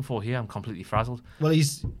word I'm looking for here? I'm completely frazzled. Well,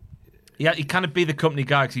 he's... Yeah, he cannot be the company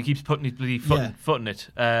guy because he keeps putting his bloody Yeah. foot in it.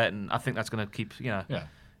 And I think that's going to keep,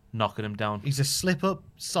 knocking him down. He's a slip-up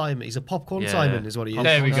Simon. He's a popcorn Yeah. Simon, is what he is.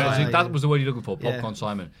 There we go. Yeah, See, that yeah. was the word you're looking for, Yeah. Popcorn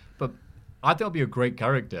Simon. But I think it'll be a great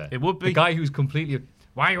character. It would be. The guy who's completely...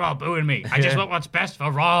 Why are you all booing me? I just Yeah. want what's best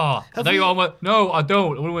for Raw. Have There you we- all went, no, I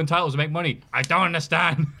don't. I want to win titles to make money. I don't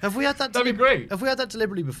understand. Have we had that? That'd be great. Have we had that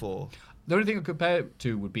deliberately before? The only thing I compare it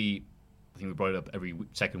to would be, I think we brought it up every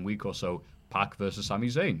second week or so, Pac versus Sami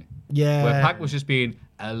Zayn. Yeah. Where Pac was just being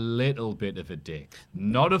a little bit of a dick.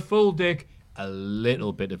 Not a full dick, a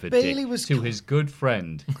little bit of a Bayley dick was to his good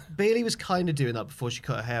friend. Bayley was kind of doing that before she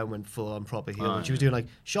cut her hair and went full on proper heel. And she was doing like,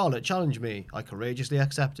 Charlotte, challenge me. I courageously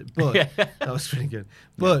accept it. But that was pretty good.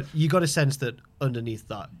 But you got a sense that underneath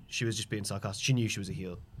that, she was just being sarcastic. She knew she was a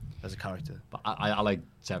heel as a character. But I like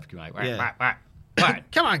Seth being like, Yeah. what?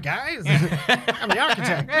 Come on, guys. I'm the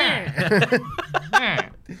architect.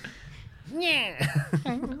 But I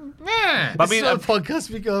mean, what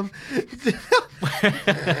podcast become.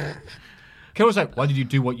 Kid was like, why did you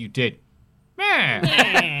do what you did? Well,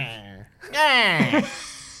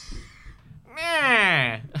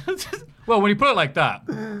 when you put it like that,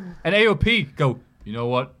 and AOP go, you know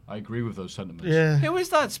what? I agree with those sentiments. Yeah. Who is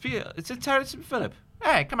that? It's a Terrence and Phillip.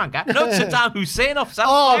 Hey, come on, guys. No, it's Saddam Hussein off South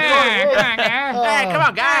Oh, Park. Hey, come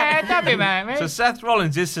on, guys. Don't be mad, mate. So Seth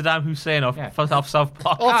Rollins is Saddam Hussein off South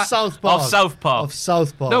Park. Off South Park. Off South Park. Of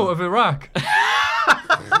South Park. No, of Iraq.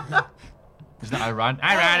 Isn't it Iran?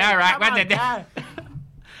 Iraq. When did they? I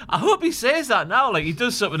hope he says that now. Like, he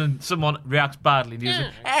does something and someone reacts badly. And he's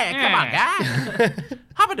like, hey, come on, guys.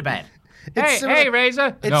 Hop into bed. Hey,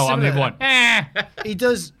 Razor. No, I'm the similar. one. He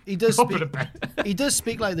does speak. He does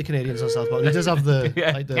speak like the Canadians on South Park. He does have the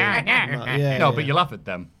like the. Yeah, No, but you laugh at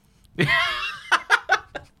them.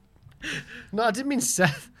 No, I didn't mean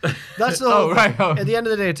Seth. That's the whole. right. Oh. At the end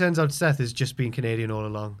of the day, it turns out Seth is just being Canadian all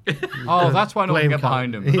along. Oh, that's why no one can get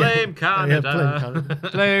behind him. Blame Canada. Blame Canada.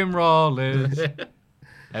 Blame Rollins.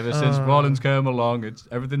 Ever since Rollins came along,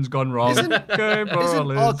 everything's gone wrong. Isn't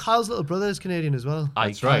Rollins. Kyle's little brother is Canadian as well?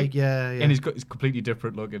 That's right. Like, yeah. And he's completely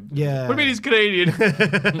different looking. Yeah. What do you mean he's Canadian?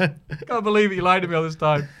 Can't believe you lied to me all this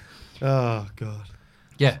time. Oh God.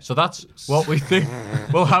 Yeah, so that's what we think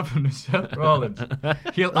will happen to Seth Rollins.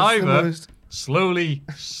 He'll either slowly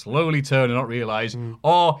turn and not realise,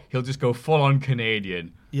 or he'll just go full on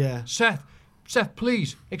Canadian. Yeah. Seth,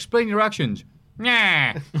 please explain your actions.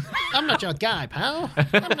 Nah. I'm not your guy, pal.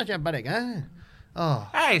 I'm not your buddy guy. Oh.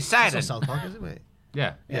 Hey, That's Simon. not South Park, is it, mate?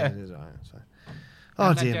 Yeah. Yeah. It is, all right. That's fine. Oh,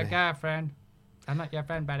 I'm dear not your me. girlfriend. I'm not your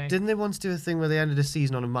friend, buddy. Didn't they once do a thing where they ended a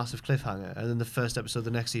season on a massitive cliffhanger, and then the first episode of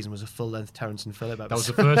the next season was a full-length Terrence and Phillip episode? That was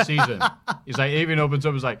the first season. He's like, even opens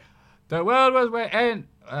up, was like, the world was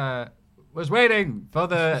waiting for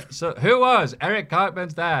the... So who was Eric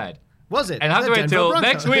Cartman's dad? Was it? And have to wait till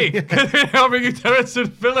next week, because I'll bring you Terrence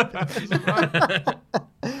and Phillip.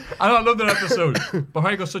 I love that episode. But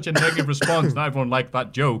I got such a negative response, not everyone liked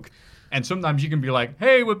that joke. And sometimes you can be like,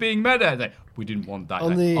 hey, we're being meta. Like, we didn't want that.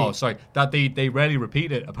 Oh, sorry. That they rarely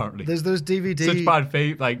repeat it, apparently. There's those DVD... Such bad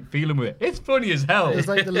feeling with it. It's funny as hell. There's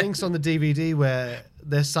like the links on the DVD where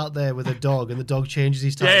they're sat there with a dog and the dog changes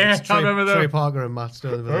his time. Yeah, It's I remember that. Trey Parker and Matt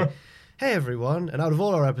Stone. They're like, hey, everyone. And out of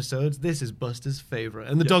all our episodes, this is Buster's favourite.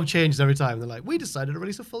 And the dog changes every time. They're like, we decided to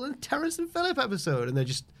release a full Terrence and Phillip episode. And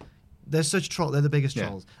they're such trolls. They're the biggest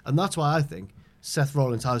trolls. And that's why I think Seth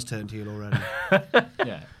Rollins has turned heel already.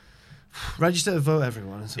 Yeah. Register to vote,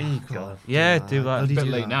 everyone. God. Yeah, do that. It's a bit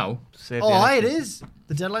late now. It is.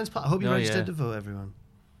 The deadline's part. I hope you Oh, registered yeah. to vote, everyone.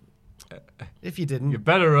 If you didn't, You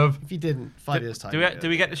better have. if you didn't, 5 years time. Do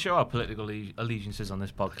we get to show our political allegiances on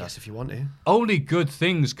this podcast? Yes, if you want to. Only good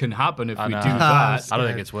things can happen if we do know. that. I don't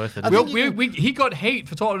think it's worth it. I think He got hate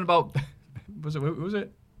for talking about... Was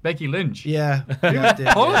it Becky Lynch? Yeah.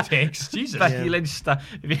 Yeah. Politics? Jesus. Becky Lynch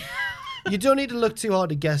You don't need to look too hard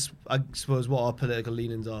to guess, I suppose, what our political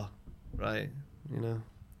leanings are, right? You know?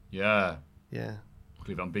 Yeah. Yeah.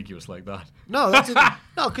 Leave it ambiguous like that. No,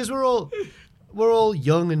 because we're all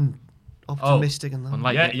young and optimistic and that.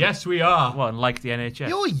 Unlike yes, we are. Well, unlike the NHS.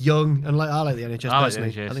 You're young and I like the NHS I like the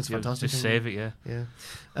personally. NHS. I think it's Yeah, fantastic. just save it, yeah. Yeah.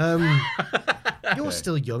 You're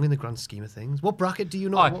still young in the grand scheme of things. What bracket do you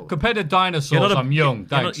know? Right, compared to dinosaurs, I'm young.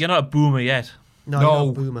 Thanks. You're not a boomer yet. No, you're not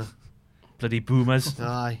a boomer. Bloody boomers.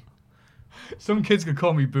 Aye. Some kids can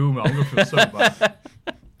call me boomer. I'm going to feel so bad.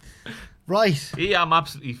 Right. Yeah, I'm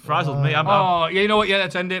absolutely frazzled, mate. Yeah, you know what? Yeah,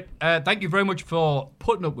 let's end it. Thank you very much for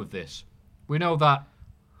putting up with this. We know that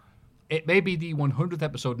it may be the 100th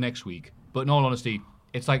episode next week, but in all honesty,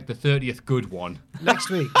 it's like the 30th good one. Next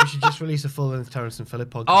week, we should just release a full-length Terrence and Phillip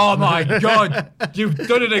podcast. Oh my God. You've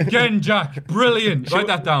done it again, Jack. Brilliant. Write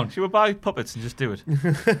that down. Should we buy puppets and just do it?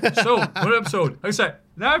 So, one episode. I say,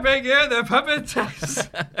 now bring here the puppet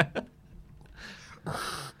test.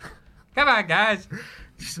 Come on, guys.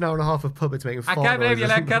 Just an hour and a half of puppets making I fart can't believe you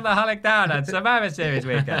noises. let Cultaholic down on Survivor Series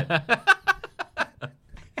weekend.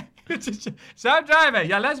 Sam Driver,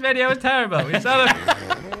 your last video was terrible. We saw it.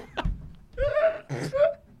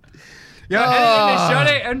 You're editing this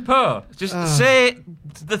Shorty and Poe. Just say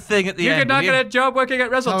the thing at the You end. could not get a job working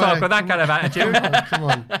at WrestleTalk with that kind of attitude. Come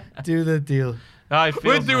on, do the deal.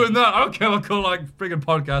 We're doing that. I don't care what call like friggin'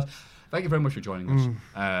 podcast. Thank you very much for joining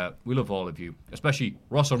us. We love all of you, especially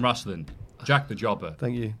Ross on Wrestling, Jack the Jobber,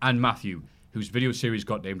 thank you, and Matthew, whose video series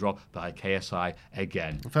got name dropped by KSI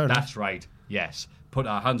again. Fair enough. That's right. Yes. Put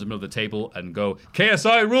our hands in the middle of the table and go,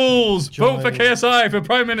 KSI rules! Vote for KSI for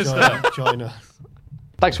Prime Minister! Join us.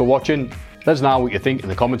 Thanks for watching. Let us know what you think in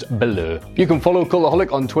the comments below. You can follow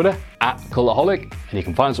Cultaholic on Twitter @Cultaholic, and you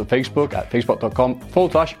can find us on Facebook at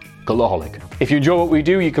facebook.com/Cultaholic. If you enjoy what we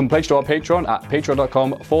do, you can pledge to our Patreon at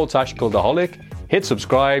patreon.com/Cultaholic. Hit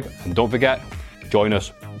subscribe, and don't forget, join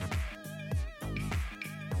us.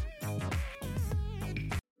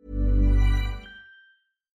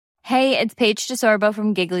 Hey, it's Paige DeSorbo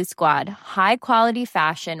from Giggly Squad. High quality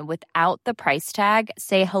fashion without the price tag.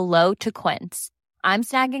 Say hello to Quince. I'm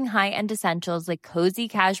snagging high-end essentials like cozy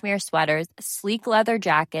cashmere sweaters, sleek leather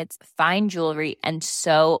jackets, fine jewelry, and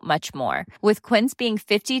so much more. With Quince being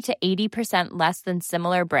 50 to 80% less than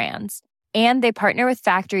similar brands. And they partner with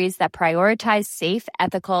factories that prioritize safe,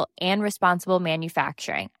 ethical, and responsible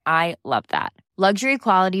manufacturing. I love that. Luxury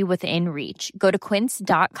quality within reach. Go to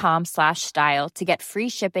quince.com/style to get free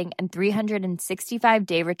shipping and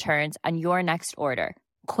 365-day returns on your next order.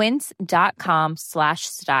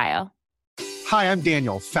 Quince.com/style. Hi, I'm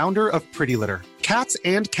Daniel, founder of Pretty Litter. Cats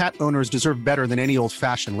and cat owners deserve better than any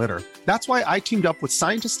old-fashioned litter. That's why I teamed up with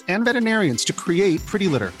scientists and veterinarians to create Pretty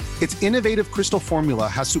Litter. Its innovative crystal formula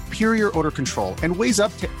has superior odor control and weighs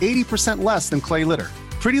up to 80% less than clay litter.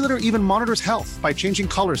 Pretty Litter even monitors health by changing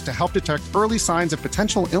colors to help detect early signs of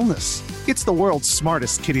potential illness. It's the world's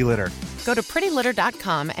smartest kitty litter. Go to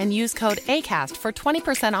prettylitter.com and use code ACAST for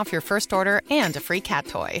 20% off your first order and a free cat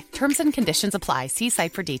toy. Terms and conditions apply. See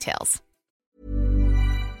site for details.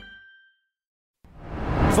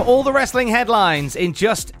 For all the wrestling headlines in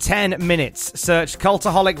just 10 minutes, search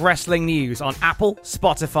Cultaholic Wrestling News on Apple,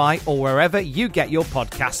 Spotify, or wherever you get your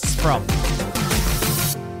podcasts from.